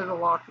get into the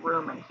locked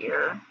room in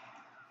here.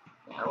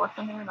 Yeah, what's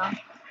in here? No.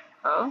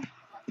 Oh?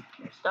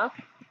 Your stuff?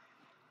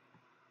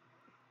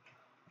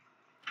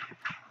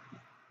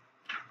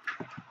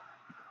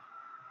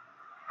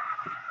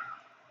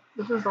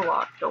 This is a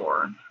locked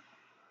door.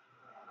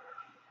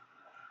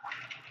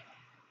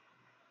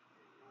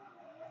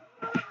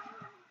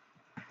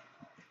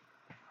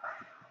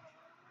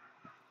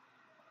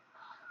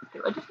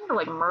 Do I just need to,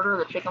 like, murder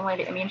the chicken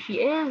lady? I mean, she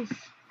is...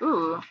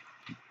 Ooh.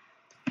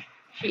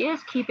 She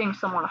is keeping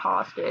someone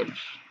hostage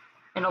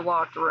in a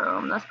locked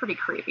room. That's pretty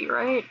creepy,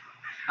 right?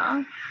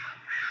 Huh?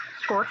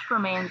 Scorched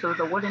remains of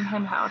the wooden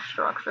hen house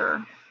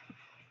structure.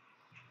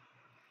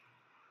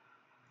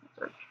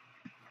 Search.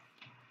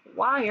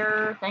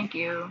 Wire, thank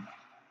you.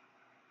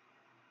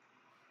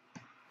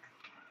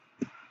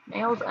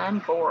 Nails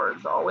and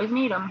boards, always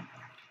need them.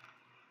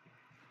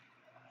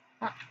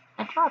 I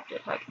dropped it,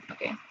 heck,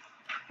 okay.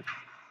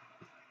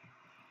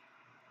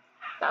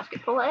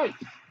 Basket full of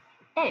eggs.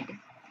 Egg.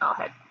 Oh,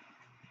 heck.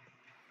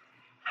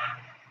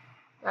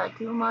 Got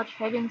too much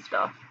egg and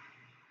stuff.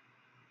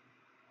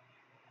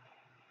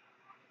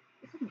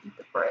 I didn't eat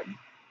the bread.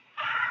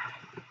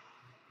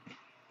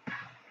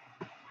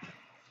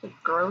 It's a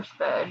gross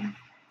bed.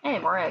 Hey,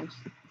 more eggs.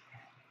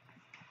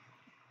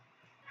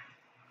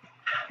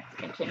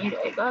 Continued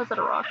egg. Oh, is that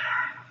a rock?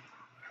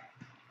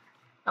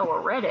 Oh, a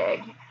red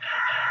egg.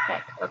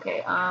 Heck, okay,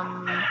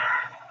 let's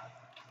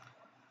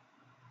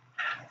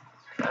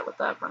try with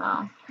that for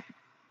now.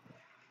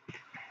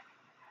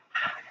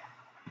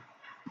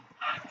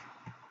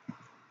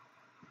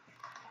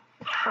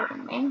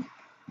 Pardon me.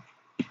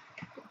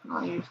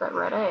 I'll use that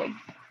red egg.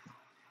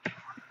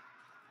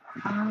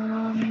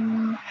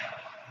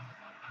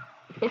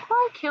 If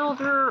I killed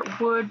her,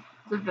 would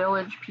the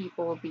village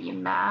people be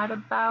mad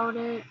about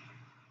it?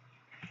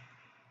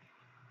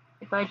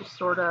 If I just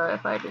sorta,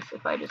 if I just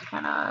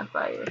kinda,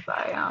 golly,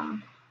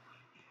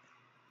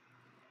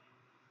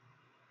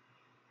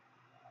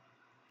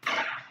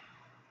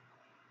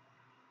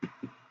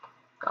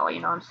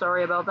 you know, I'm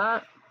sorry about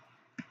that.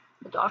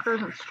 The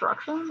doctor's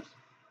instructions?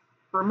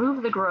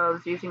 Remove the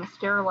growths using a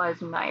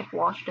sterilized knife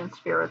washed in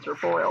spirits or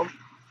boiled.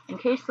 In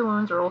case the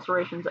wounds or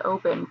ulcerations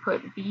open,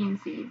 put bean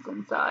seeds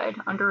inside.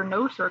 Under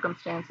no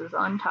circumstances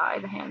untie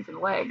the hands and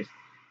legs.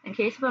 In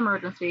case of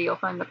emergency, you'll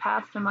find the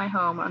path to my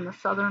home on the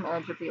southern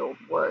edge of the old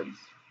woods.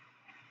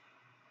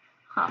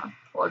 Huh.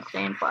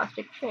 Bloodstained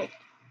plastic chick.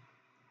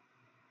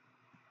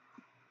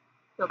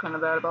 Feel kind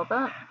of bad about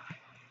that.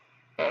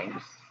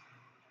 Eggs.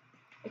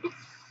 I could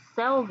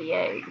sell the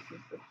eggs is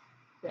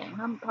the thing.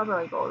 How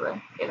valuable are they?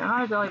 Okay, they're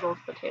not as valuable as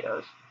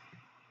potatoes.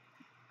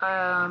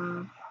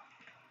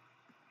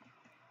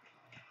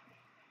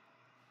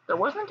 There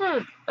wasn't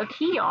a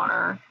key on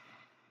her.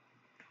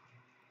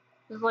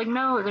 It's like,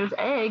 no, there's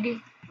egg.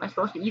 Am I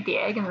supposed to eat the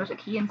egg and there's a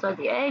key inside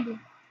the egg?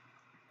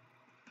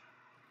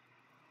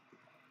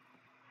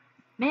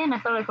 Man, I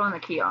thought I found the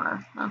key on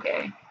her.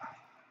 Okay.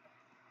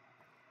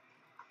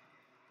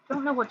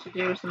 Don't know what to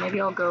do, so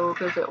maybe I'll go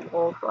visit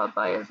Wolf up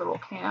by his little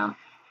camp.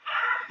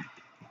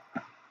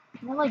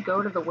 Can I, like,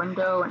 go to the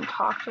window and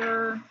talk to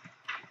her?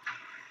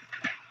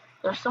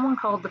 There's someone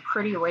called the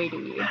Pretty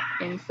Lady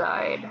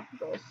inside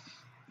this.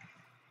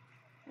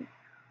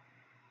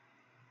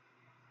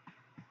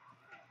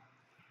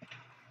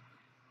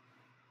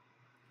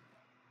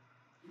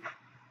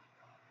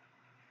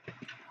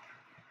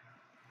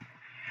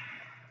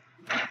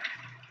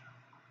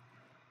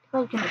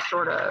 I can just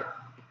sort of...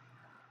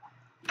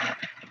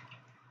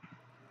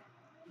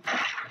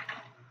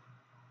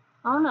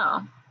 Oh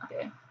no.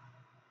 Okay.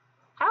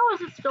 How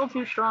is it still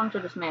too strong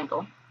to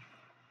dismantle?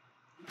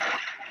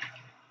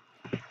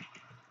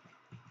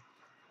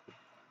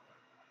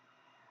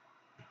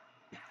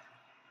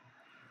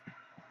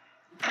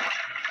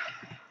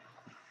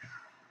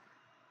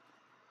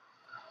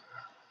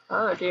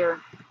 Oh dear.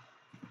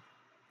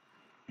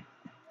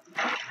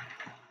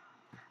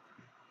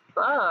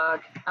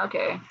 Fuck.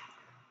 Okay.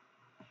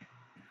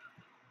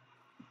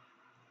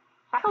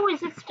 How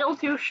is it still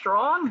too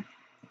strong?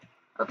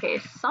 Okay,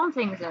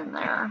 something's in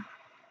there.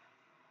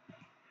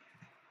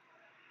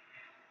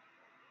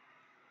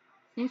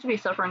 Seems to be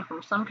suffering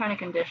from some kind of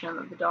condition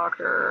that the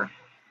doctor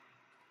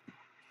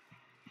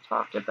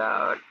talked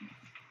about.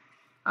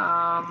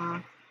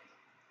 Kind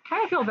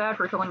of feel bad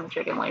for killing the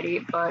chicken lady,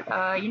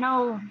 but, you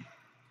know,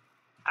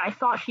 I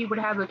thought she would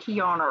have the key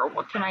on her.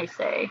 What can I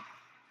say?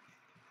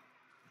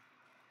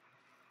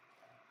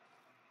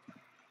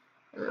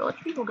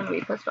 Like, people are gonna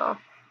be pissed off.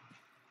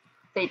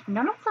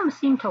 None of them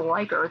seem to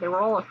like her. They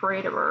were all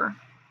afraid of her.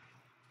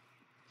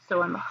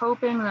 So I'm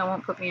hoping that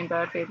won't put me in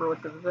bad favor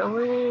with the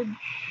village.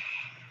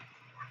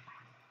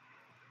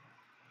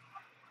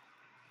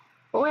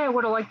 Boy, I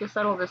would have liked to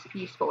settle this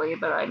peacefully,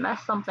 but I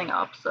messed something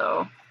up,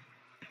 so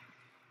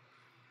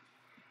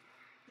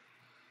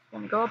I'm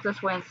gonna go up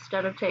this way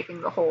instead of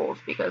taking the holes,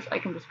 because I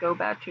can just go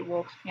back to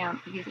Wolf's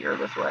Camp easier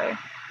this way.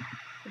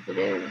 Because it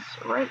is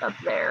right up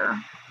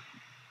there.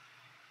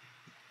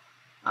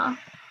 Huh?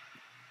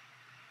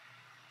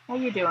 How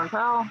you doing,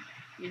 pal?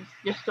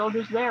 You're still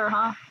just there,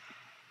 huh?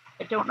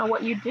 I don't know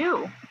what you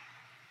do.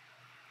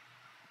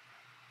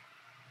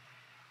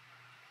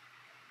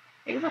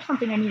 Maybe there's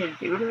something I need to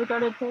do to the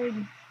gutted pig.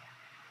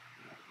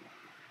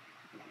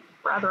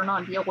 Rather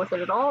not deal with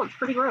it at all. It's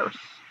pretty gross.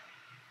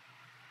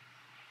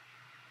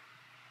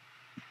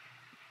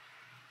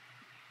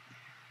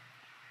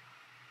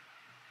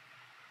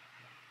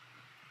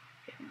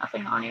 Okay,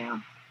 nothing on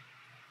you.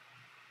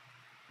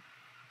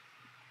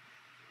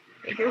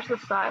 Okay, here's the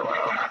silo.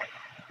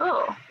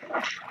 Oh,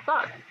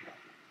 fuck.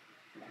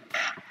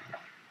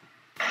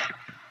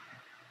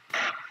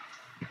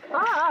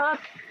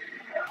 Fuck!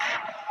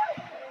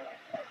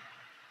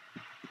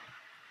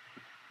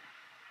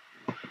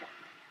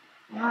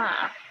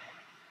 Ah.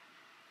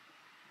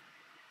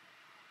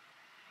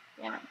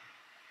 Damn it.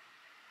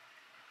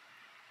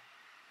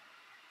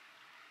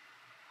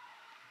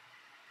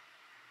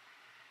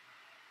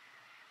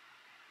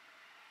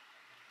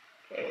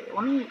 Okay,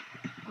 let me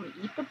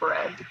eat the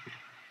bread.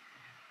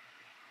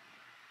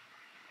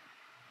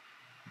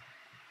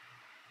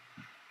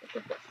 Get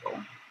the pistol.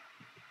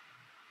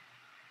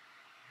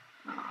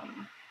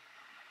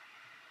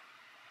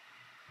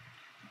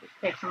 Just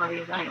take some of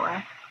these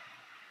anyway.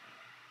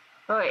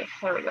 Oh wait,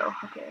 there we go.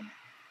 Okay.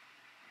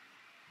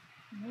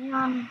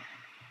 Man.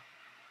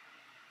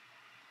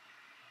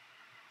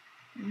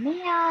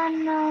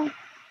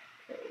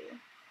 Okay.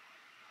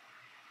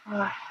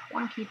 I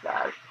want to keep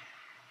that.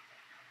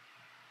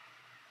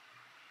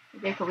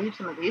 Maybe I could leave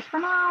some of these for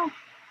now.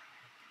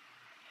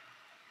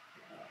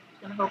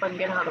 Just gonna hope I can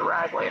get another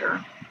rag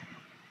later.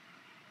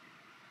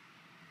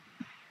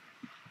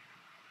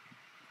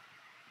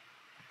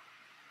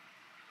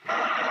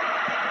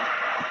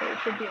 Okay, it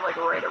should be like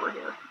right over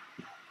here.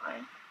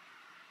 Right.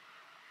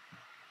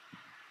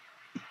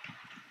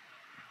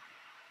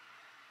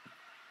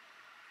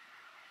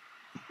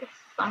 Guess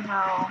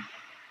somehow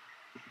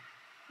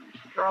I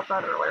should drop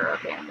that earlier.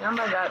 Okay, I'm down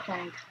by that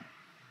tank.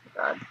 Oh,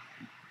 God.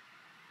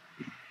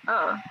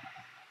 Oh.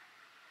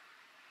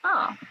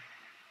 Oh.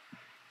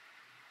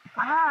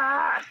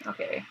 Ah!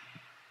 Okay.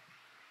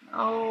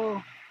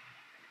 No.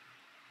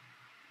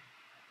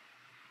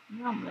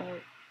 No,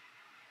 mate.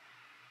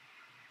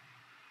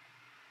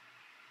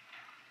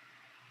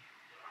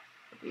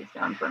 Put these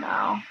down for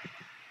now.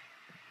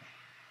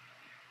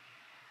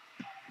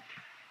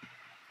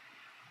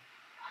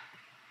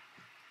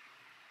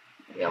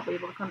 Maybe I'll be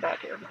able to come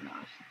back here, who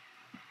knows.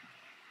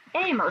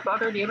 Hey,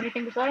 motherfucker, do you have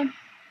anything to say?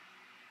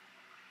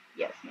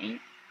 Yes,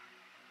 mate.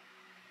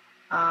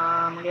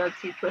 Would you like to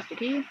see the twisted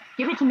key?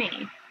 Give it to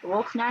me! The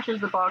wolf snatches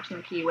the box and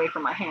the key away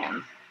from my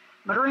hands.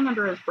 Muttering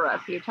under his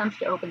breath, he attempts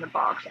to open the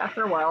box.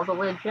 After a while, the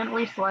lid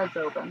gently slides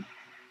open,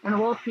 and the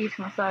wolf peeks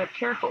inside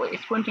carefully,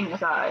 squinting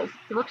his eyes.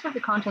 He looks at the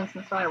contents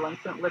in silence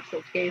and lifts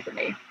its gaze at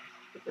me.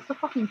 Is this a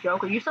fucking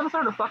joke? Are you some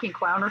sort of fucking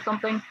clown or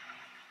something?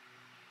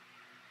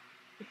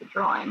 It's a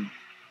drawing.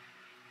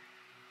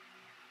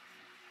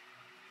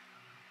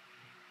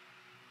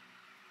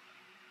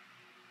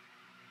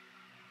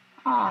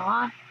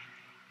 Aww.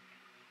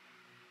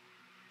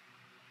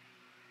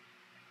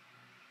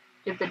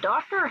 Did the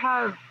doctor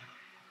have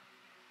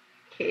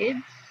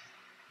kids?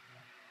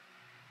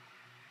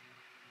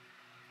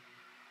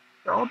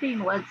 They're all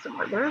being led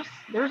somewhere.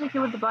 There's a kid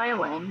with the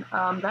violin.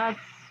 That's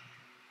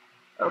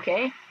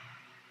okay.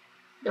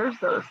 There's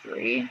those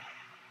three.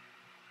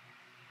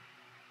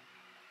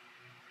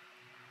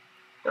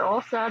 They're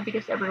all sad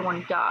because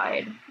everyone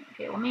died.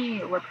 Okay, let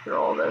me look through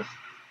all this.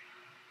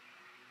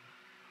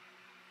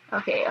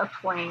 Okay, a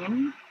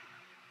plane.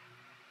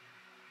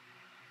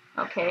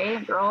 Okay,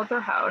 they're all at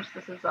their house.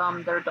 This is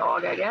their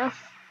dog, I guess.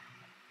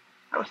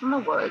 House in the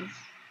woods.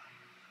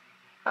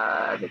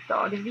 The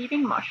dog is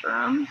eating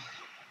mushrooms.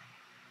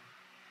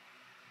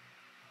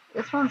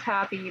 This one's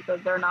happy,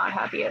 but they're not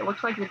happy. It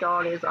looks like the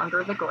dog is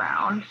under the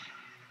ground.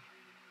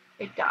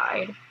 It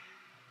died.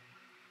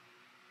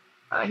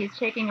 He's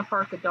taking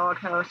apart the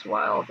doghouse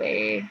while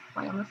they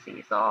play on the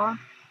seesaw.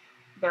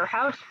 Their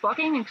house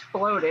fucking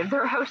exploded.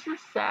 Their house is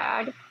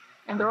sad,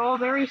 and they're all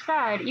very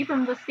sad.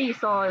 Even the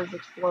seesaw is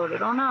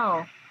exploded. Oh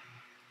no.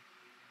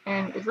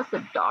 And is this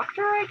the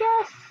doctor, I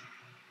guess?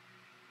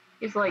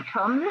 He's like,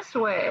 come this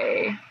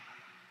way.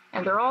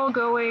 And they're all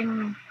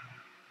going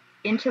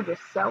into the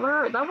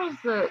cellar.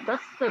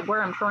 That's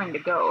where I'm trying to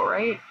go,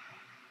 right?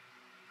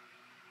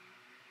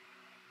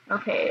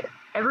 Okay,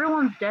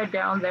 everyone's dead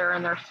down there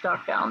and they're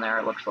stuck down there,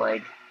 it looks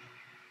like.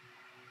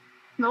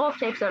 The wolf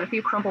takes out a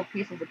few crumpled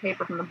pieces of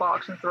paper from the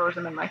box and throws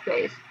them in my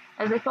face.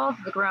 As they fall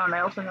to the ground, I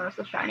also notice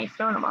a shiny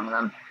stone among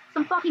them.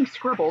 Some fucking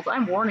scribbles.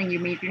 I'm warning you,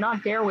 me, do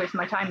not dare waste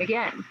my time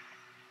again.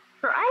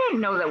 Sure, I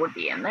didn't know that would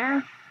be in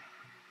there.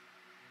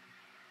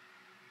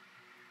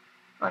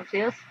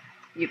 Alexius,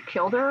 you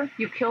killed her?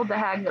 You killed the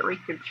hag that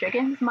reeked of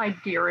chickens? My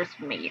dearest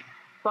me.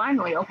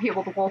 Finally, I'll be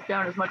able to wolf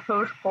down as much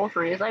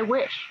poultry as I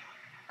wish.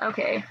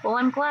 Okay, well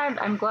I'm glad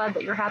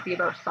that you're happy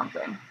about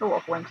something. The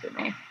wolf winks at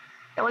me.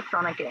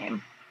 Electronic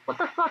game. What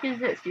the fuck is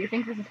this? Do you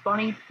think this is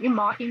funny? You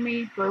mocking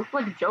me? Do I look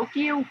like a joke to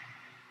you?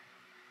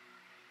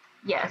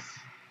 Yes.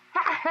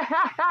 Ha ha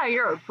ha ha!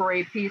 You're a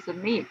brave piece of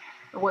meat.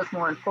 Or what's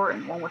more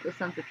important, one with a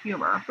sense of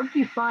humor. Where did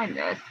you find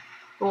this?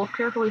 The wolf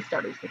carefully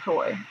studies the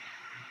toy.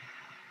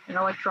 An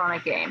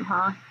electronic game,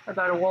 huh?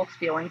 About a wolf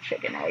stealing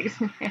chicken eggs.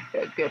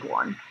 A good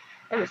one.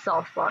 I have a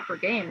soft spot for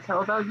games.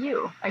 How about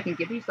you? I can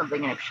give you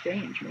something in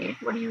exchange, mate.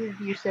 What do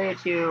you say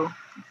to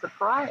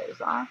surprise,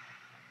 huh?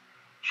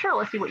 Sure,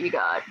 let's see what you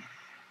got.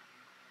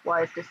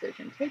 Wise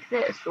decision. Take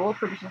this. The wolf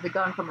produces a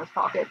gun from his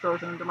pocket,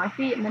 throws it under my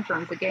feet, and then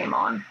turns the game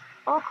on.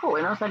 Oh, cool.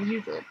 He knows how to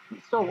use it.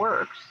 It still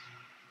works.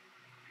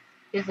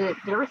 Did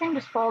everything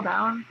just fall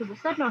down? Because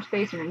it said no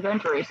space in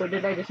inventory, so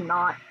did I just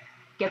not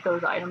get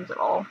those items at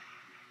all?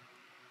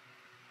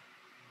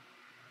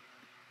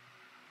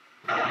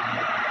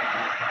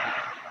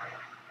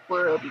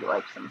 Would you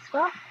like some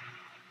stuff?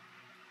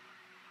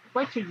 I'd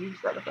like to use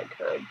that if I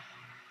could.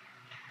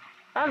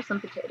 I have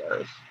some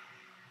potatoes.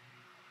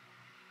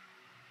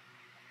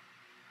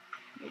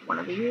 Need one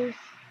of these.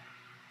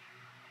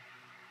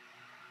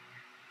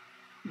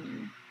 I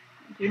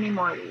do need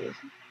more of these.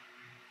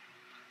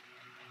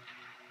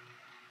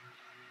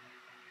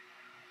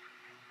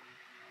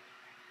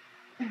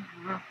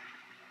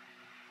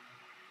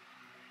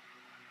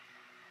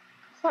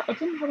 I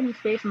didn't have any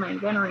space in my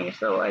inventory,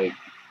 so I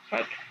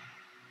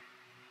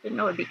didn't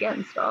know I'd be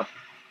getting stuff.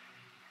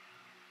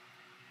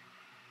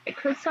 I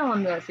could sell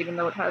him this, even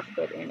though it has a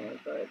bit in it,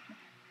 but...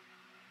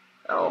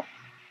 Oh.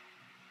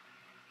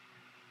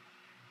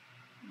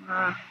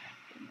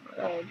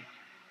 Red.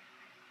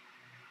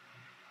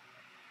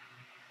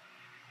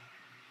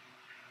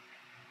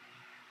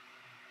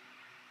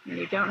 And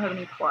you don't have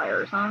any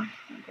pliers, huh?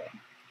 Okay.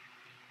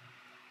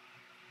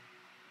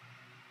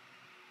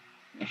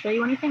 Can I show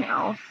you anything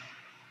else?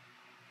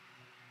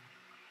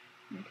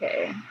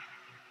 Okay.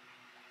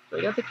 So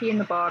he got the key in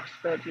the box,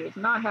 but he was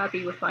not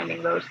happy with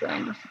finding those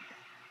things.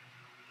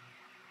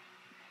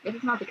 Guess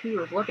it's not the key he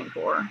was looking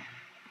for.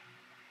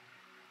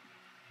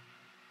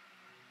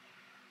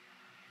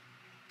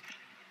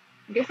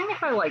 I'm guessing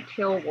if I, like,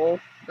 kill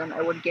Wolf, then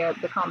I would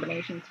get the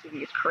combinations to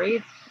these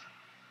crates.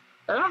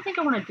 I don't think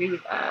I want to do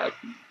that.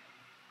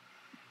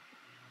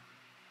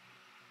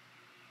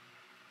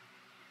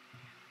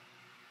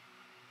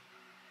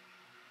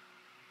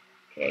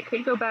 Okay, I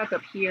could go back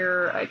up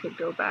here. I could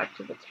go back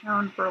to the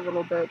town for a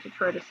little bit to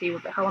try to see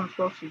what the hell I'm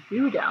supposed to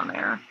do down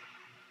there.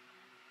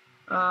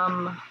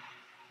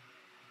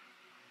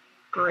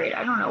 Great,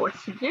 I don't know what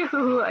to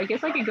do. I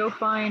guess I could go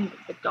find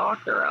the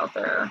doctor out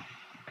there.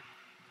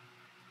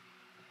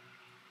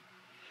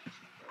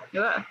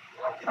 Yeah.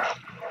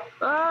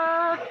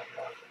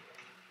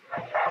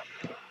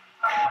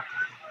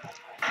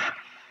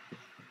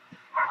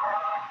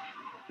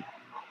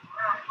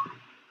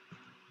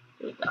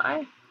 Did it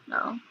die?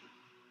 No.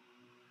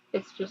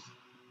 It's just...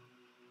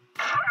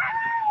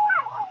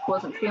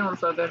 wasn't feeling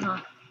so good, huh?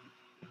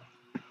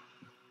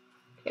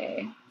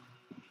 Okay.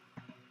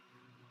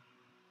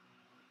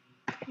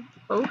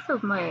 Both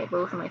of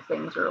my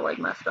things are like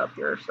messed up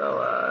here,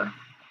 so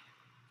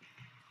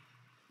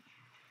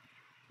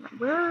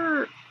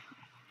where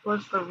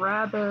was the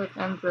rabbit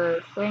and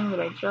the thing that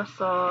I just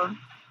saw?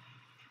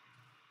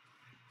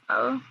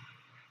 Oh.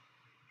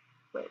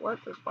 Wait, what?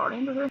 There's body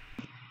under here?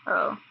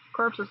 Oh.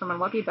 Corpse of some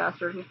unlucky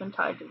bastard who's been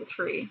tied to the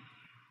tree.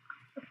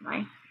 That's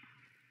nice.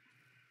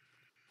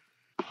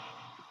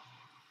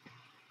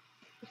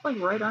 It's like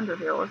right under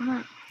here,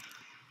 wasn't it?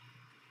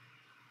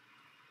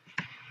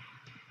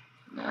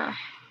 Nah.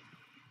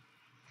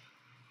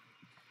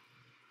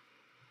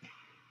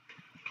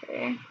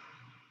 Okay.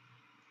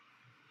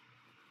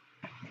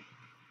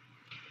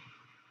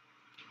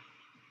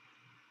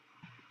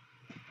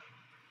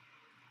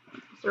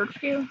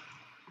 Search you?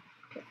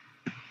 Okay.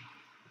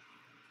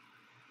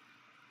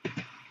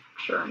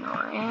 Sure, I know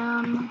where I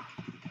am.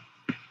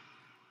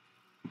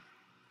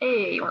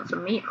 Hey, you want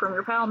some meat from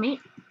your pal Meat?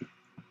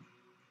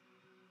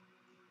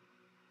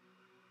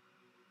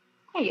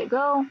 There you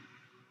go.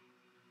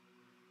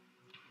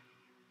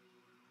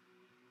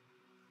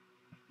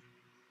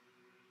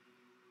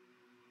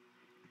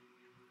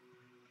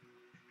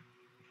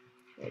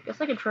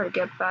 I could try to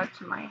get back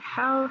to my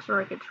house,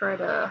 or I could try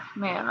to...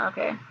 Man,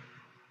 okay.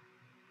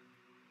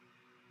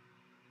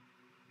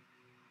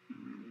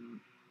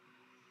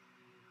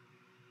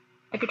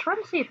 I could try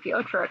to see if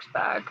Piotrek's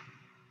back.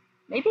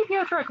 Maybe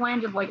Piotrek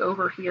landed, like,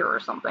 over here or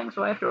something,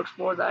 so I have to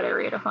explore that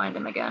area to find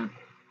him again.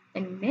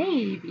 And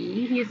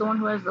maybe he's the one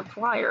who has the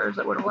pliers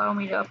that would allow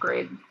me to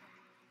upgrade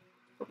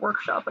the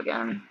workshop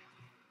again.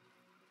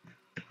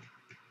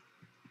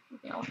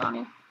 Anything else on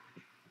you?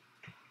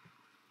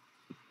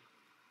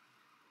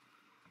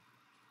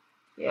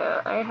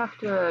 Yeah, I have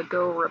to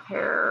go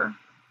repair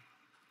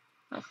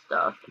my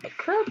stuff. I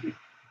could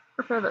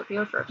repair that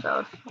Piotrek's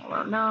house,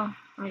 although no,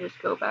 let me just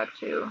go back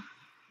to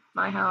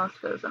my house,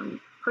 because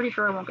I'm pretty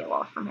sure I won't get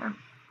lost from here.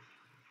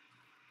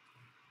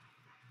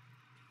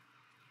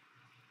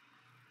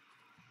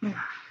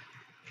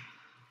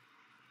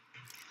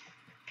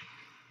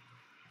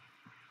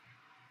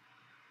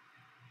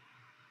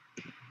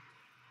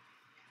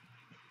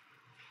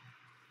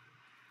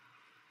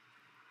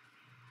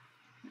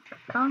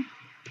 Come.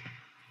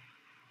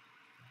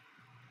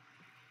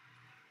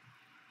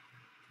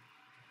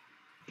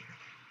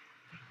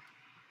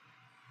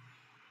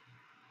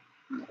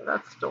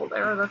 That's still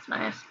there, that's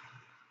nice.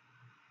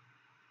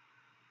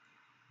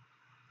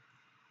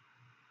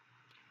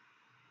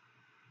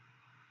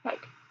 Heck.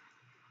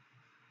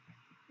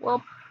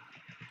 Well,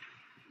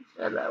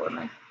 said that with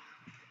me. I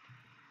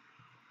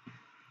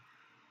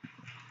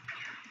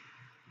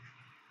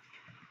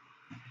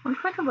wonder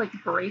if I could, like,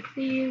 break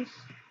these?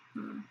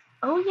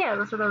 Oh yeah,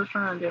 that's what I was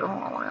trying to do.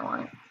 Hold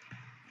on,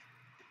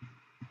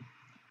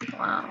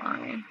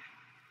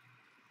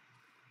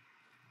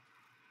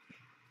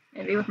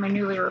 maybe with my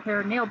newly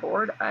repaired nail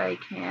board, I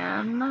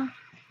can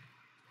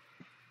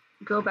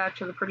go back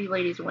to the pretty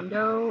lady's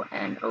window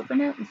and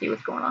open it and see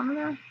what's going on in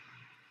there.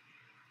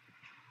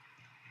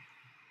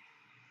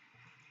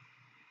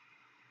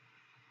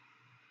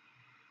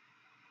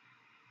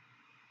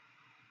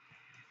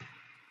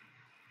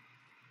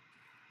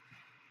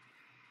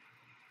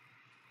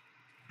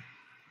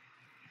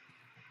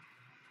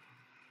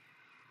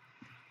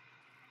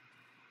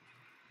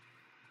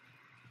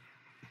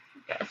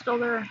 Okay, it's still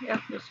there. Yeah,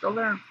 it's still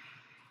there.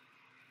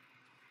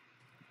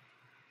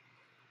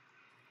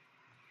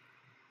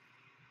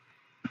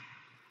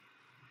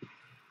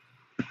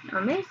 I'm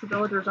amazed the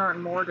villagers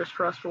aren't more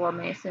distrustful of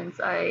me since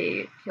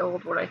I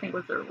killed what I think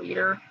was their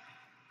leader.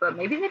 But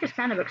maybe they just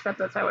kind of accept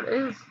that's how it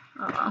is.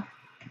 I don't know.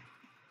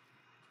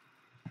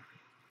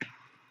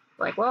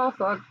 Like, well,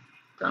 fuck,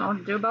 don't know what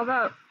to do about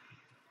that.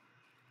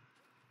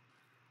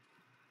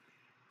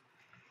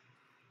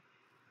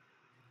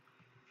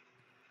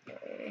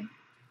 Okay.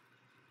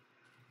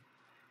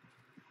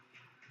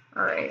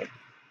 Alright.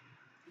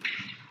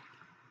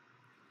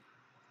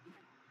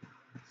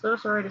 So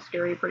sorry to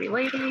scare you, pretty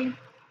lady.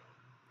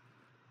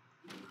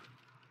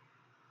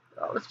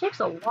 Oh, this takes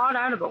a lot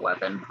out of a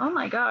weapon. Oh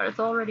my god, it's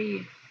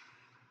already...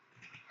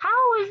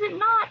 How is it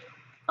not?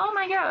 Oh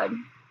my god.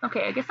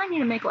 Okay, I guess I need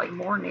to make, like,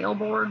 more nail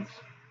boards.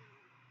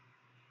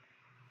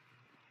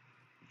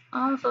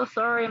 I'm so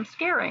sorry, I'm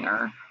scaring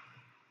her.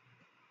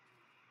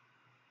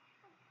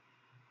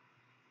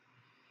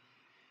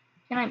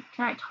 Can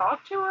I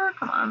talk to her?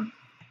 Come on.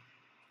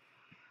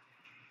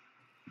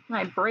 Can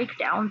I break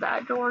down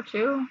that door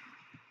too?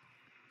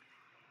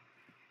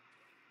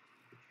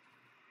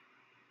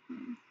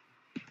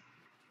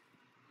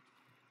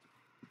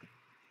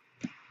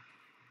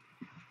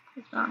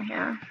 It's down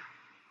here.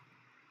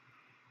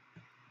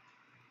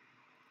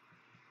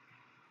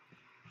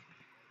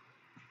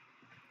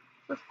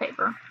 This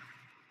paper.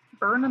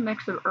 Burn a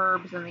mix of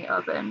herbs in the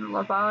oven.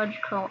 Lavage,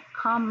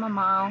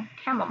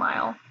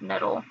 chamomile,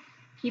 nettle.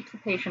 Keep the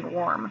patient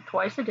warm.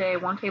 Twice a day,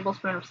 1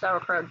 tablespoon of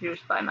sauerkraut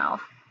juice by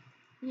mouth.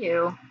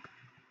 Ew.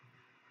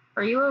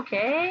 Are you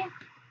okay?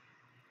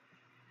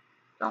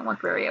 Don't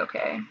look very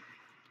okay.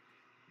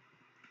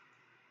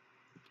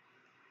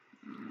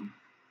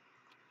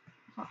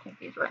 I'll take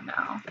these right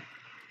now.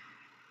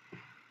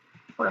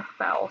 What a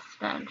foul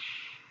stench.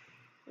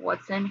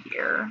 What's in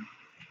here?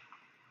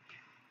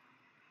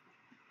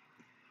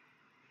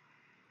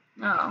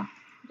 Oh,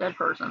 dead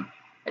person.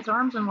 Its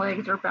arms and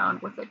legs are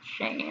bound with a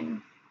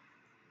chain.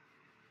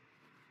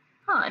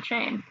 Huh, a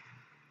chain.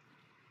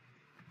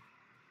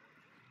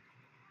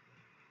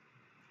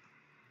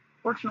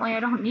 Fortunately,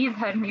 I don't need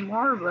that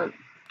anymore, but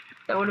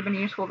that would have been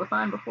useful to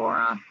find before,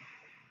 huh?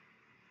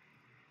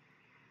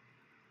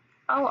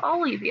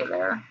 I'll leave you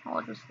there.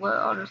 I'll just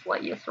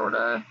let you sort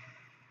of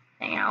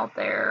hang out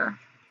there.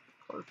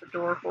 Close the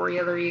door for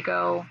you. There you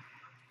go.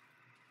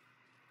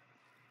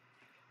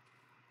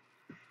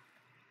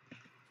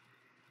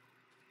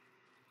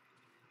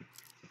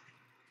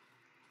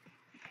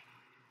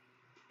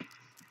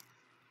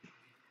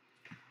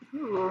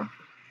 Ooh.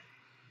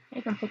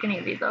 I can pick any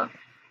of these up.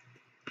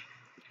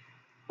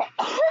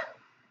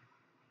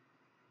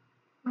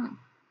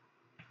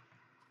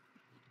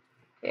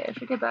 Okay, I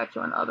should get back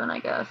to an oven, I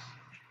guess.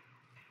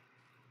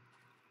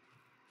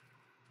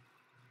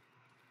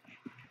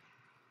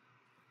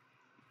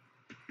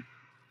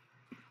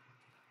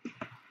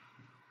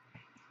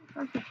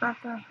 Where's the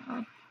tractor?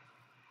 Oh.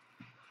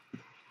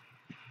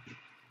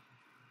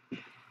 Is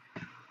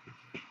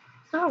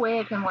there a way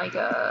I can, like,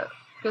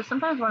 because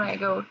sometimes when I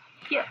go,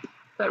 yeah,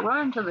 if I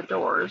run into the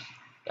doors,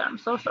 yeah, I'm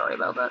so sorry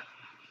about that.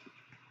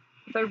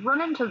 If I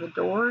run into the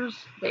doors,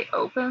 they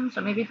open,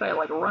 so maybe if I,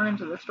 like, run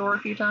into this door a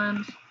few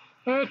times,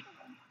 hit.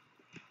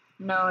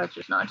 No, it's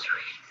just not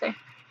doing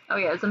anything. Oh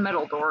yeah, it's a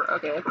metal door.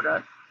 Okay, I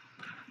forgot.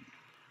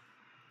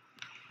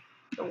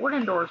 The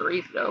wooden doors are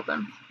easy to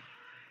open.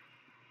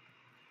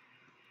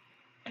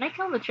 Can I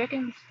kill the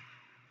chickens?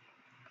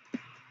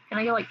 Can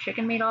I get, like,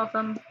 chicken meat off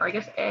them? Or I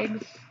guess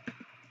eggs?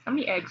 How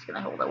many eggs can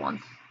I hold at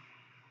once?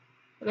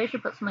 Maybe I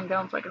should put something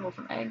down so I can hold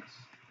some eggs.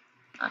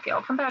 Okay,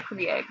 I'll come back for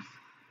the eggs.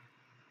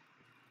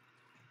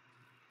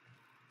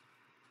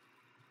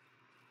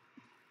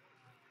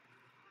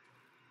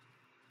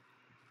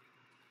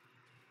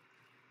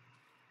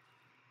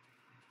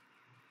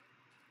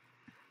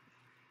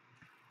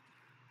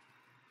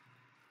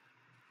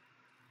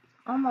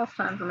 Almost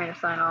time for me to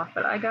sign off,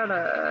 but I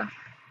gotta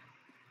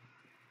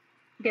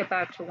get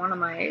back to one of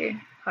my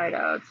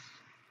hideouts.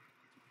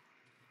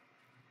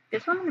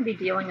 If I'm gonna be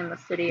dealing in the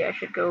city, I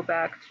should go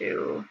back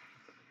to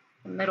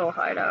the middle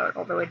hideout,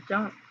 although I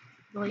don't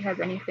really have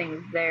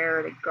anything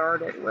there to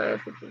guard it with,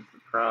 which is the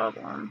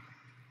problem.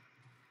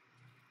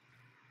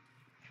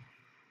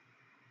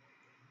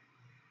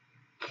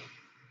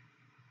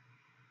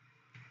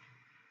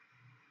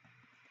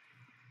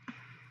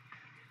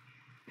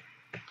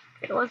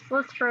 Okay,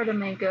 let's try to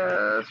make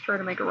a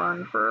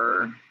run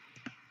for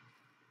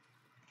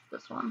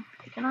this one.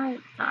 Can I? No,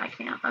 I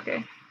can't.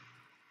 Okay.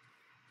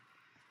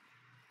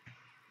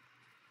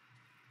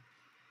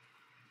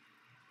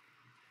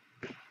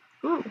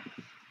 Ooh.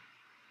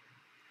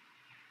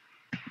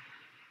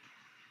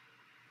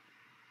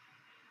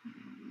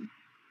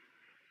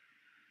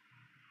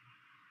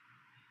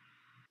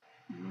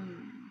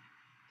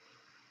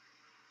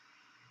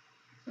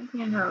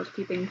 Something I know is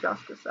keeping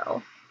just to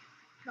sell.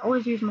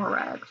 Always use more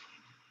rags.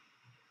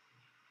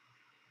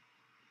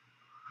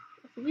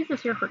 Let's leave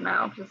this here for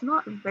now because it's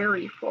not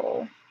very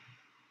full.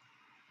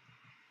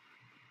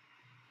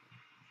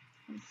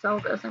 And sell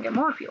this and get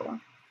more fuel.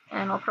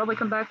 And I'll probably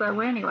come back that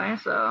way anyway,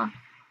 so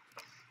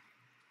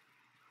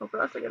hope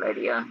that's a good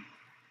idea.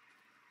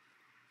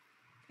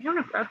 I don't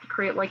know if I have to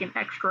create like an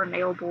extra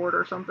nail board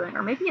or something,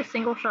 or maybe a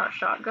single shot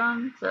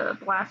shotgun to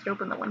blast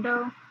open the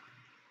window.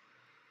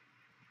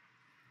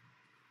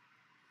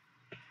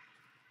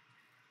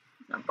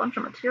 There's a bunch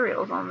of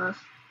materials on this.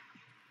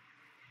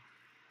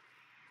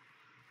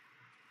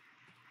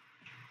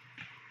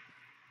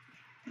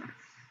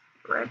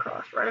 Right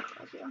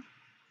across, yeah.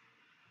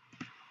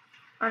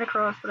 Right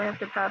across, but I have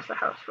to pass the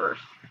house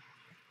first.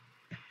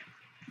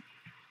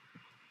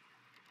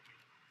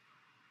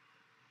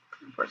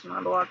 Of course, I'm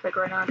on the lockpick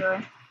right now, do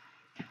I?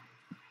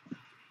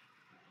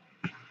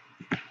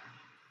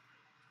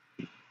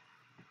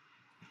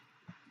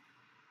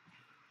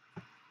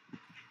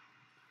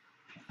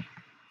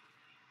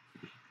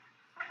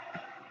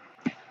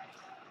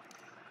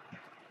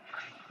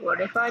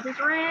 What if I just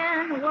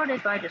ran? What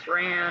if I just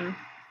ran?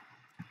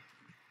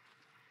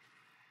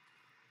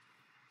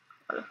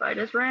 What if I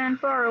just ran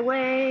far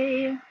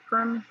away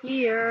from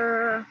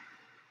here?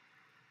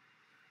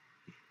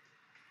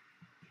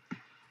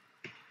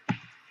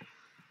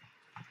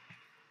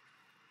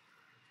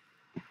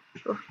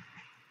 Oof.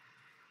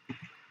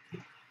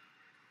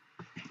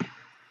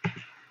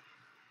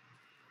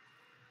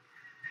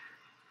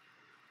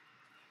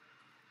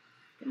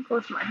 Getting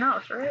close to my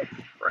house, right?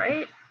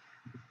 Right?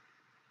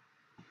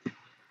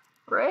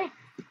 Right?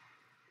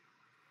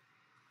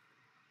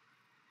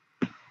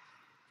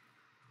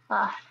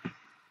 Ah.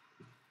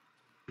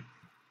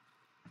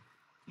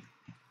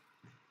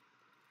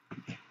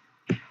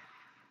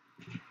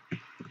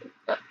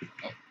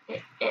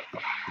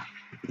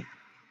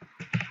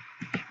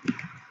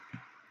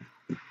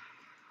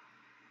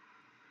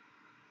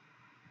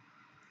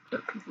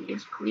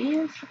 These,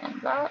 please,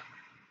 and that.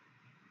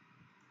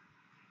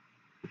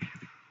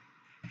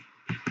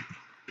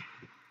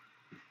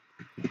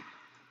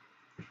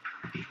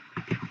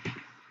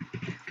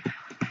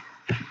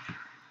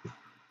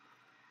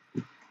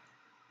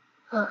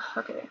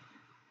 Okay.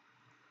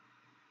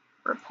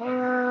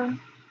 Repair.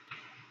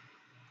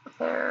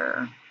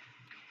 Repair.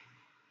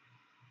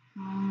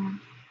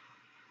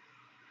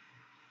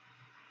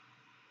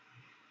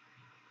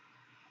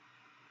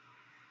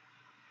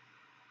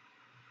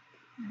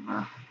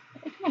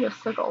 I can make a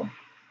sickle.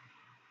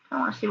 I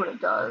want to see what it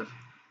does.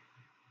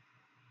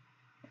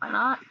 Why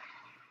not?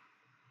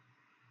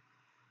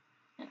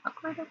 And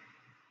upgrade it?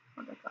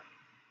 What did I got?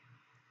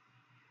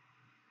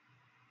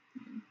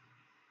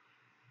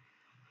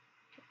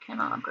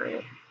 Cannot upgrade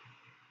it.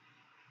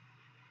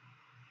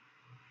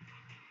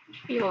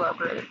 Should be able to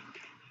upgrade it.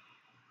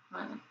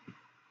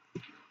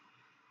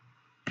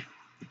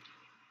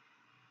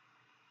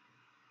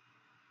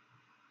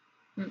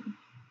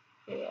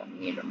 Okay, I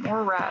need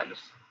more rags.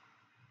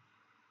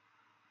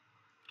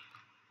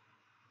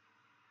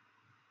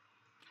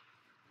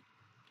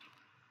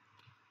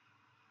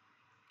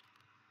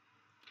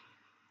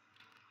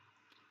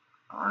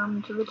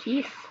 Armed to the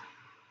teeth.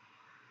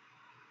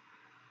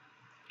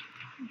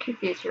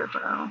 Keep these here for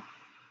now.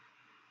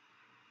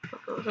 Put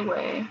those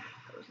away.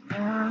 Those in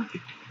there.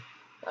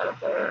 That up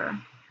there.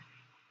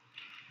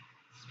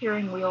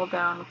 Steering wheel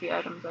down with the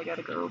items I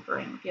gotta go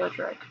bring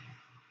Piotrek.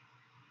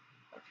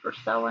 That's for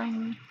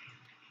selling.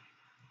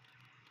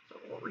 So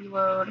we'll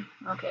reload.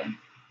 Okay.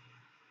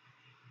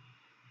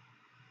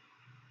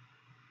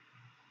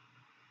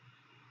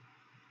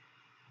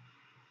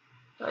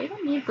 Do I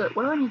even need the,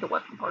 what do I need the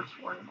weapon parts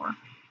for anymore?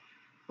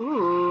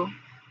 Ooh.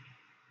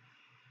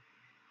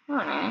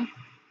 Alright.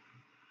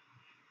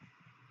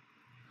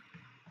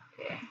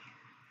 Okay.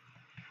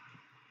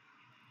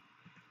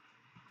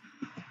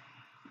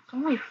 It's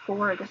only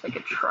 4, I guess I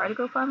could try to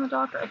go find the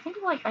doctor. I think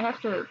like I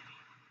have to,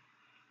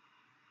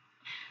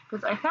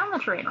 because I found the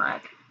train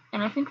wreck,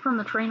 and I think from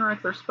the train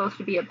wreck there's supposed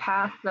to be a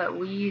path that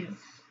leads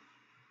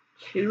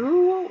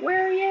to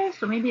where he is,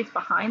 so maybe it's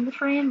behind the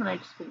train and I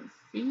just didn't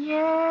see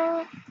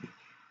it.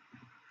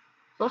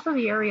 It's also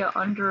the area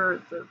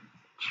under the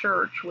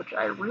church, which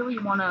I really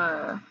want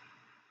to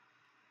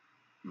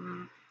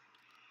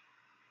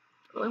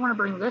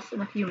bring this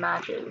in a few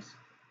matches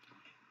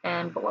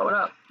and blow it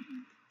up.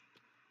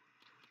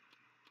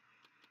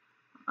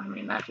 How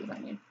many matches I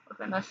need? What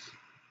did I miss?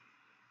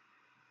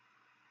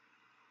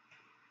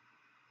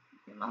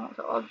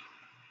 Montage.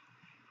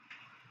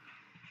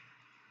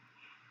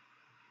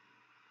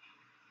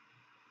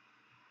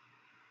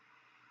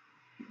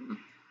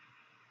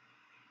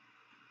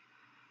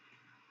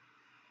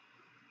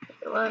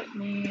 Let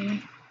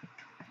me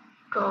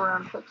go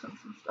around fixing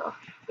some stuff.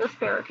 This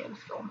barricade is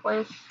still in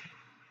place.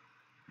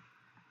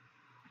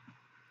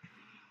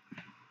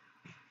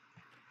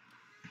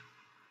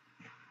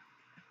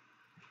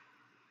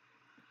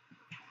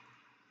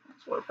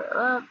 Let's repair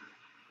that.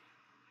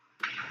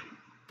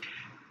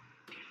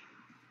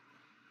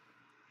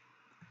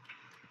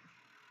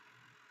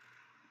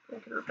 I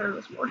can repair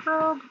this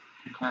wardrobe.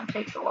 It kind of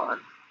takes a lot.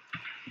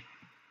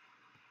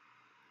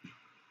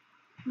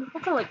 I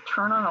have to like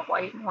turn on a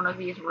light in one of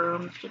these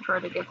rooms to try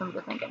to get them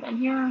to think I'm in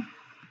here. I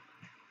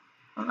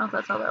don't know if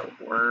that's how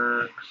that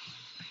works.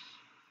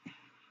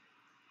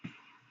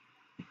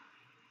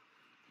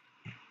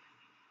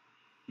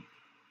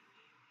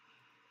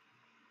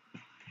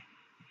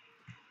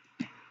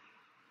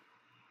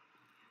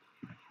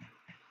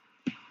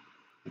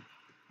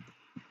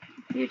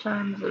 A few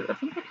times, I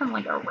think they come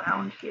like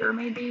around here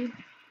maybe.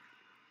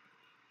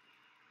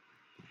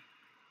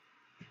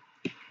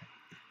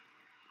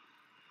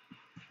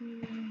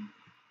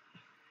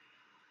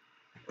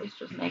 At least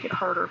just make it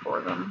harder for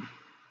them.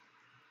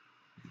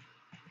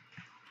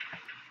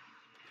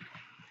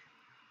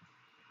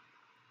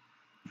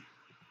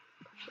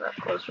 Push that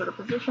closer to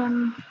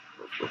position.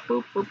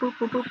 Boop, boop, boop,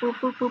 boop, boop, boop,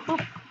 boop, boop,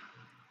 boop.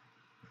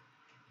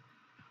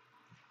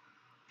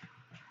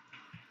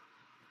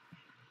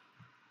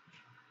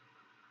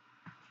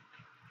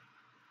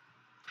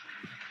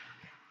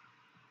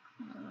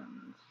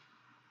 And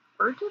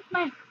where did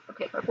my,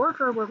 okay, my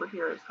wardrobe over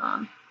here is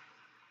gone.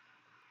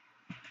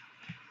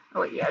 Oh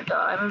wait, yeah, duh,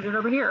 I moved it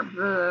over here.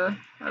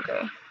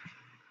 Okay. I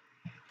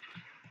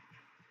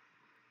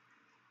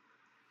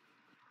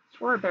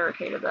swore I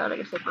barricaded that, I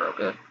guess I broke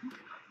it.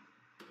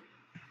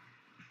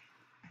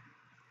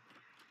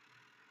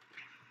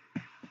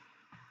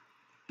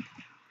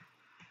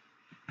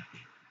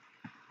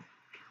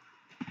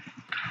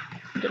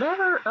 Did I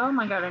ever, oh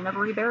my god, I never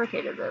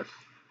re-barricaded this.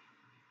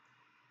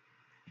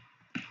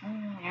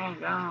 Oh,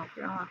 God,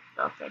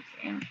 stuff I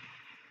can't.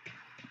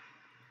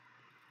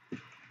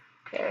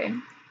 Okay.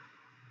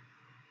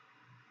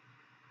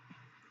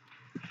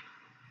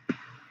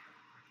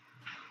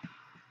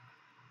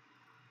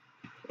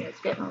 It's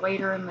getting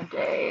later in the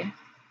day.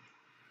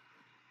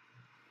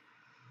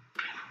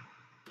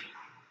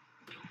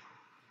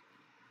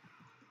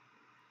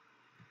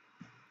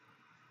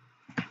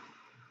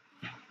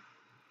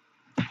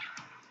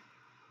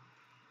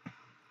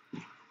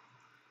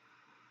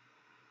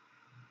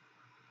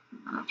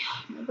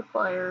 Need the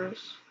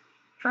pliers.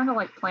 Trying to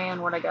like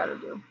plan what I gotta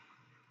do.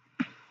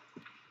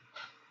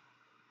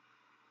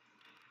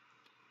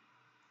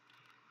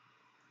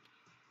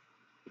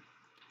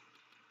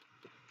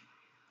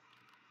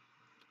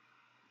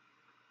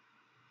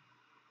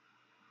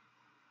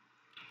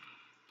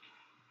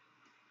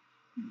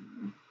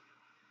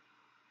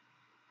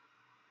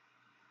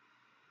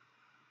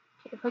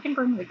 If I can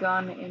bring the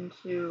gun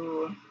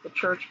into the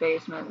church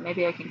basement,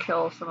 maybe I can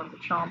kill some of the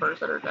chompers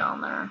that are down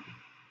there.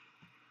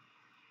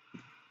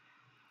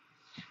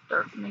 It's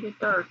starting to get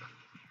dark.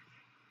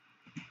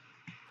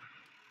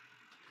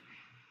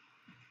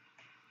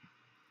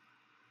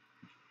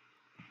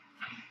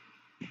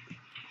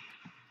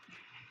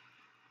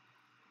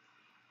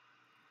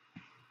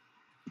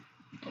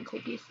 And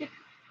take a sip.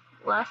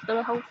 Last bit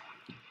of health.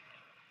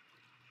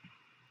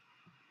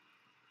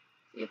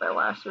 See if I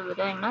last through the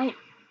dang night.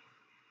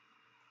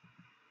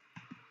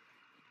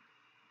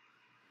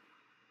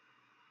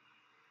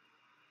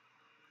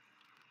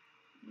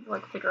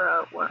 Like figure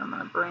out what I'm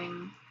gonna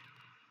bring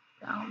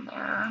down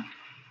there.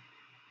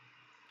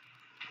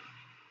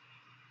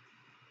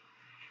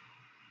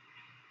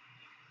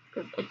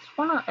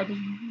 I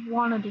just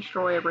wanna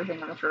destroy everything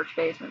in the church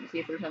basement and see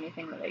if there's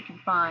anything that I can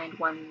find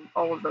when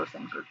all of those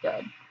things are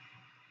dead.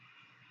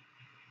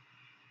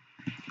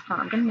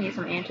 I'm gonna need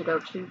some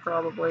antidote too,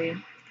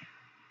 probably.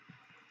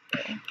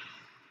 Okay.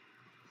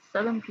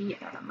 7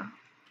 p.m.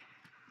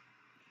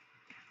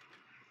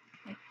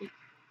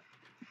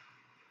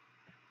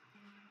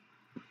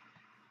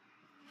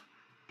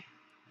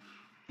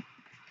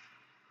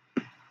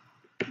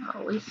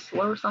 I'll at least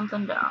slow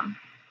something down.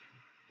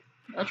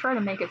 I try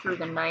to make it through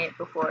the night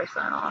before I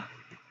sign off.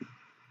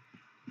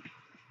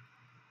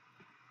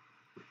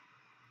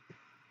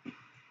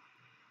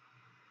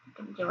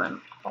 I'm doing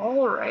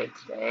alright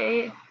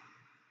today.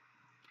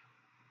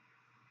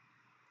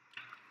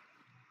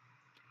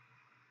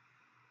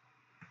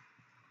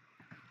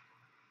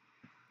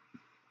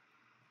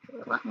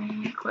 Okay, let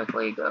me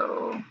quickly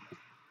go.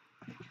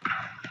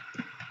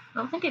 I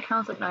don't think it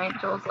counts at night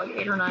until it's like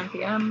 8 or 9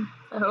 p.m.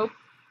 I hope.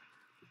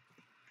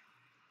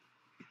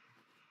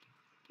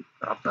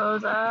 Drop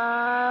those.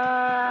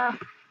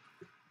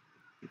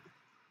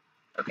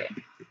 Okay.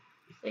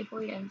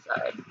 Safely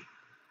inside.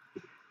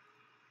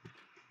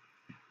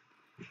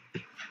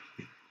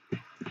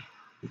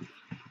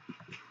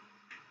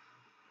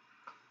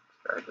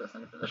 Drag this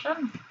into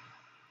position.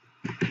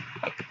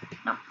 Hey,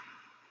 no.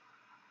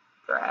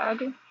 Drag.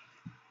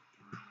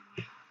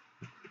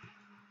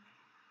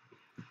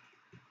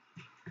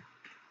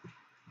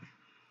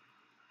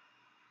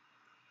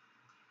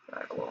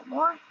 Drag a little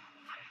more.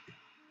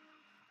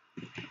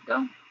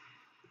 Go.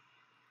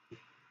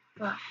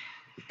 Ugh. How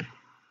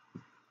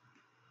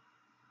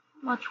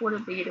much would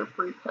it be to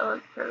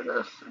prepare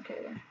this?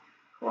 Okay.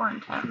 4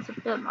 and 10 is a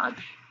bit much.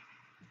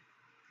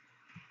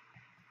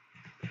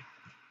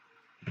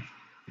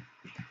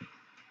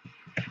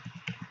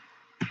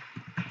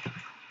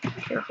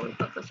 Carefully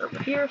put this over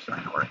here so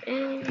I know where it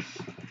is.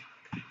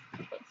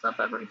 Fix up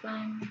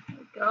everything. There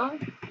we go.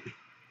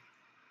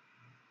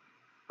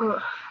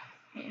 Ugh.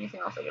 Anything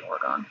else I can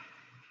work on?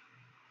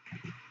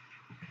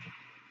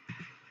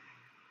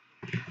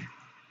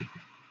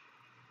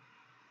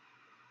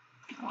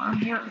 Oh, I'm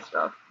hearing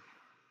stuff.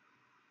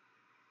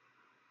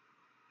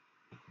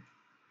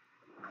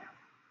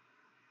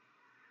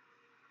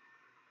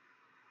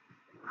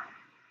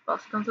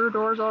 Busting through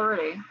doors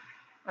already.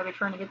 I'll be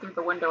trying to get through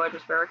the window I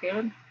just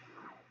barricaded.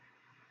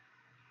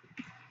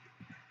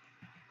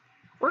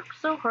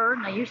 Worked so hard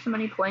and I used so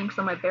many planks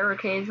on my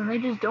barricades and they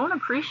just don't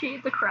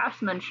appreciate the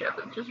craftsmanship.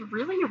 It's just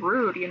really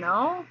rude, you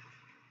know?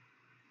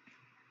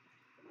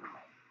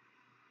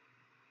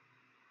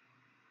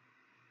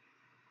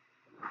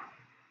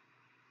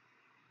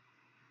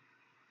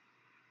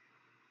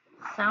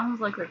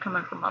 Sounds like they're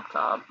coming from up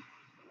top.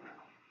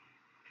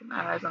 Keep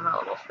my eyes on that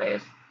little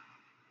space.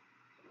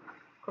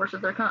 Of course,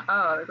 if they're coming,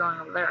 oh, they're going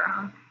over there,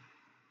 huh?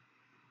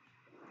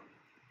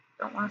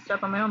 Don't want to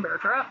step on my own bear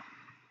trap.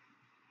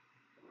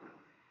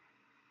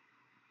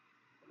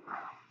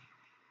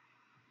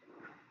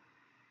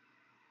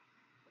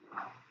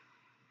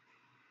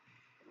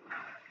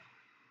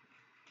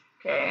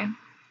 Okay,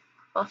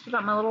 busted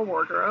up my little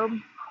wardrobe.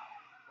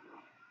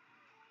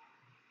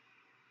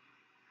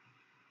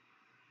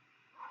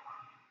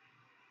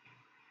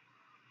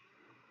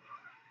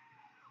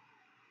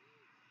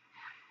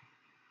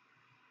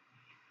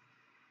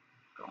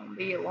 Gonna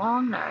be a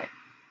long night.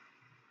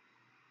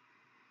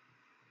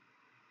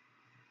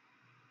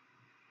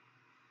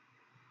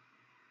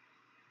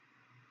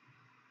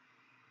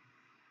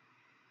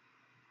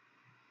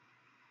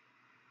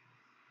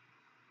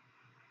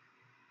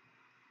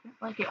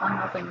 Like it when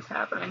nothing's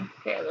happening.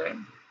 Okay,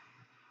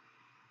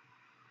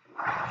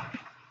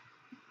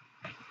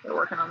 they're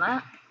working on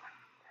that.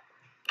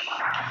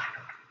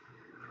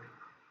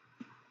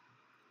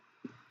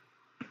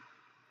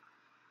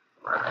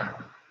 Where are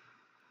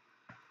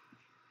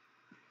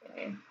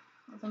they? Okay,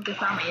 I don't think they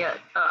found me yet.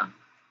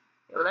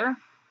 Over there?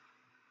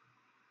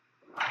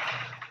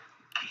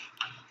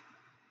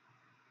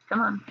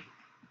 Come on.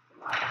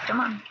 Come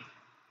on.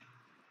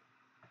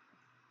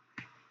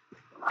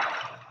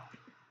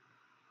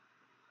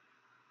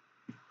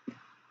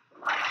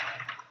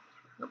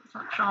 Hope it's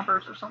not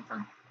chompers or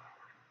something.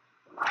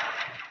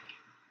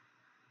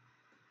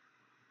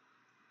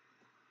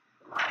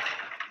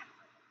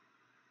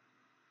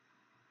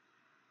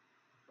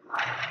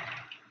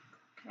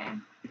 Okay.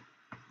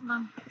 Come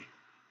on.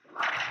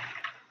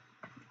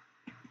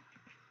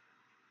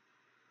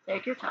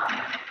 Take your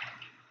time.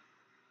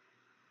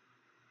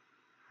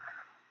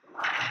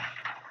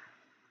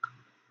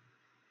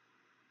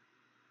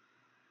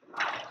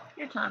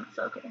 Your time, it's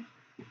okay.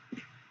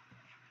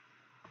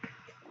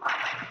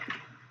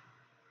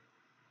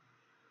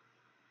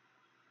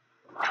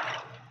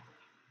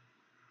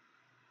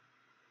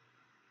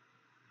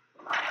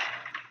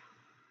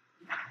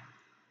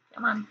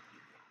 Come on.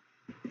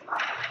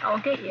 I'll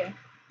get you.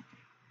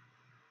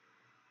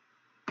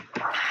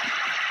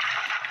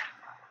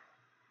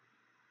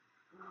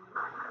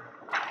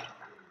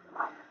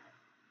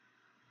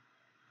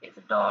 It's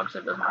a dog, so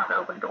it doesn't have to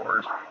open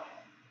doors.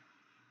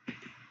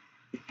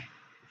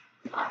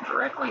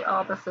 directly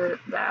opposite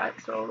that,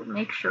 so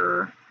make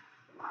sure.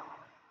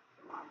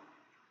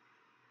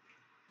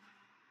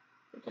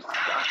 It just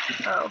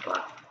sucks. Oh,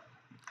 fuck.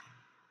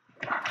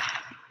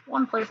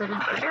 One place I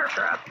didn't put a bear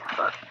trap,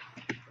 but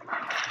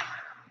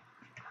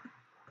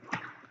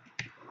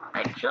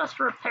I just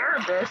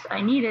repaired this.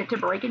 I need it to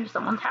break into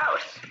someone's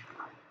house.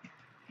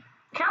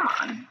 Come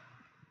on.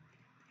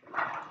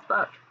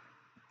 Fuck.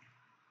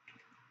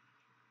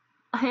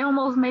 I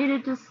almost made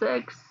it to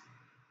 6.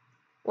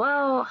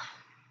 Well,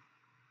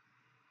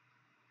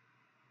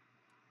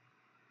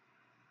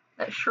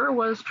 that sure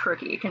was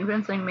tricky,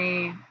 convincing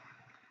me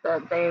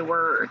that they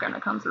were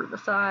gonna come through the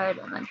side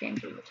and then came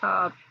through the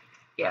top.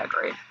 Yeah,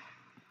 great.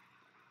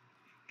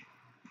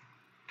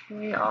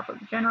 Okay, off of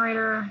the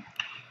generator.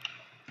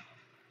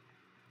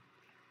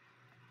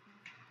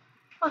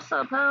 What's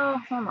up, Ho?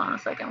 Hold on a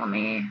second, let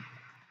me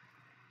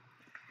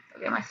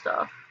go get my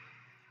stuff.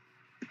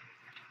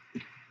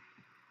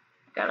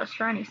 Got a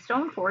shiny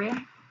stone for you.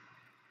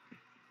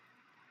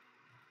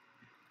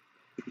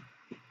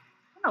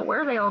 I don't know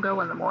where they all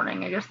go in the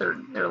morning. I guess they're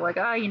like,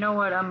 you know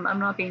what? I'm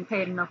not being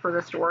paid enough for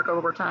this to work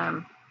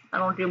overtime. I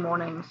don't do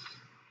mornings.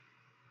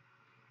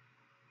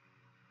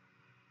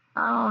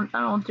 I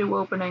don't do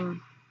opening.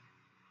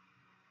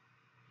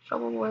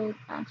 Shovel blade,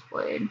 axe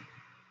blade.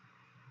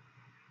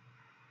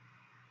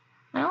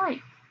 I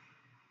like.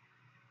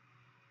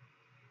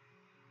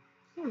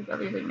 See, we got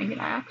these that make an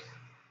axe.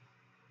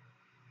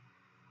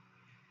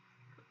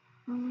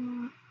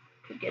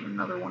 Could get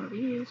another one of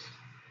these.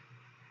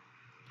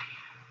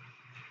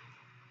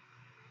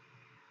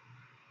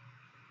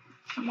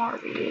 Some more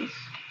of these.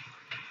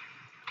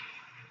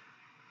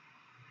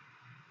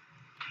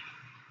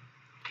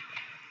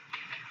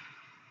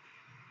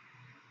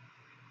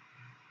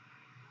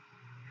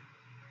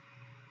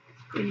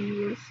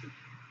 Please.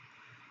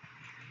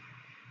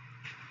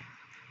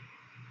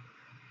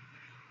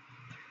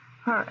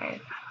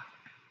 Alright.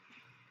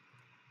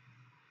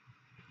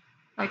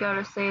 I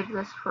gotta save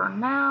this for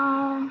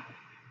now.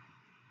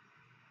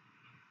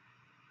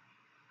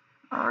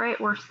 Alright,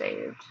 we're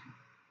saved.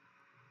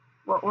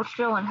 Well, we're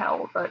still in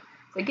hell, but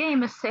the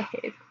game is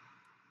saved.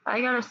 I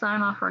gotta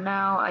sign off for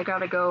now. I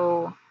gotta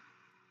go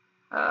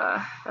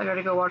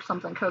watch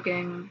something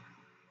cooking.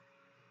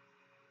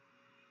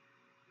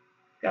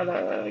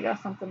 Got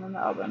something in the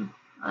oven.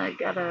 I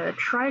gotta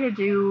try to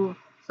do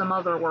some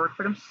other work,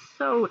 but I'm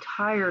so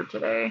tired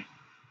today.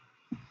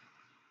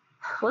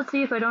 Let's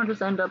see if I don't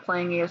just end up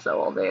playing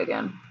ESO all day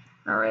again.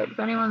 Alright, if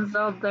anyone's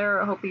out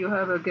there, I hope you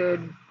have a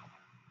good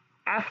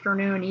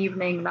afternoon,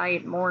 evening,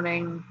 night,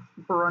 morning,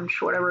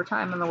 brunch, whatever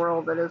time in the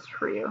world it is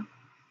for you.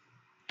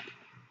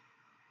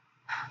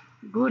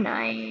 Good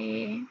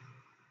night.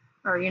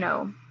 Or,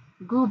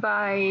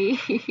 goodbye.